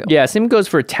the battlefield. Yeah, same goes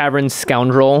for Tavern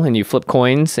Scoundrel, and you flip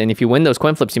coins, and if you win those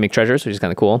coin flips, you make treasures, which is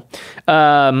kind of cool.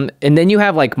 And then you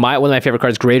have like one of my favorite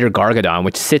cards, Greater Gargadon,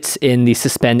 which sits in the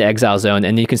Suspend Exile zone,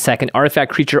 and you can sack an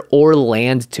artifact, creature, or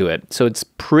land to it. So it's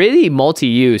pretty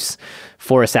multi-use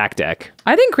for a sack deck.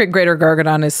 I think Greater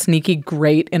Gargadon is sneaky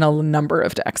great in a number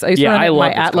of decks. I used to run it in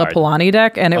my Atla Polani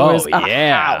deck, and it was a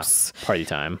house. Party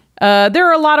time. There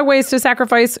are a lot of ways to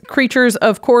sacrifice creatures,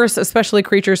 of course, especially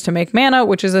creatures to make mana,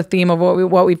 which is a theme of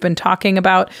what we've been talking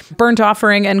about. Burnt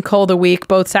Offering and Cull the Weak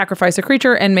both sacrifice a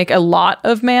creature and make a lot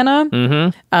of mana.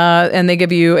 Mm-hmm. And they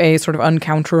give you a sort of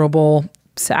uncounterable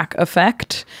sack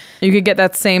effect. You could get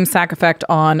that same sack effect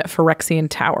on Phyrexian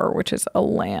Tower, which is a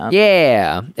land.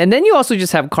 Yeah. And then you also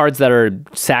just have cards that are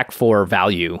sack for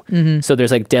value. Mm-hmm. So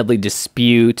there's like Deadly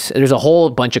Dispute. There's a whole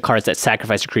bunch of cards that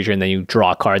sacrifice a creature and then you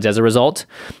draw cards as a result.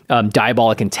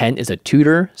 Diabolic Intent is a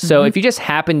tutor. So if you just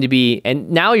happen to be, and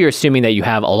now you're assuming that you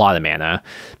have a lot of mana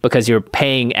because you're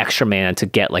paying extra mana to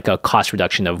get like a cost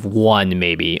reduction of 1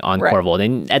 maybe on Corvold.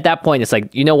 And at that point, it's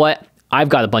like, you know what? I've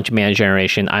got a bunch of mana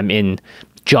generation. I'm in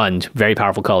Jund, very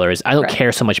powerful colors. I don't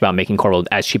care so much about making Corvold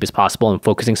as cheap as possible and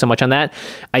focusing so much on that.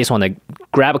 I just want to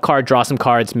grab a card, draw some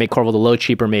cards, make Corvold a little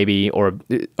cheaper maybe, or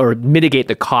mitigate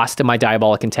the cost of my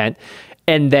Diabolic Intent,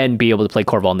 and then be able to play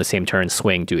Corvold in the same turn,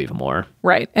 swing, do even more.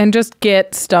 Right, and just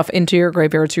get stuff into your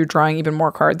graveyard so you're drawing even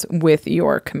more cards with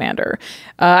your commander.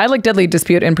 I like Deadly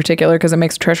Dispute in particular because it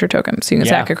makes a treasure token, so you can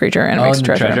sack a creature and it makes a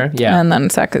treasure. Yeah. And then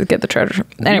get the treasure.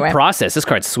 Anyway. Process. This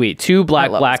card's sweet. 2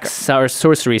 black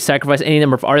sorcery. Sacrifice any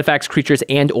number of artifacts, creatures,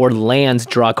 and or lands.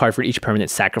 Draw a card for each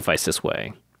permanent sacrifice this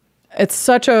way. It's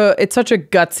such a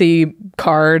gutsy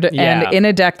card, and in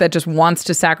a deck that just wants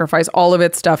to sacrifice all of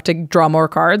its stuff to draw more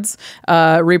cards,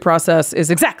 Reprocess is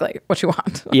exactly what you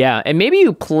want. Yeah, and maybe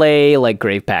you play like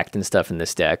Grave Pact and stuff in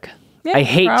this deck. Yeah, I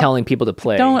hate telling people to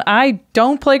play. I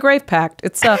don't play Grave Pact.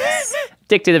 It sucks.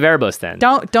 Dictate of Erebos then.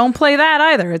 Don't play that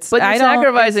either. But you're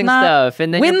sacrificing stuff,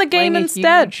 and then win the game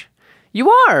instead. You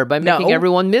are, by making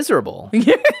everyone miserable.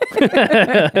 You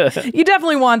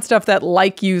definitely want stuff that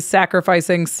like you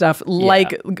sacrificing stuff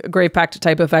like Grave Pact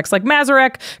type effects. Like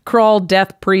Mazarek, Crawl,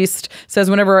 Death Priest says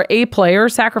whenever a player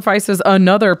sacrifices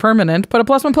another permanent, put a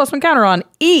 +1/+1 counter on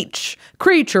each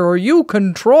creature you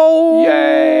control.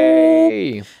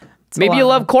 Yay! Maybe you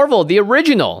love Corvold, the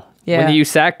original. Yeah. When you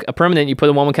sack a permanent, you put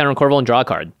a 1/1 counter on Corvold and draw a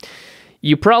card.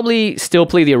 You probably still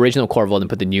play the original Corvold and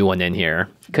put the new one in here.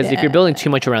 Because if you're building too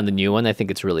much around the new one, I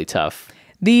think it's really tough.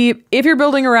 If you're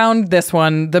building around this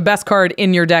one, the best card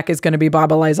in your deck is going to be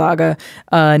Baba Lysaga,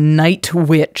 Night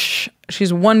Witch.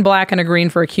 She's 1 black and a green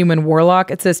for a human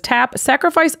warlock. It says tap,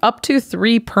 sacrifice up to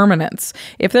 3 permanents.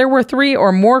 If there were 3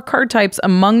 or more card types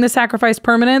among the sacrifice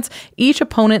permanents, each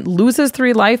opponent loses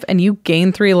 3 life and you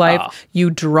gain 3 life. Oh. You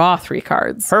draw 3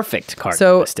 cards. Perfect card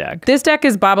So for this deck. This deck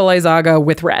is Baba Lysaga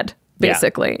with red,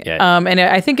 basically. Yeah. And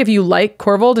I think if you like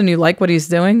Corvold and you like what he's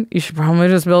doing, you should probably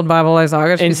just build Baba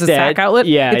Lysaga. She's a sack outlet.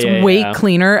 Yeah, it's way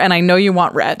cleaner, and I know you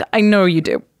want red. I know you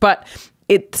do, but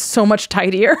it's so much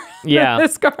tidier. Yeah.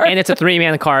 This card. And it's a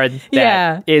 3-mana card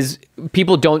that is,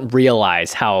 people don't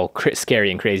realize how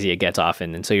scary and crazy it gets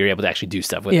often. And so you're able to actually do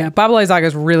stuff with it. Baba Lysaga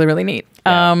is really, really neat.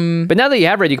 Yeah. But now that you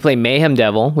have red, you can play Mayhem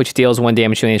Devil, which deals 1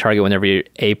 damage to any target whenever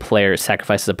a player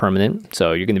sacrifices a permanent.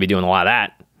 So you're going to be doing a lot of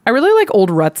that. I really like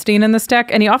Old Rutstein in this deck,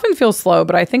 and he often feels slow,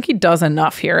 but I think he does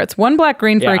enough here. It's 1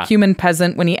 black-green for a human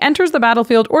peasant. When he enters the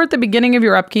battlefield or at the beginning of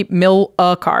your upkeep, mill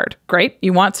a card. Great.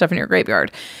 You want stuff in your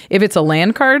graveyard. If it's a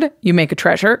land card, you make a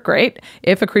treasure. Great.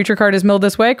 If a creature card is milled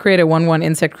this way, create a 1/1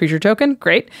 insect creature token.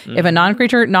 Great. If a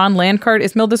non-creature, non-land card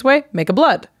is milled this way, make a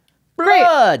blood.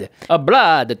 Blood! A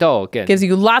blood token. Gives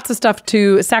you lots of stuff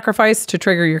to sacrifice to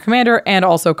trigger your commander, and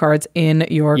also cards in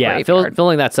your graveyard.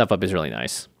 Filling that stuff up is really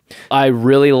nice. I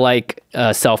really like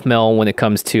self-mill when it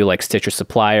comes to like Stitcher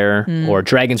Supplier or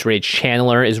Dragon's Rage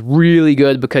Channeler is really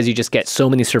good because you just get so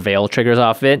many surveil triggers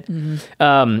off it.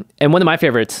 And one of my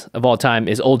favorites of all time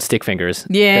is Old Stick Fingers.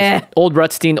 Yeah. Old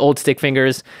Rutstein, Old Stick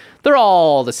Fingers. They're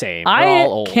all the same. They're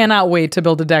all old. Cannot wait to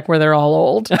build a deck where they're all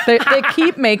old. They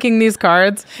keep making these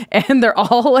cards, and they're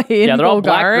all in they're all Golgari.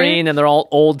 black-green, and they're all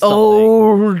old something.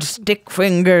 Old Stick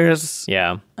Fingers.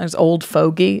 Yeah. There's Old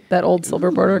Fogey, that old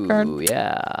silver border card.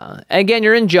 Yeah. Again,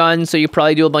 you're in Jund, so you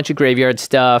probably do a bunch of graveyard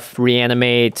stuff,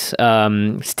 reanimate,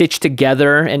 Stitch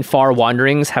Together, and Far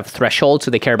Wanderings have thresholds,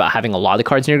 so they care about having a lot of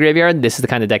cards in your graveyard. This is the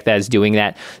kind of deck that is doing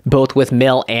that, both with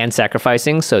mill and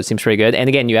sacrificing, so it seems pretty good. And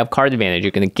again, you have card advantage.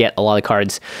 You're going to get a lot of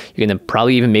cards. You're going to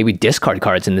probably even maybe discard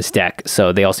cards in this deck,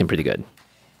 so they all seem pretty good.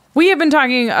 We have been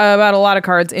talking about a lot of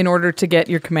cards in order to get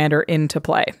your commander into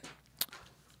play.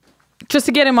 Just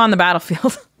to get him on the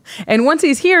battlefield. And once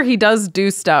he's here, he does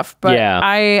do stuff. But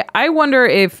I wonder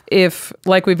if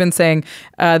like we've been saying,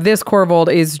 this Corvold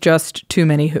is just too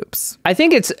many hoops. I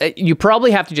think it's you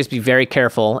probably have to just be very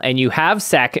careful, and you have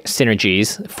sack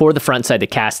synergies for the front side to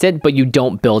cast it, but you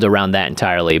don't build around that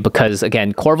entirely because,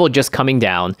 again, Corvold just coming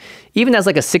down, even as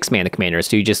like a 6-mana commander,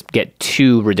 so you just get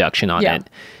 2 reduction on it.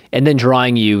 And then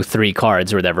drawing you 3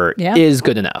 cards or whatever is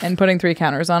good enough. And putting 3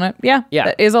 counters on it. Yeah.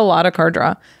 That is a lot of card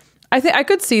draw. I think I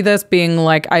could see this being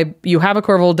like you have a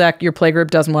Corvold deck, your playgroup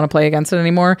doesn't want to play against it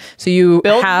anymore, so you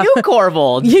build have new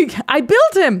Corvold. I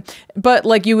built him, but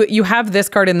like you have this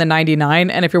card in the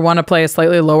 99, and if you want to play a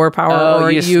slightly lower power,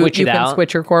 or you can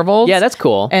switch your Corvold. Yeah, that's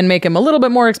cool, and make him a little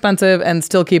bit more expensive and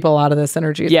still keep a lot of this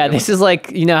energy. Yeah, this is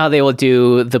like how they will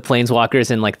do the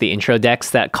Planeswalkers in like the intro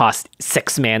decks that cost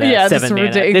 6 mana, 7 mana.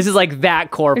 Ridiculous. This is like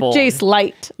that Corvold. Jace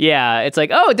Light. Yeah, it's like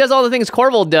it does all the things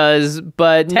Corvold does,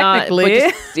 but technically.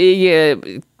 Not. But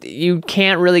you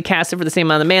can't really cast it for the same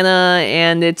amount of mana,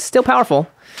 and it's still powerful.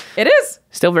 It is.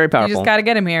 Still very powerful. You just got to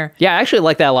get him here. Yeah, I actually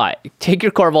like that a lot. Take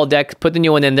your Corvold deck, put the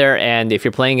new one in there, and if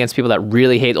you're playing against people that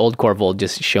really hate old Corvold,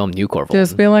 just show them new Corvold.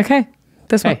 Just be like, hey,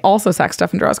 this one also sacks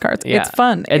stuff and draws cards. Yeah. It's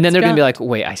fun. And then they're going to be like,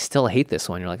 wait, I still hate this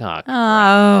one. You're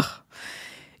like,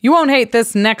 you won't hate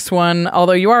this next one,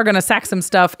 although you are going to sack some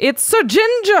stuff. It's Sir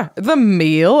Ginger, the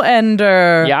Meal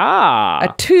Ender. Yeah. A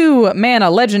 2-mana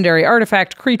legendary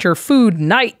artifact creature food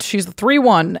knight. She's a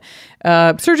 3/1.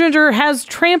 Sir Ginger has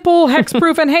trample,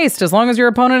 hexproof, and haste as long as your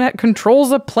opponent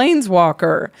controls a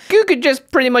planeswalker. You could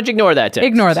just pretty much ignore that text.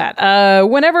 Ignore that.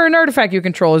 Whenever an artifact you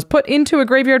control is put into a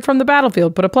graveyard from the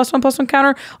battlefield, put a +1/+1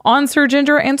 counter on Sir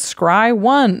Ginger and scry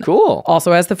 1. Cool.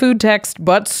 Also has the food text,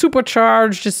 but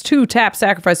supercharged. Just 2 tap,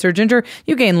 sacrifice Sir Ginger.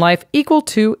 You gain life equal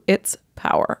to its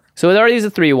power. So it already is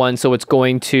a 3/1, so it's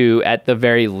going to, at the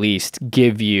very least,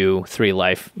 give you 3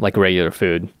 life like regular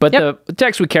food. But the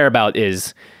text we care about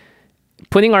is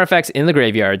putting artifacts in the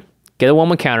graveyard, get a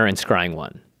 1/1 counter, and scrying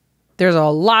 1. There's a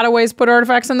lot of ways to put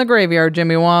artifacts in the graveyard,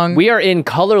 Jimmy Wong. We are in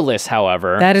colorless,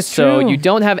 however. That is true. So you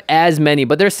don't have as many,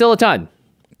 but there's still a ton.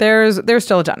 There's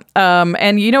still a ton.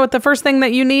 And you know what the first thing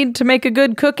that you need to make a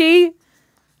good cookie?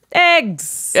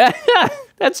 Eggs.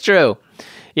 That's true.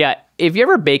 Yeah, if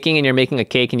you're ever baking and you're making a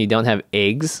cake and you don't have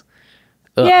eggs,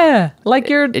 Yeah, like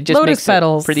your It just lotus makes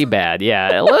petals. it pretty bad.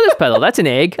 Yeah, a lotus petal. That's an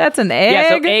egg. That's an egg. Yeah,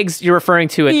 so eggs, you're referring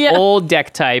to an old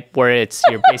deck type where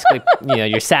you're basically,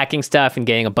 you're sacking stuff and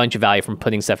getting a bunch of value from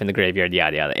putting stuff in the graveyard,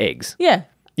 yada, yada. Eggs. Yeah.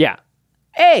 Yeah.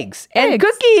 Eggs and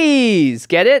cookies.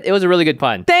 Get it? It was a really good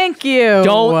pun. Thank you.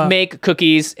 Don't make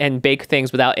cookies and bake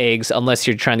things without eggs unless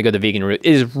you're trying to go the vegan route.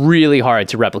 It is really hard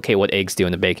to replicate what eggs do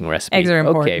in the baking recipe. Eggs are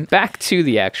important. Okay, back to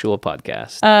the actual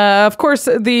podcast. Of course,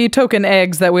 the token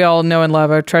eggs that we all know and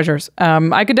love are treasures.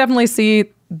 I could definitely see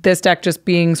this deck just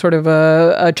being sort of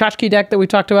a tchotchke deck that we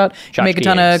talked about. You make a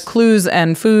ton of clues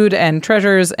and food and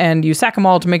treasures, and you sack them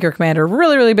all to make your commander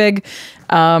really, really big.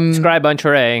 Scry bunch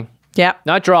hooray. Yeah.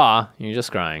 Not draw. You're just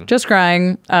scrying. Just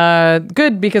scrying.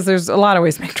 Good, because there's a lot of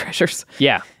ways to make treasures.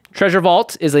 Yeah. Treasure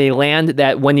Vault is a land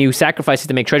that when you sacrifice it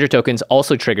to make treasure tokens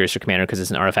also triggers your commander because it's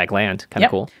an artifact land. Kind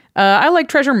of cool. I like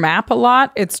Treasure Map a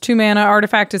lot. It's 2 mana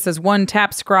artifact. It says 1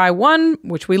 tap scry 1,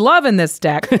 which we love in this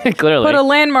deck. Clearly. Put a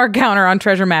landmark counter on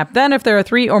Treasure Map. Then if there are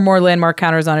 3 or more landmark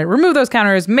counters on it, remove those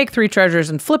counters, make 3 treasures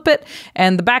and flip it.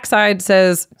 And the backside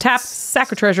says tap,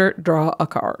 sack a treasure, draw a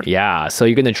card. Yeah, so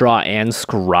you're going to draw and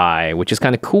scry, which is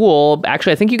kind of cool.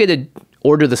 Actually, I think you get to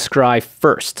order the scry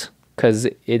first. Because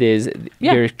it is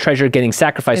your treasure getting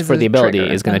sacrificed for the ability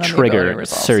is going to trigger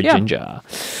Surge Ninja.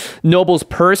 Noble's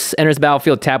Purse enters the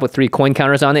battlefield, tap with 3 coin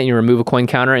counters on it, and you remove a coin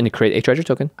counter and you create a treasure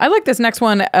token. I like this next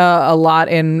one a lot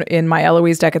in my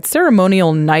Eloise deck. It's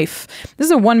Ceremonial Knife. This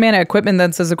is a 1 mana equipment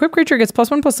that says equipped creature gets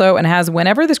 +1/+0 and has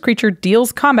whenever this creature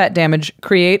deals combat damage,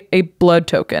 create a blood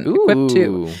token. Ooh. Equip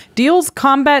 2. Deals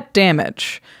combat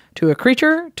damage to a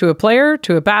creature, to a player,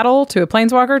 to a battle, to a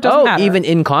planeswalker. Doesn't matter. Even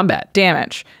in combat.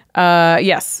 Damage.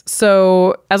 Yes.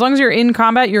 So as long as you're in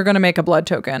combat, you're going to make a blood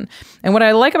token. And what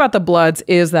I like about the bloods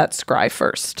is that scry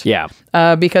first. Yeah.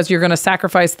 Because you're going to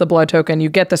sacrifice the blood token, you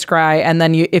get the scry, and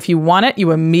then if you want it,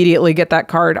 you immediately get that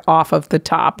card off of the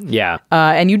top. Yeah.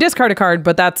 And you discard a card,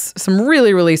 but that's some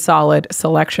really, really solid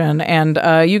selection, and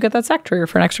you get that sack trigger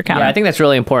for an extra counter. Yeah, I think that's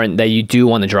really important that you do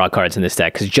want to draw cards in this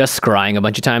deck, because just scrying a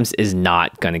bunch of times is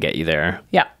not going to get you there.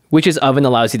 Yeah. Witch's Oven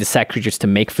allows you to sack creatures to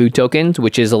make food tokens,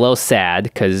 which is a little sad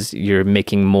because you're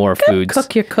making more foods.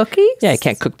 Cook your cookies? Yeah, you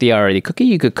can't cook the already cookie.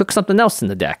 You could cook something else in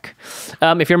the deck.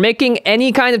 If you're making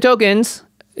any kind of tokens,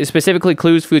 specifically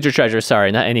clues, foods, or treasures,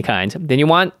 sorry, not any kind, then you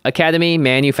want Academy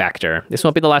Manufactor. This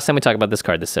won't be the last time we talk about this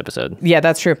card this episode. Yeah,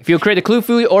 that's true. If you create a clue,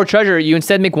 food, or treasure, you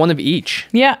instead make one of each.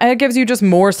 Yeah, it gives you just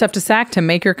more stuff to sack to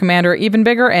make your commander even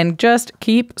bigger and just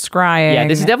keep scrying. Yeah,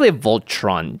 this is definitely a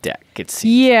Voltron deck.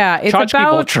 Yeah,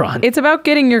 it's about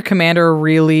getting your commander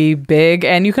really big,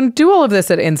 and you can do all of this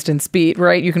at instant speed,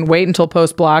 right? You can wait until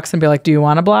post blocks and be like, do you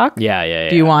want to block? Yeah.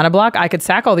 Do you want to block? I could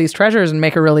sack all these treasures and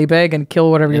make it really big and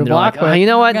kill whatever you block with. You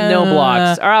know what? No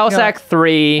blocks. All right, I'll sack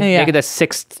 3, yeah. make it a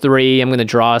 6/3. I'm going to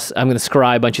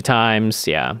scry a bunch of times.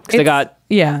 Yeah, because I got...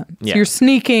 Yeah. So you're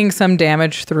sneaking some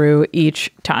damage through each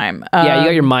time. You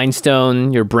got your Mind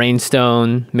Stone, your Brain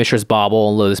Stone, Mishra's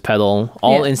Bauble, Lotus Petal,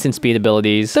 all instant speed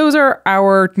abilities. Those are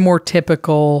our more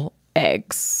typical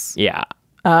eggs. Yeah.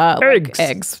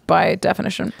 Eggs by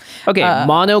definition. Okay,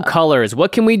 mono colors.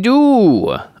 What can we do?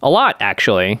 A lot,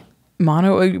 actually.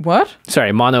 What?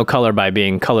 Sorry, mono color by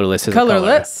being colorless is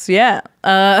colorless, yeah.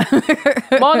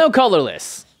 Mono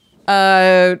colorless.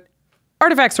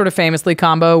 Artifacts sort of famously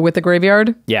combo with the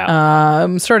graveyard.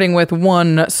 Yeah. Starting with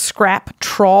 1 Scrap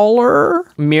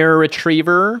Trawler. Mirror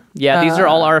Retriever. Yeah, these are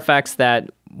all artifacts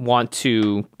that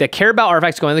care about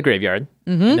artifacts going to the graveyard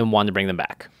and then want to bring them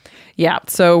back. Yeah,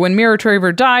 so when Mirror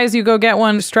Retriever dies, you go get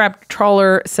one. Scrap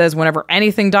Trawler says whenever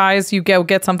anything dies, you go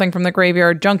get something from the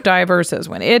graveyard. Junk Diver says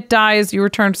when it dies, you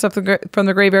return stuff from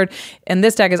the graveyard. And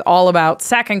this deck is all about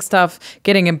sacking stuff,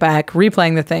 getting it back,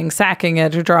 replaying the thing, sacking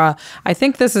it to draw. I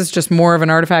think this is just more of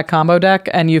an artifact combo deck,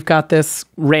 and you've got this...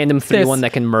 Random 3/1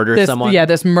 that can murder someone. Yeah,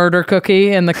 this murder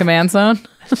cookie in the command zone.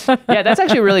 Yeah, that's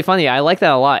actually really funny. I like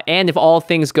that a lot. And if all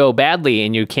things go badly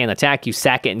and you can't attack, you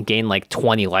sack it and gain like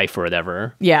 20 life or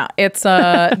whatever. Yeah, it's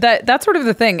that's sort of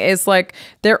the thing. Is like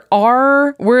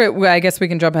I guess we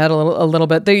can jump ahead a little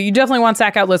bit. You definitely want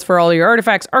sack outlets for all your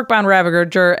artifacts. Arcbound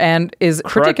Ravager and is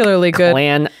particularly good.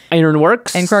 Clan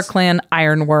Ironworks. And Kruk Clan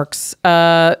Ironworks.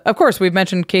 Of course, we've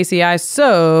mentioned KCI,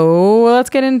 so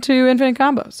let's get into infinite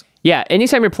combos. Yeah,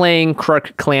 anytime you're playing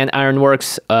Kruk Clan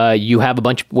Ironworks, you have a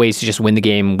bunch of ways to just win the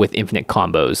game with infinite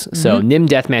combos. So Nim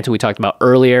Deathmantle we talked about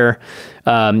earlier.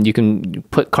 You can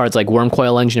put cards like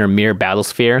Wormcoil Engine or Mirror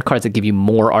Battlesphere, cards that give you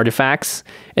more artifacts.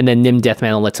 And then Nim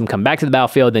Deathmantle lets them come back to the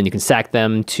battlefield. Then you can sack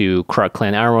them to Kruk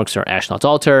Clan Ironworks or Ashnod's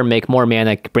Altar, make more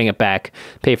mana, bring it back,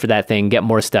 pay for that thing, get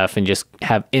more stuff, and just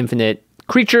have infinite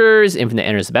creatures, infinite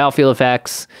enters the battlefield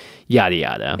effects. yada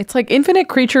yada. It's like infinite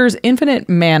creatures, infinite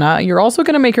mana. You're also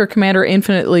going to make your commander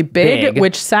infinitely big,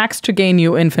 which sacks to gain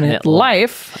you infinite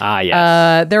life. Ah,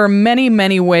 yes. There are many,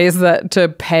 many ways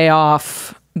to pay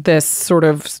off this sort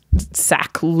of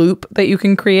sack loop that you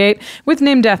can create with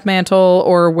Named Death Mantle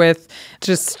or with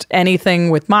just anything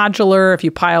with modular. If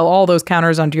you pile all those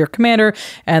counters onto your commander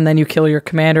and then you kill your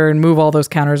commander and move all those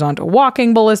counters onto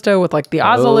Walking Ballista with like the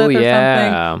Ozolith or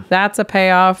something, that's a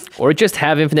payoff. Or just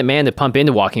have infinite mana to pump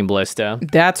into Walking Ballista.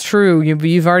 That's true.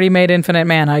 You've already made infinite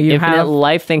mana. You infinite have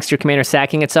life thanks to your commander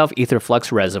sacking itself.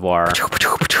 Aetherflux Reservoir.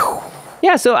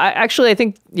 Yeah, so I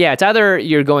think, it's either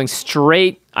you're going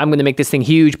straight, I'm going to make this thing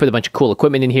huge, put a bunch of cool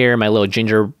equipment in here, my little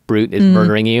ginger brute is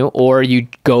murdering you, or you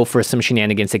go for some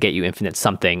shenanigans to get you infinite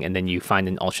something, and then you find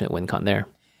an alternate win con there.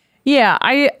 Yeah,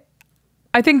 I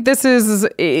think it's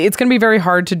going to be very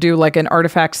hard to do like an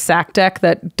artifact sack deck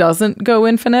that doesn't go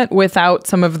infinite without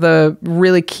some of the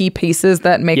really key pieces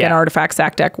that make an artifact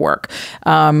sack deck work.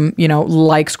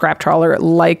 Like Scrap Trawler,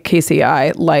 like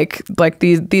KCI, like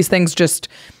these things just...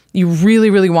 You really,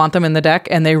 really want them in the deck,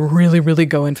 and they really, really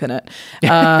go infinite.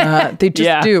 They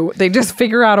just do. They just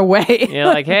figure out a way. You're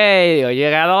like, hey, you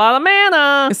got a lot of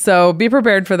mana. So be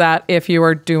prepared for that if you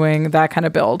are doing that kind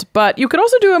of build. But you could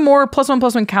also do a more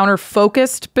 +1/+1 counter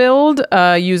focused build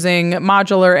using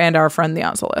modular and our friend the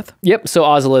Ozolith. Yep. So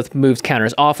Ozolith moves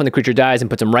counters off when the creature dies and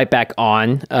puts them right back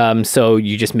on. So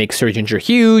you just make Surginger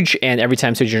huge, and every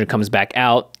time Surginger comes back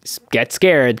out, get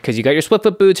scared because you got your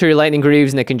Swiftfoot Boots or your Lightning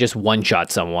Greaves, and they can just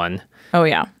one-shot someone. Oh,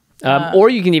 yeah. Or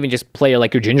you can even just play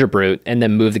like your Ginger Brute and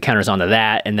then move the counters onto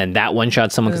that, and then that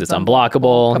one-shot someone because it's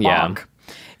unblockable.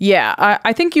 Yeah,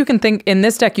 I think you can think in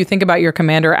this deck, you think about your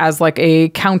commander as like a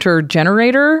counter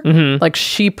generator. Like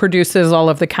she produces all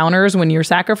of the counters when you're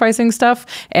sacrificing stuff,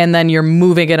 and then you're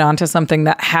moving it onto something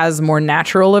that has more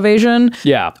natural evasion.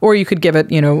 Yeah. Or you could give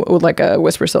it, like a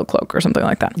Whisper Silk Cloak or something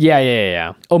like that.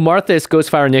 Yeah. Omarthus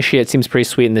Ghostfire Initiate seems pretty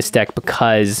sweet in this deck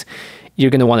because you're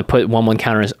going to want to put 1/1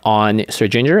 counters on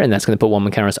Surginger, and that's going to put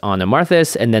 1/1 counters on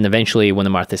Amarthus, and then eventually when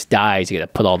Amarthus dies, you got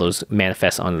to put all those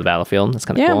manifests onto the battlefield. That's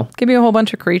kind of cool. Give you a whole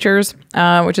bunch of creatures,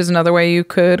 which is another way you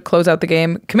could close out the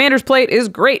game. Commander's Plate is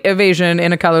great evasion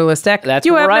in a colorless deck.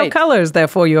 You have no colors,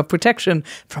 therefore you have protection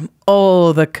from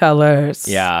all the colors.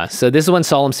 Yeah, so this is when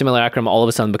Solemn Simulacrum all of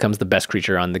a sudden becomes the best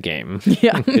creature on the game.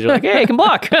 Yeah. Because you're like, hey, it can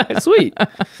block. Sweet.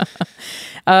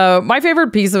 My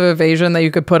favorite piece of evasion that you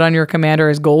could put on your commander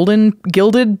is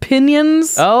Gilded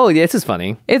Pinions. Oh, yeah, this is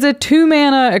funny. It's a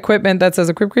 2-mana equipment that says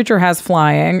equipped creature has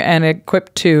flying and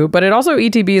equip 2, but it also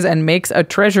ETBs and makes a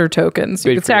treasure token. So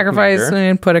you could sacrifice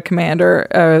and put a commander,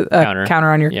 counter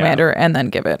on your commander, and then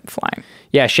give it flying.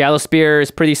 Yeah, Shallow Spear is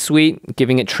pretty sweet.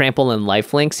 Giving it trample and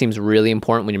lifelink seems really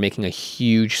important when you're making a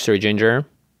huge Surginger.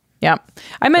 Yeah.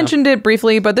 I mentioned it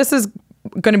briefly, but this is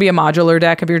going to be a modular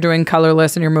deck if you're doing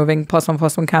colorless and you're moving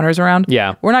 +1/+1 counters around.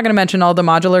 Yeah. We're not going to mention all the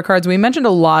modular cards. We mentioned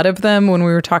a lot of them when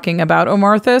we were talking about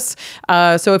Omarthus.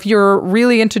 So if you're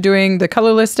really into doing the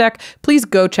colorless deck, please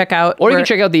go check out. Or you can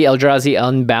check out the Eldrazi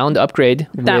Unbound upgrade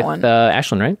with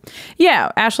Ashlyn, right?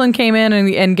 Yeah. Ashlyn came in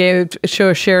and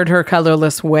shared her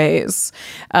colorless ways.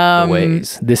 The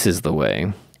ways. This is the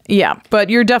way. Yeah, but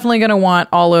you're definitely going to want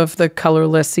all of the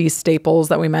colorless sea staples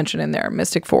that we mentioned in there.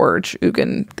 Mystic Forge,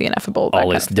 Ugin, the Ineffable.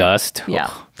 All is dust.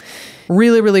 Yeah.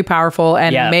 Really, really powerful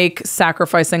and make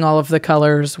sacrificing all of the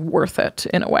colors worth it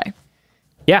in a way.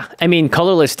 Yeah, I mean,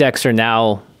 colorless decks are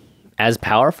now as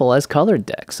powerful as colored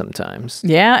decks sometimes.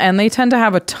 Yeah, and they tend to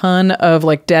have a ton of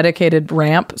like dedicated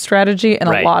ramp strategy and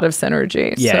a lot of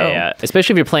synergy. Yeah.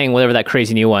 Especially if you're playing whatever that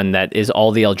crazy new one that is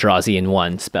all the Eldrazi in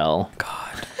one spell. God.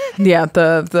 Yeah,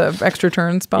 the extra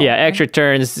turn spell. Yeah, extra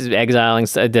turns, exiling,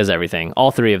 it does everything. All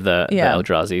three of the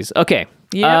Eldrazi's. Okay.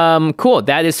 Yep. Cool.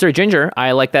 That is Surginger.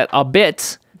 I like that a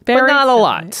bit, but not a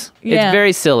lot. Yeah. It's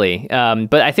very silly.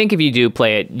 But I think if you do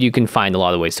play it, you can find a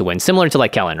lot of ways to win. Similar to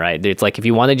like Kellen, right? It's like if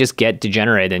you want to just get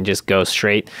degenerate and just go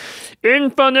straight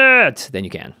infinite, then you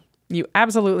can. You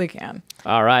absolutely can.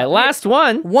 All right, last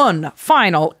one. One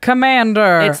final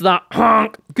commander. It's the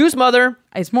honk Goose Mother.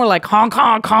 It's more like honk,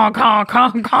 honk, honk, honk,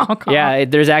 honk, honk. Yeah,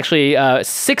 there's actually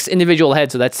 6 individual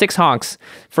heads, so that's 6 honks.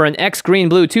 For an X green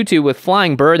blue 2/2 with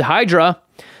Flying Bird Hydra,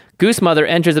 Goose Mother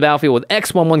enters the battlefield with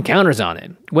X 1/1 counters on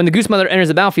it. When the Goose Mother enters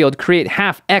the battlefield, create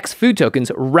half X food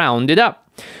tokens rounded up.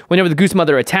 Whenever the Goose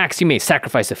Mother attacks, you may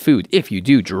sacrifice a food. If you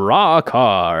do, draw a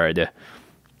card.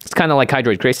 It's kind of like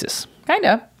Hydroid Krasis. Kind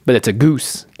of. But it's a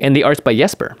goose. And the art's by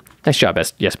Jesper. Nice job,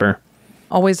 Jesper.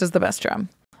 Always does the best job.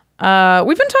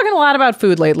 We've been talking a lot about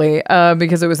food lately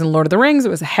because it was in Lord of the Rings. It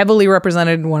was heavily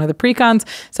represented in one of the precons.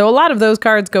 So a lot of those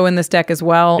cards go in this deck as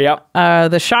well. Yep.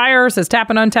 The Shire says tap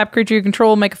an untapped creature you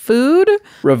control, make a food.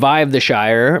 Revive the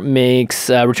Shire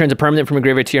returns a permanent from a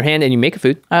graveyard to your hand, and you make a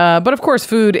food. But of course,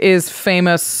 food is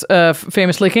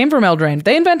famously came from Eldraine.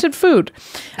 They invented food.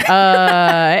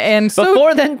 And so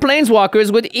Before then,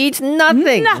 planeswalkers would eat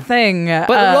nothing. Nothing.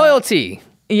 But royalty.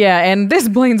 Yeah, and this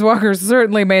Planeswalker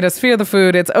certainly made us fear the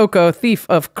food. It's Oko, Thief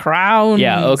of Crowns.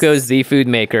 Yeah, Oko's the food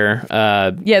maker.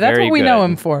 Yeah, that's what we know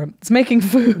him for. It's making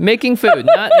food. Making food,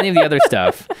 not any of the other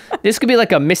stuff. This could be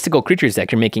like a mystical creatures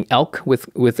deck. You're making elk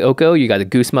with Oko. You got a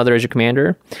Goose Mother as your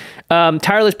commander.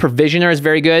 Tireless Provisioner is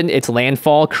very good. It's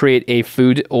landfall, create a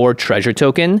food or treasure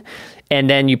token. And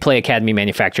then you play Academy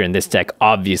Manufacturer in this deck,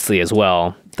 obviously, as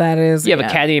well. That is, You have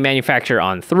Academy Manufacturer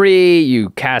on 3.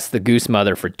 You cast the Goose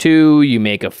Mother for 2. You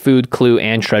make a food, clue,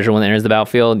 and treasure when it enters the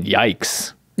battlefield.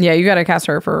 Yikes. Yeah, you got to cast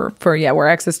her for where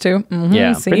X is 2. Mm-hmm.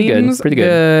 Yeah, pretty good. Pretty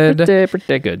good.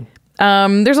 Pretty good.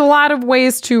 There's a lot of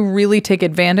ways to really take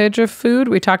advantage of food.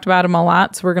 We talked about them a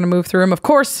lot, so we're going to move through them. Of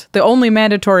course, the only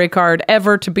mandatory card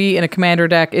ever to be in a commander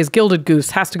deck is Gilded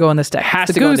Goose. Has to go in this deck. Has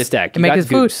to go in this deck. You make his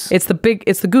food. It's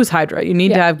the Goose Hydra. You need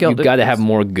to have Gilded Goose. You got to have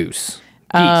more goose.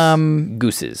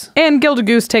 Gooses. And Gilded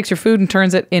Goose takes your food and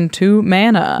turns it into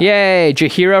mana. Yay!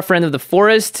 Jaheira, Friend of the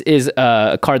Forest, is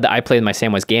a card that I play in my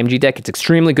Samwise Gamgee deck. It's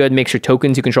extremely good. Makes your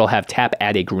tokens you control have tap,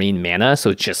 add a green mana, so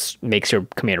it just makes your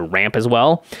commander ramp as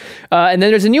well. And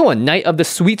then there's a new one, Knight of the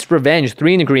Sweet's Revenge,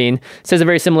 3 in a green. Says a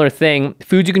very similar thing.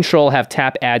 Foods you control have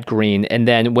tap, add green, and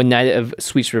then when Knight of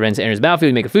Sweet's Revenge enters the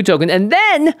battlefield, you make a food token, and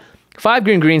then 5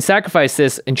 green, sacrifice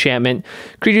this enchantment.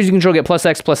 Creatures you control get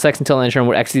 +X until end of turn,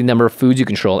 where X is the number of foods you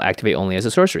control, activate only as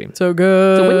a sorcery. So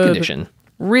good. It's a win condition.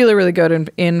 Really, really good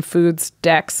in foods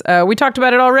decks. We talked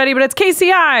about it already, but it's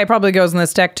KCI. Probably goes in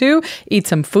this deck too. Eat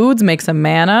some foods, make some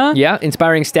mana. Yeah,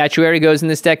 Inspiring Statuary goes in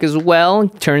this deck as well.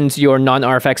 Turns your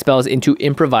non-artifact spells into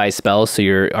improvised spells, so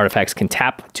your artifacts can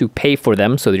tap to pay for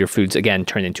them, so that your foods, again,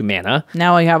 turn into mana.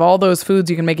 Now you have all those foods,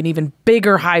 you can make an even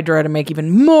bigger Hydra to make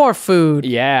even more food.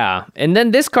 Yeah, and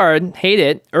then this card, hate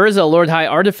it, Urza, Lord High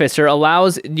Artificer,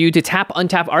 allows you to tap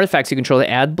untap artifacts you control to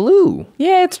add blue.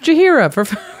 Yeah, it's Jaheira, for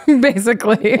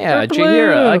basically. Yeah,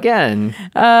 Jaheira again.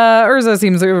 Urza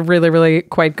seems really, really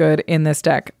quite good in this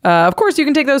deck. Of course, you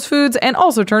can take those foods and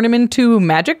also turn them into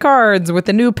magic cards with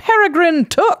the new Peregrine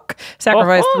Took.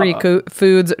 Sacrifice 3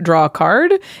 foods, draw a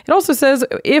card. It also says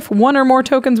if 1 or more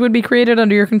tokens would be created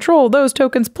under your control, those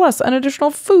tokens plus an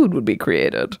additional food would be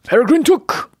created. Peregrine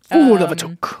Took. Food of a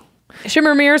Took.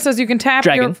 Shimmer Mirror says you can tap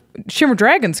Dragon. Shimmer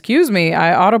Dragon, excuse me,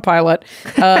 I autopilot.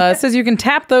 Says you can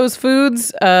tap those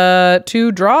foods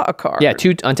to draw a card. Yeah,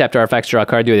 2 untapped artifacts, draw a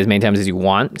card, do it as many times as you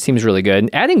want. Seems really good.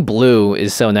 Adding blue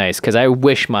is so nice, because I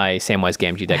wish my Samwise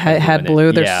Gamgee deck had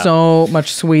blue. There's so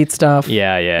much sweet stuff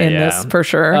in this, for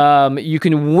sure. You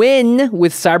can win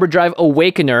with Cyberdrive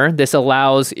Awakener. This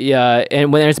allows,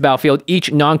 and when it enters the battlefield,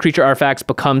 each non-creature artifact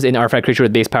becomes an artifact creature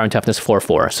with base power and toughness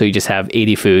 4/4. So you just have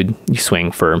 80 food, you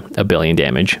swing for 1 billion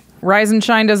damage. Rise and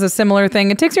Shine does a similar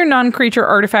thing. It takes your non-creature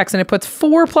artifacts and it puts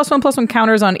 4 +1/+1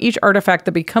 counters on each artifact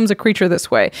that becomes a creature this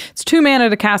way. It's 2 mana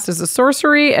to cast as a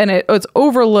sorcery, and it's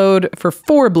overload for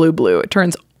 4 blue. It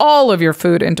turns all of your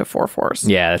food into 4/4s.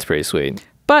 Yeah, that's pretty sweet.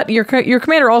 But your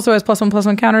commander also has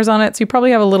 +1/+1 counters on it, so you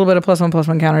probably have a little bit of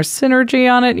 +1/+1 counters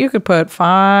synergy on it. You could put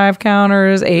 5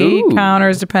 counters, 8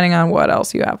 counters, depending on what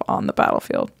else you have on the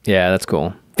battlefield. Yeah, that's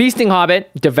cool. Feasting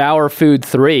Hobbit, Devour Food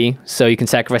 3. So you can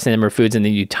sacrifice the number of foods and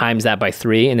then you times that by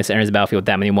 3. And this enters the battlefield with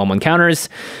that many 1/1 counters.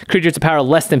 Creatures with power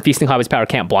less than Feasting Hobbit's power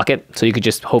can't block it. So you could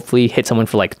just hopefully hit someone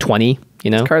for like 20, you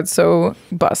know? This card's so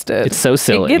busted. It's so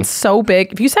silly. It gets so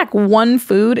big. If you sack 1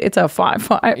 food, it's a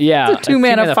 5/5. Yeah. It's a 2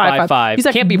 mana 5/5. You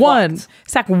sack can't be 1. blocked.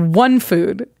 Sack 1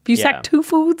 food. If you sack 2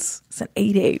 foods, it's an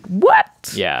 8/8.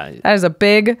 What? Yeah. That is a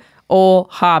big ol'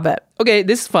 Hobbit. Okay,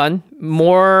 this is fun.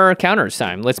 More counters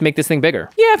time. Let's make this thing bigger.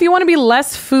 Yeah, if you want to be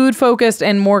less food focused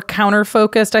and more counter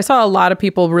focused, I saw a lot of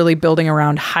people really building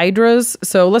around Hydras.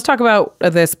 So let's talk about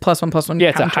this +1/+1 Yeah,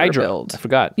 it's a counter Hydra build. I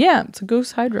forgot. Yeah, it's a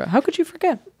Goose Hydra. How could you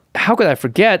forget? How could I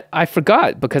forget? I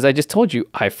forgot because I just told you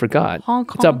I forgot.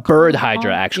 It's a bird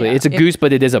Hydra, actually. Yeah, it's a goose,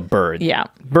 but it is a bird. Yeah.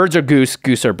 Birds are goose,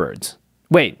 goose are birds.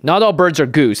 Wait, not all birds are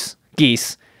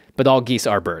geese, but all geese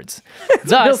are birds.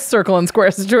 Real circle and square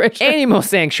situation. Animal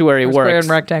Sanctuary works. Square and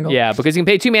rectangle. Yeah, because you can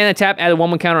pay 2 mana, tap, add a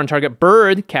 1/1 counter on target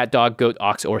bird, cat, dog, goat,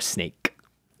 ox, or snake.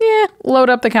 load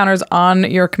up the counters on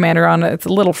your commander on its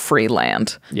little free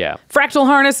land. Yeah. Fractal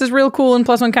Harness is real cool in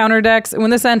 +1 counter decks.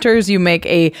 When this enters, you make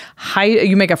a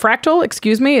fractal, It's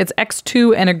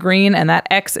X2 and a green, and that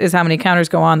X is how many counters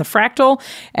go on the fractal.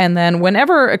 And then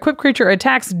whenever equipped creature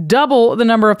attacks, double the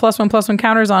number of +1/+1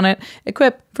 counters on it,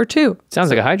 equip for 2. Sounds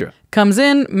like a Hydra. Comes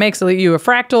in, makes you a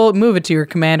fractal, move it to your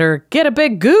commander, get a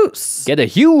big goose. Get a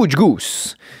huge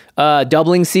goose.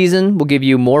 Doubling Season will give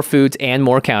you more foods and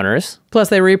more counters. Plus,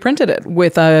 they reprinted it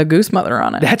with a goose mother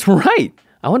on it. That's right.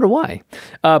 I wonder why.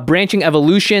 Branching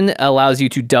Evolution allows you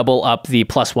to double up the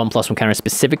 +1/+1 counter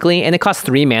specifically, and it costs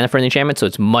 3 mana for an enchantment, so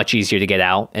it's much easier to get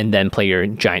out and then play your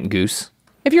giant goose.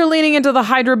 If you're leaning into the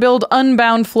Hydra build,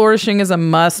 Unbound Flourishing is a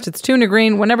must. It's 2 and a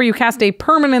green. Whenever you cast a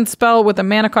permanent spell with a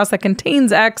mana cost that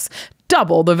contains X,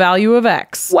 double the value of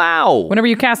X. Wow. Whenever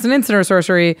you cast an instant or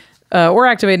sorcery, or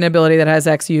activate an ability that has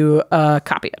X, you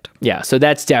copy it. Yeah, so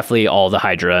that's definitely all the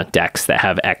Hydra decks that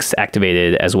have X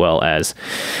activated, as well as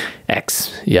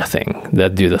X, thing,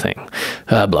 that do the thing.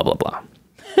 Blah, blah, blah.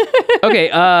 Okay,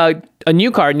 a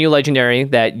new card, new legendary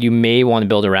that you may want to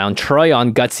build around.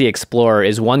 Troyon Gutsy Explorer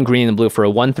is 1 green and blue for a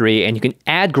 1/3, and you can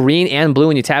add green and blue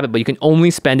when you tap it, but you can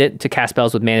only spend it to cast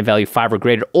spells with mana value 5 or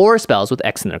greater, or spells with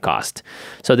X in their cost.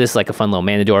 So this is like a fun little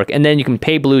mana dork. And then you can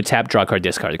pay blue, tap, draw a card,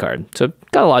 discard a card. So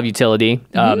got a lot of utility.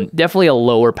 Definitely a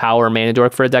lower power mana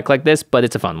dork for a deck like this, but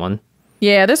it's a fun one.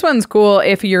 Yeah, this one's cool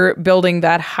if you're building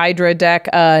that Hydra deck.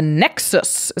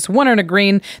 Nexus. It's 1 and a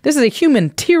green. This is a human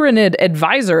Tyrannid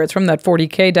Advisor. It's from that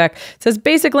 40k deck. It says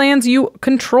basic lands you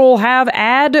control have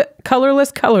add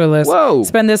colorless. Whoa.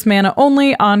 Spend this mana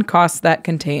only on costs that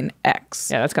contain X.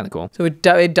 Yeah, that's kind of cool. So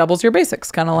it doubles your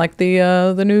basics, kind of like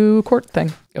the new court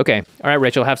thing. Okay. All right,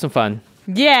 Rachel, have some fun.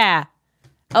 Yeah.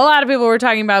 A lot of people were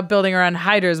talking about building around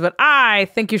Hydras, but I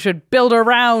think you should build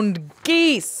around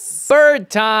geese. Bird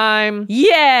time.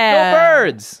 Yeah. Go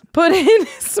birds. Put in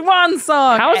Swan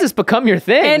Song. How has this become your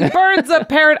thing? And Birds of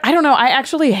Paradise. I don't know. I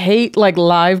actually hate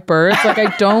live birds.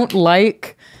 I don't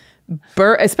like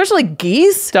especially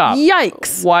geese. Stop.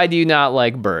 Yikes. Why do you not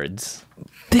like birds?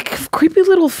 They have creepy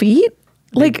little feet.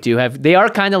 They are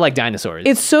kind of like dinosaurs.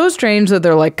 It's so strange that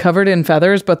they're covered in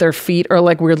feathers, but their feet are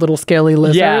weird little scaly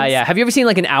lizards. Yeah. Have you ever seen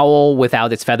an owl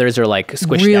without its feathers or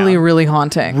squished really, down? really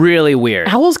haunting. Really weird.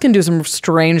 Owls can do some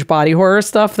strange body horror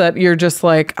stuff that you're just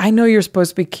I know you're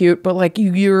supposed to be cute, but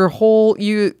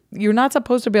you're not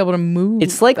supposed to be able to move.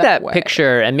 It's like that way.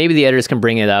 picture, and maybe the editors can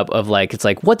bring it up of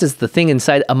what does the thing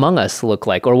inside Among Us look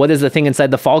like? Or what does the thing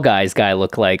inside the Fall Guys guy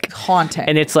look like? Haunting.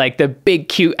 And it's the big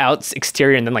cute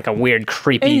exterior and then a weird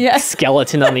creepy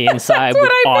skeleton on the inside with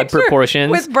odd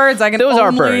proportions. With birds, I can Those only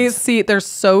are birds. see, they're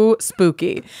so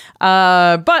spooky.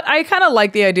 But I kind of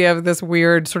like the idea of this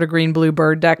weird sort of green-blue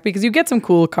bird deck because you get some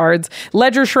cool cards.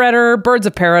 Ledger Shredder, Birds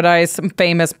of Paradise, some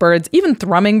famous birds. Even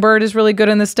Thrumming Bird is really good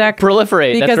in this deck.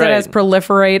 Proliferate, because that's right. It has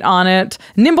Proliferate on it.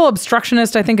 Nimble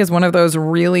Obstructionist, I think, is one of those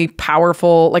really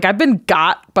powerful. I've been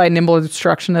got by Nimble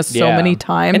Obstructionist so many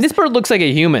times. And this bird looks like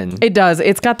a human. It does.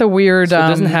 It's got the weird, so it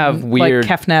doesn't have weird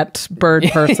Kefnet bird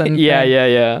person. Yeah.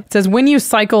 It says when you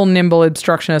cycle Nimble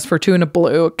Obstructionist for 2 and a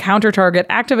blue, counter target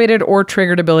activated or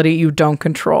triggered ability you don't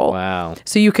control. Wow.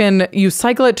 So you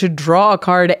cycle it to draw a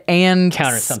card and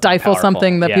counter stifle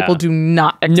something that people do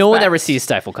not expect. No one ever sees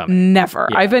stifle coming. Never.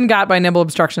 Yeah. I've been got by Nimble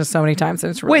Obstructionist so many times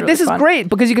and it's really, this really is great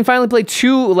because you can finally play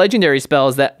 2 legendary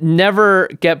spells that never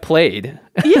get played.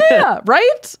 Yeah,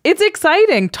 right? It's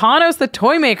exciting. Tawnos the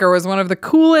Toymaker was one of the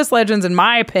coolest legends, in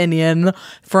my opinion,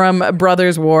 from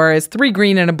Brothers War. It's 3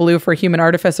 green and a blue for Human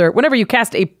Artificer. Whenever you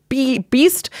cast a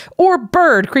beast or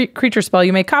bird creature spell,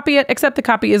 you may copy it, except the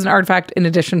copy is an artifact in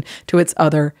addition to its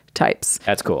other types.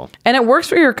 That's cool. And it works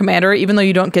for your commander, even though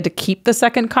you don't get to keep the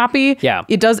second copy. Yeah.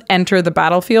 It does enter the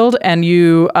battlefield, and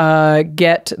you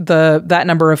get that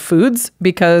number of foods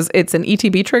because it's an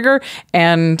ETB trigger,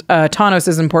 and Tawnos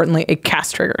is importantly a cast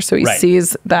trigger, so he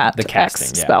sees that the casting,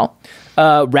 X spell.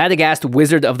 Radagast,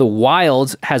 Wizard of the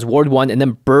Wilds, has Ward 1, and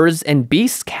then Birds and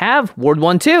Beasts have Ward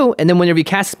 1 too. And then whenever you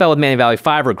cast a spell with mana value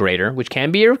 5 or greater, which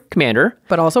can be your commander,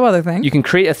 but also other things, you can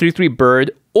create a 3/3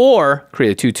 bird or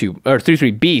create a 2/2 or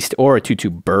 3/3 beast or a 2/2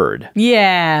 bird.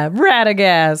 Yeah,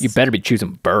 Radagast. You better be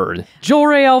choosing bird.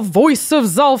 Jolrael, Voice of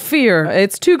Zalfir.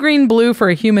 It's 2 green blue for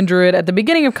a human druid. At the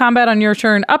beginning of combat on your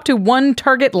turn, up to 1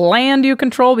 target land you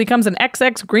control becomes an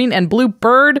XX green and blue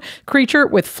bird creature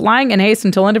with flying and haste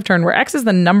until end of turn, where X is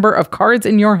the number of cards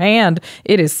in your hand.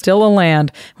 It is still a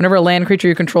land. Whenever a land creature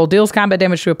you control deals combat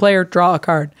damage to a player, draw a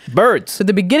card. Birds. So at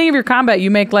the beginning of your combat,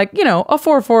 you make a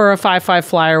 4/4 or a 5/5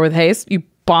 flyer with haste. You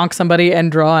bonk somebody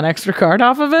and draw an extra card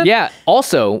off of it. Yeah.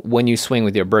 Also, when you swing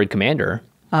with your bird commander,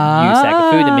 you sack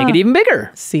a food and make it even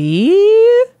bigger.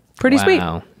 See? Pretty sweet.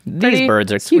 These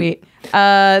birds are sweet.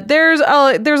 There's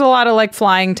a lot of like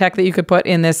flying tech that you could put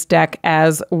in this deck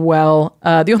as well.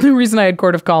 The only reason I had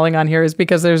Court of Calling on here is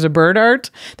because there's a bird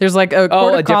art. There's like a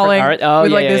Court of Calling with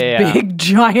like this big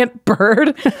giant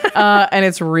bird, and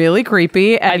it's really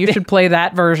creepy. And you should play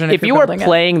that version if you are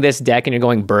playing this deck and you're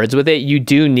going birds with it.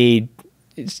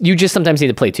 You just sometimes need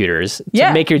to play tutors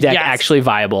to make your deck actually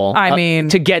viable. I mean,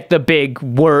 to get the big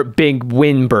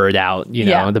win bird out,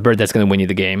 the bird that's going to win you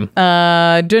the game.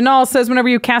 Denal says whenever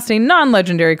you cast a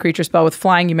non-legendary creature spell with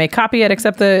flying, you may copy it,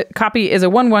 except the copy is a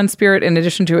 1/1 spirit in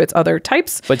addition to its other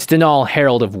types. But it's Denal,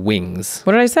 Herald of Wings.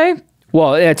 What did I say?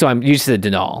 Well, that's why I'm used to the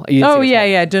Denal.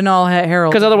 Denal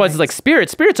Herald. Because otherwise it's like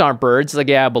spirits. Spirits aren't birds. It's like,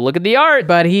 yeah, but look at the art.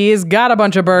 But he's got a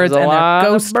bunch of birds, and they're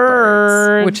ghost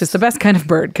birds, which is the best kind of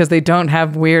bird because they don't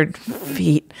have weird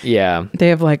feet. Yeah. They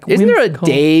have like Isn't there a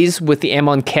Days with the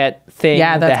Amonkhet thing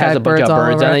that has a bunch of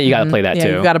birds on it? You got to play that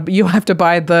too. You have to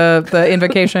buy the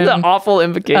invocation. The awful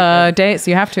invocation. Days.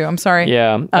 You have to. I'm sorry.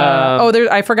 Yeah.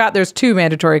 I forgot there's 2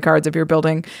 mandatory cards if you're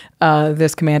building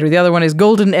this commander. The other one is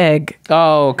Golden Egg.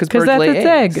 Oh, because that's its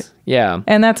egg. Yeah.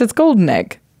 And that's its golden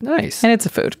egg. Nice. And it's a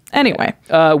food. Anyway.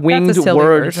 Winged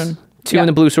Words. 2 in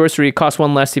the blue sorcery. Cost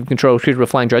 1 less if you control a creature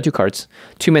with flying. Draw 2 cards.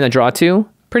 2 mana, draw 2.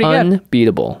 Pretty good.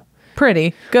 Unbeatable.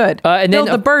 Pretty good. And build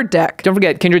then the bird deck. Don't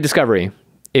forget Kindred Discovery.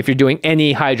 If you're doing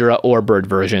any Hydra or bird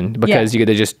version, because you get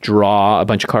to just draw a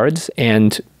bunch of cards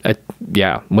and,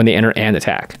 when they enter and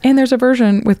attack. And there's a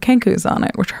version with Kenkus on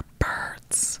it, which are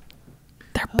birds.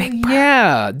 They're big birds.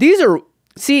 Yeah. These are...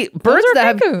 See, birds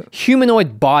that have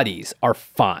humanoid bodies are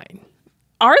fine.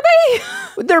 Are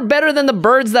they? They're better than the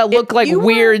birds that look like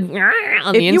weird on the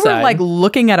inside. If you were like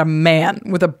looking at a man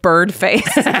with a bird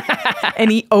face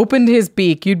and he opened his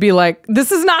beak, you'd be like,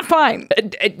 this is not fine.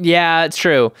 Yeah, it's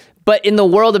true. But in the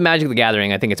world of Magic the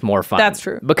Gathering, I think it's more fun. That's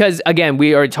true. Because, again,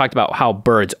 we already talked about how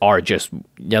birds are just,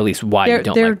 at least why you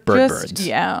don't like birds.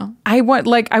 Yeah. I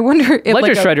wonder if...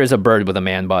 Ledger Shredder is a bird with a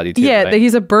man body, too. Yeah, right?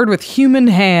 He's a bird with human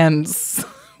hands,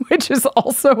 which is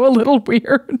also a little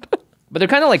weird. But they're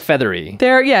kind of like feathery.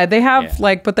 They have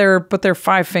but they're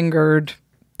 5-fingered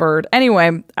bird.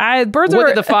 Anyway, birds what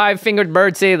did the 5-fingered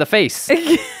bird say to the face?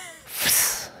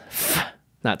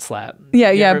 Not slap.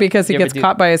 Yeah, because he gets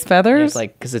caught by his feathers. Yeah, it's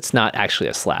like, because it's not actually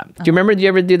a slap. Do you remember? Did you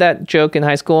ever do that joke in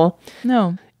high school?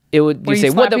 No. You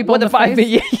say what the 5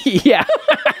 yeah.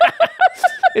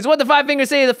 It's what the 5 fingers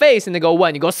say to the face, and they go what?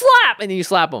 And you go slap, and then you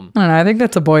slap them. I don't know. I think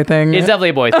that's a boy thing. It's definitely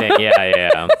a boy thing.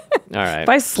 Yeah. All right. If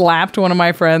I slapped one of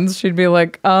my friends, she'd be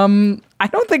like, I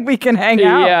don't think we can hang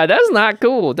out. Yeah, that's not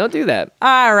cool. Don't do that.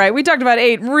 All right. We talked about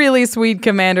 8 really sweet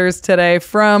commanders today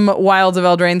from Wilds of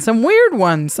Eldraine. Some weird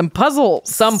ones, some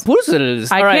puzzles.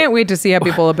 I can't wait to see how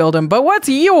people build them. But what's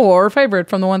your favorite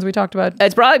from the ones we talked about?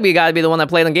 It's probably got to be the one I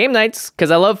played on game nights because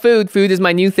I love food. Food is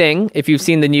my new thing. If you've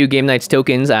seen the new game nights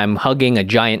tokens, I'm hugging a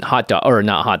giant hot dog, or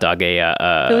not hot dog,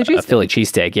 a Philly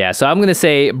cheesesteak. Yeah. So I'm going to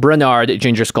say Bernard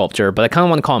Ginger Sculptor, but I kind of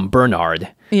want to call him Bernard.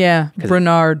 Yeah,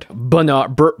 Bernard.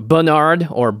 Bernard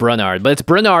or Brunard, but it's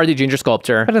Bernard the Ginger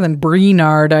Sculptor. Better than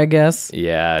Breenard, I guess.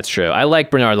 Yeah, it's true. I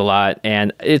like Bernard a lot,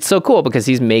 and it's so cool because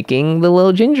he's making the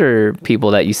little ginger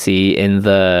people that you see in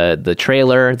the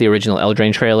trailer, the original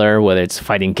Eldraine trailer, whether it's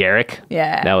fighting Garrick.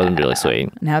 Yeah. That was really sweet.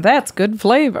 Now that's good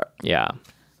flavor. Yeah.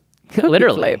 Cookie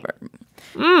literally. Flavor.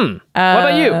 What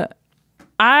about you?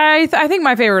 I think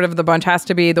my favorite of the bunch has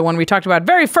to be the one we talked about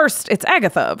very first. It's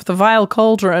Agatha of the Vile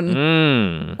Cauldron.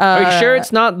 Are you sure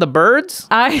it's not the birds?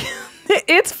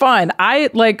 It's fun.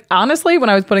 Honestly, when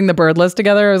I was putting the bird list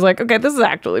together, I was like, okay, this is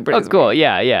actually pretty sweet. Cool.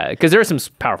 Yeah. Because there are some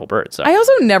powerful birds. So. I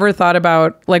also never thought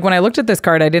about, when I looked at this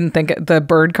card, I didn't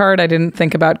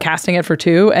think about casting it for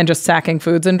 2 and just sacking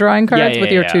foods and drawing cards with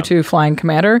your 2/2 flying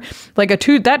commander. That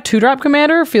 2-drop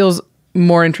commander feels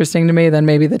more interesting to me than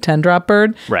maybe the 10-drop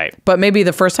bird. Right. But maybe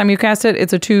the first time you cast it,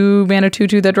 it's a 2-mana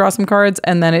 2/2 that draws some cards,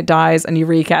 and then it dies, and you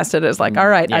recast it as all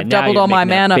right, I've doubled all my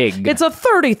mana. It's a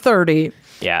 30/30.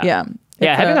 Yeah.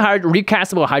 Yeah, having a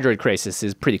recastable Hydroid Crisis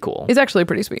is pretty cool. It's actually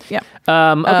pretty sweet, yeah.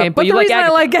 Okay, but you like Agatha. I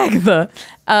like Agatha.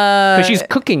 Because she's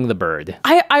cooking the bird.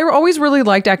 I always really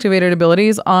liked activated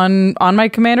abilities on my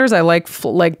commanders. I like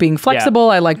being flexible.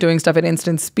 Yeah. I like doing stuff at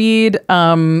instant speed.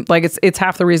 It's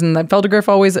half the reason that Feldergriff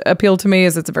always appealed to me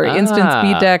is it's a very instant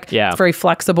speed deck. Yeah. It's very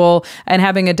flexible. And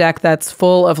having a deck that's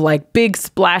full of big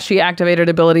splashy activated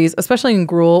abilities, especially in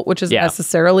Gruul, which is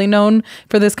necessarily known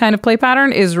for this kind of play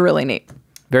pattern, is really neat.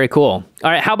 Very cool.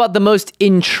 All right, how about the most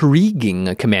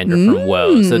intriguing commander from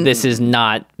WoW? So this is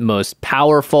not most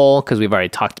powerful, because we've already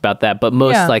talked about that, but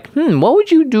most what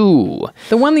would you do?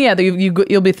 The one, that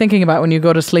you'll be thinking about when you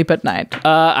go to sleep at night.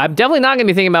 I'm definitely not going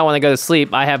to be thinking about when I go to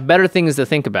sleep. I have better things to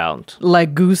think about.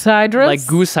 Like Goose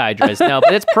Hydras? No,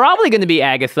 but it's probably going to be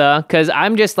Agatha, because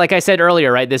I'm just, like I said earlier,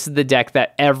 right? This is the deck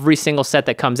that every single set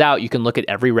that comes out, you can look at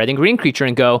every red and green creature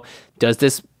and go, does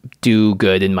this do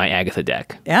good in my Agatha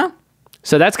deck? Yeah.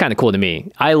 So that's kind of cool to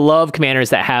me. I love commanders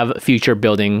that have future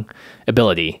building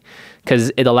ability,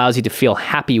 because it allows you to feel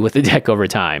happy with the deck over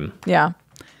time. Yeah.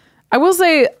 I will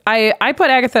say I put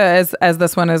Agatha as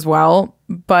this one as well,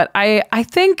 but I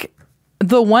think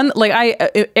the one, like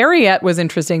Ariette was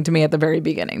interesting to me at the very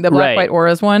beginning, the Black White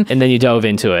Auras one. And then you dove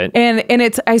into it. And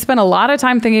I spent a lot of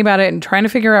time thinking about it and trying to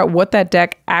figure out what that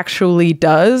deck actually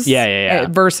does. Yeah.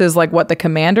 Versus like what the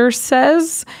commander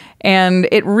says. And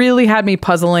it really had me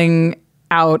puzzling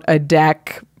out a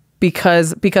deck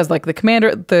because like the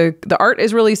commander, the art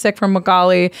is really sick from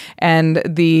Magali, and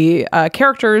the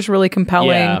character is really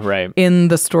compelling in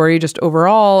the story just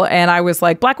overall. And I was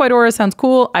like, Black White Aura sounds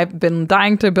cool. I've been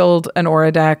dying to build an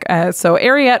Aura deck. So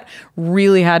Ariette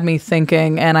really had me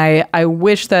thinking, and I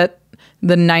wish that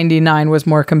the 99 was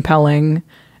more compelling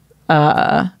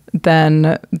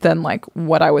than like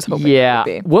what I was hoping it would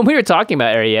be. When we were talking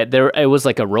about Ariette, it was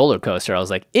like a roller coaster. I was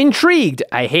like, intrigued,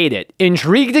 I hate it.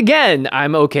 Intrigued again,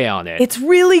 I'm okay on it. It's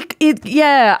really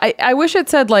I wish it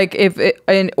said like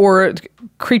or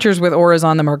creatures with auras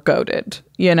on them are goated,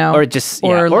 you know? Or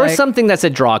like, something that's a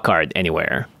draw card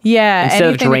anywhere. Yeah. Instead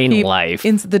of drain life.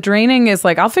 The draining is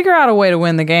like, I'll figure out a way to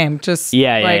win the game. Just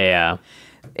yeah.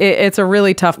 It's a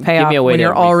really tough payoff when you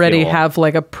already have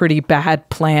like a pretty bad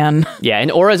plan. Yeah,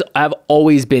 and auras have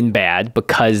always been bad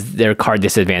because they're card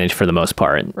disadvantage for the most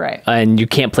part. Right. And you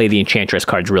can't play the Enchantress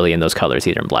cards really in those colors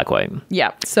either in Black-White.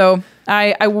 Yeah. So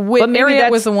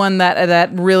Ariette was the one that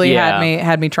really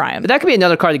had me trying. But that could be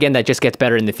another card again that just gets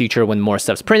better in the future when more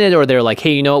stuff's printed, or they're like,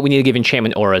 hey, you know what, we need to give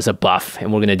enchantment auras a buff,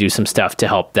 and we're going to do some stuff to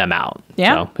help them out.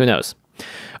 Yeah. So who knows?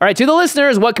 All right, to the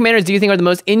listeners, what commanders do you think are the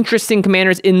most interesting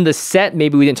commanders in the set?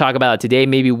 Maybe we didn't talk about it today.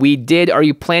 Maybe we did. Are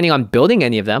you planning on building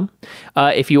any of them?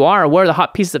 If you are, what are the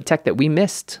hot pieces of tech that we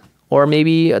missed? Or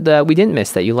maybe that we didn't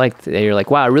miss that you liked? That you're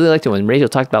like, wow, I really liked it when Rachel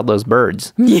talked about those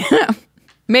birds. Yeah.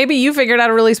 Maybe you figured out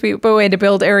a really sweet way to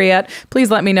build Ariette.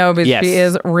 Please let me know, because she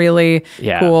is really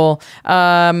cool.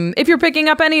 If you're picking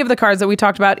up any of the cards that we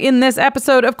talked about in this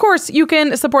episode, of course, you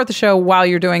can support the show while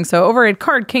you're doing so over at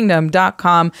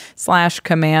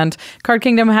cardkingdom.com/command. Card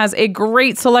Kingdom has a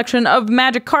great selection of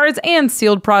Magic cards and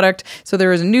sealed product. So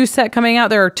there is a new set coming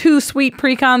out. There are 2 sweet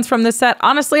precons from this set.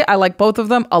 Honestly, I like both of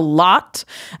them a lot.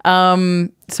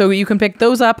 So you can pick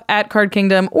those up at Card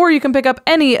Kingdom, or you can pick up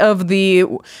any of the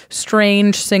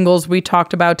strange singles we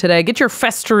talked about today. Get your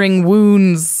festering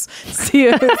wounds. See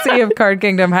if Card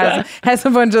Kingdom has a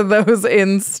bunch of those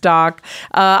in stock.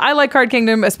 I like Card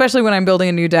Kingdom, especially when I'm building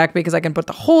a new deck, because I can put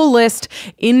the whole list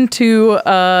into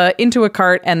a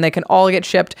cart, and they can all get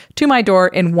shipped to my door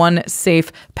in one safe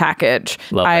package.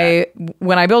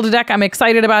 When I build a deck, I'm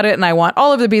excited about it, and I want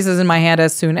all of the pieces in my hand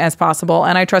as soon as possible,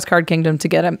 and I trust Card Kingdom to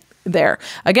get them there.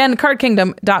 Again,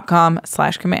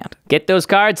 cardkingdom.com/command. Get those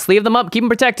cards, sleeve them up, keep them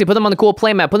protected, put them on the cool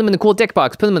playmat, put them in the cool deck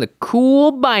box, put them in the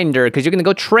cool binder, because you're going to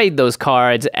go trade those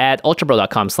cards at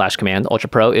ultrapro.com/command. Ultra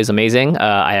Pro is amazing.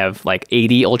 I have like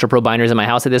 80 Ultra Pro binders in my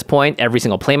house at this point. Every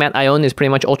single playmat I own is pretty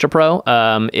much Ultra Pro.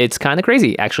 It's kind of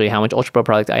crazy, actually, how much Ultra Pro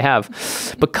product I have,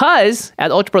 because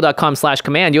at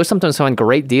ultrapro.com/command, you'll sometimes find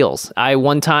great deals. I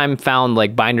one time found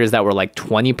like binders that were like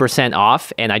 20%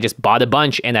 off, and I just bought a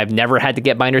bunch, and I've never had to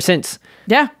get binders since.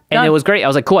 Yeah. And it was great. I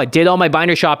was like, cool, I did all my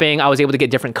binder shopping. I was able to get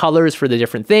different colors for the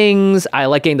different things. I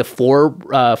like getting the four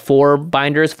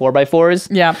binders, 4x4s.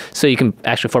 Yeah. So you can,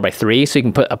 actually 4x3, so you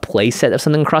can put a play set of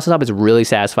something across the top. It's really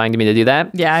satisfying to me to do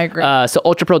that. Yeah, I agree. So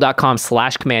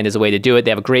ultrapro.com/command is a way to do it.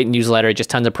 They have a great newsletter, just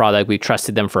tons of product. We've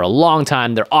trusted them for a long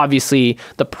time. They're obviously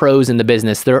the pros in the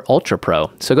business. They're Ultra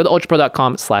Pro. So go to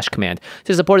ultrapro.com/command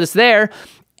to support us there.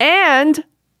 And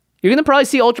you're going to probably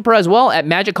see Ultra Pro as well at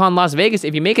MagicCon Las Vegas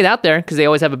if you make it out there, because they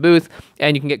always have a booth,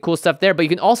 and you can get cool stuff there. But you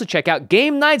can also check out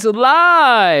Game Nights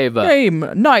Live. Game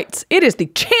Nights. It is the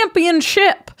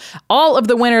championship. All of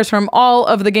the winners from all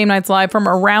of the Game Nights Live from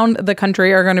around the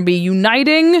country are going to be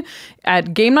uniting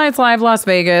at Game Nights Live Las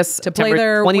Vegas to play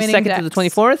their winning decks. 22nd to the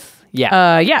 24th?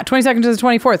 Yeah. 22nd to the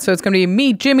 24th. So it's going to be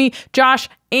me, Jimmy, Josh,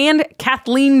 and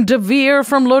Kathleen DeVere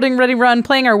from Loading Ready Run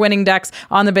playing our winning decks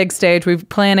on the big stage. We're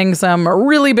planning some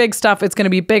really big stuff. It's going to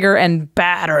be bigger and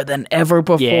badder than ever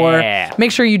before. Yeah.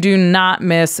 Make sure you do not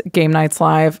miss Game Nights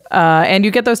Live. And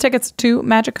you get those tickets to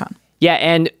MagicCon. Yeah,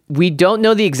 and We don't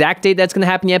know the exact date that's going to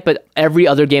happen yet, but every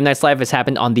other Game Nights Live has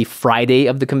happened on the Friday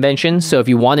of the convention. So if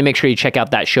you want to make sure you check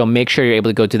out that show, make sure you're able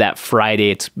to go to that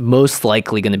Friday. It's most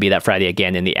likely going to be that Friday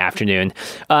again in the afternoon.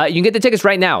 You can get the tickets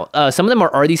right now. Some of them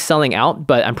are already selling out,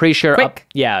 but I'm pretty sure.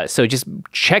 So just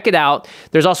check it out.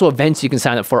 There's also events you can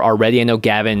sign up for already. I know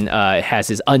Gavin has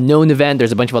his Unknown event.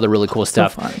 There's a bunch of other really cool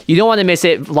stuff. You don't want to miss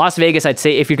it. Las Vegas, I'd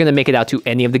say if you're going to make it out to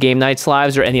any of the Game Nights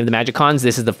Lives or any of the Magic Cons,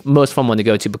 this is the most fun one to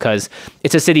go to because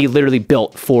it's a city literally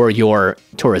built for your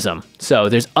tourism. So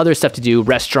there's other stuff to do,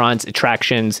 restaurants,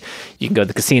 attractions. You can go to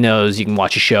the casinos, you can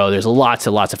watch a show. There's lots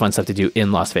and lots of fun stuff to do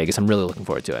in Las Vegas. I'm really looking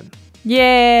forward to it.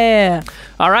 Yeah.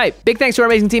 All right. Big thanks to our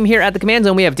amazing team here at the Command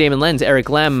Zone. We have Damon Lenz,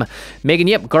 Eric Lem, Megan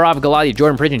Yip, Gaurav Galati,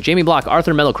 Jordan Pridgeon, Jamie Block,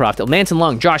 Arthur Meadowcroft, Manson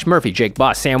Lung, Josh Murphy, Jake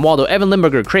Boss, Sam Waldo, Evan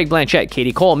Limburger, Craig Blanchett,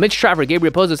 Katie Cole, Mitch Trafford,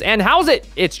 Gabriel Pozos, and how's it?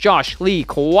 It's Josh Lee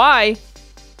Kwai.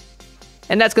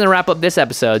 And that's going to wrap up this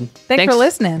episode. Thanks for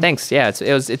listening. Thanks. Yeah,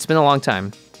 it's been a long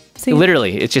time.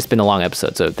 Literally, it's just been a long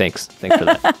episode, so thanks for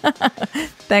that.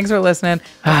 Thanks for listening.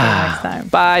 Until next time.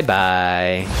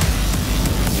 Bye-bye.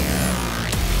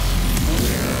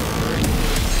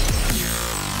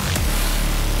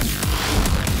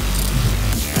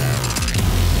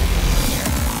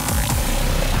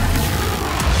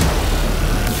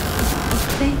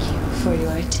 Thank you for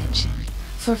your attention.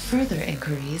 For further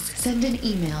inquiries, send an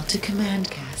email to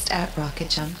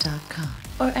commandcast@rocketjump.com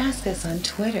or ask us on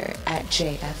Twitter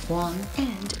 @JFWong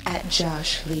and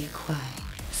 @JoshLeeQuai.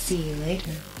 See you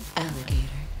later,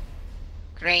 alligator.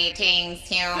 Greetings,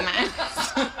 humans.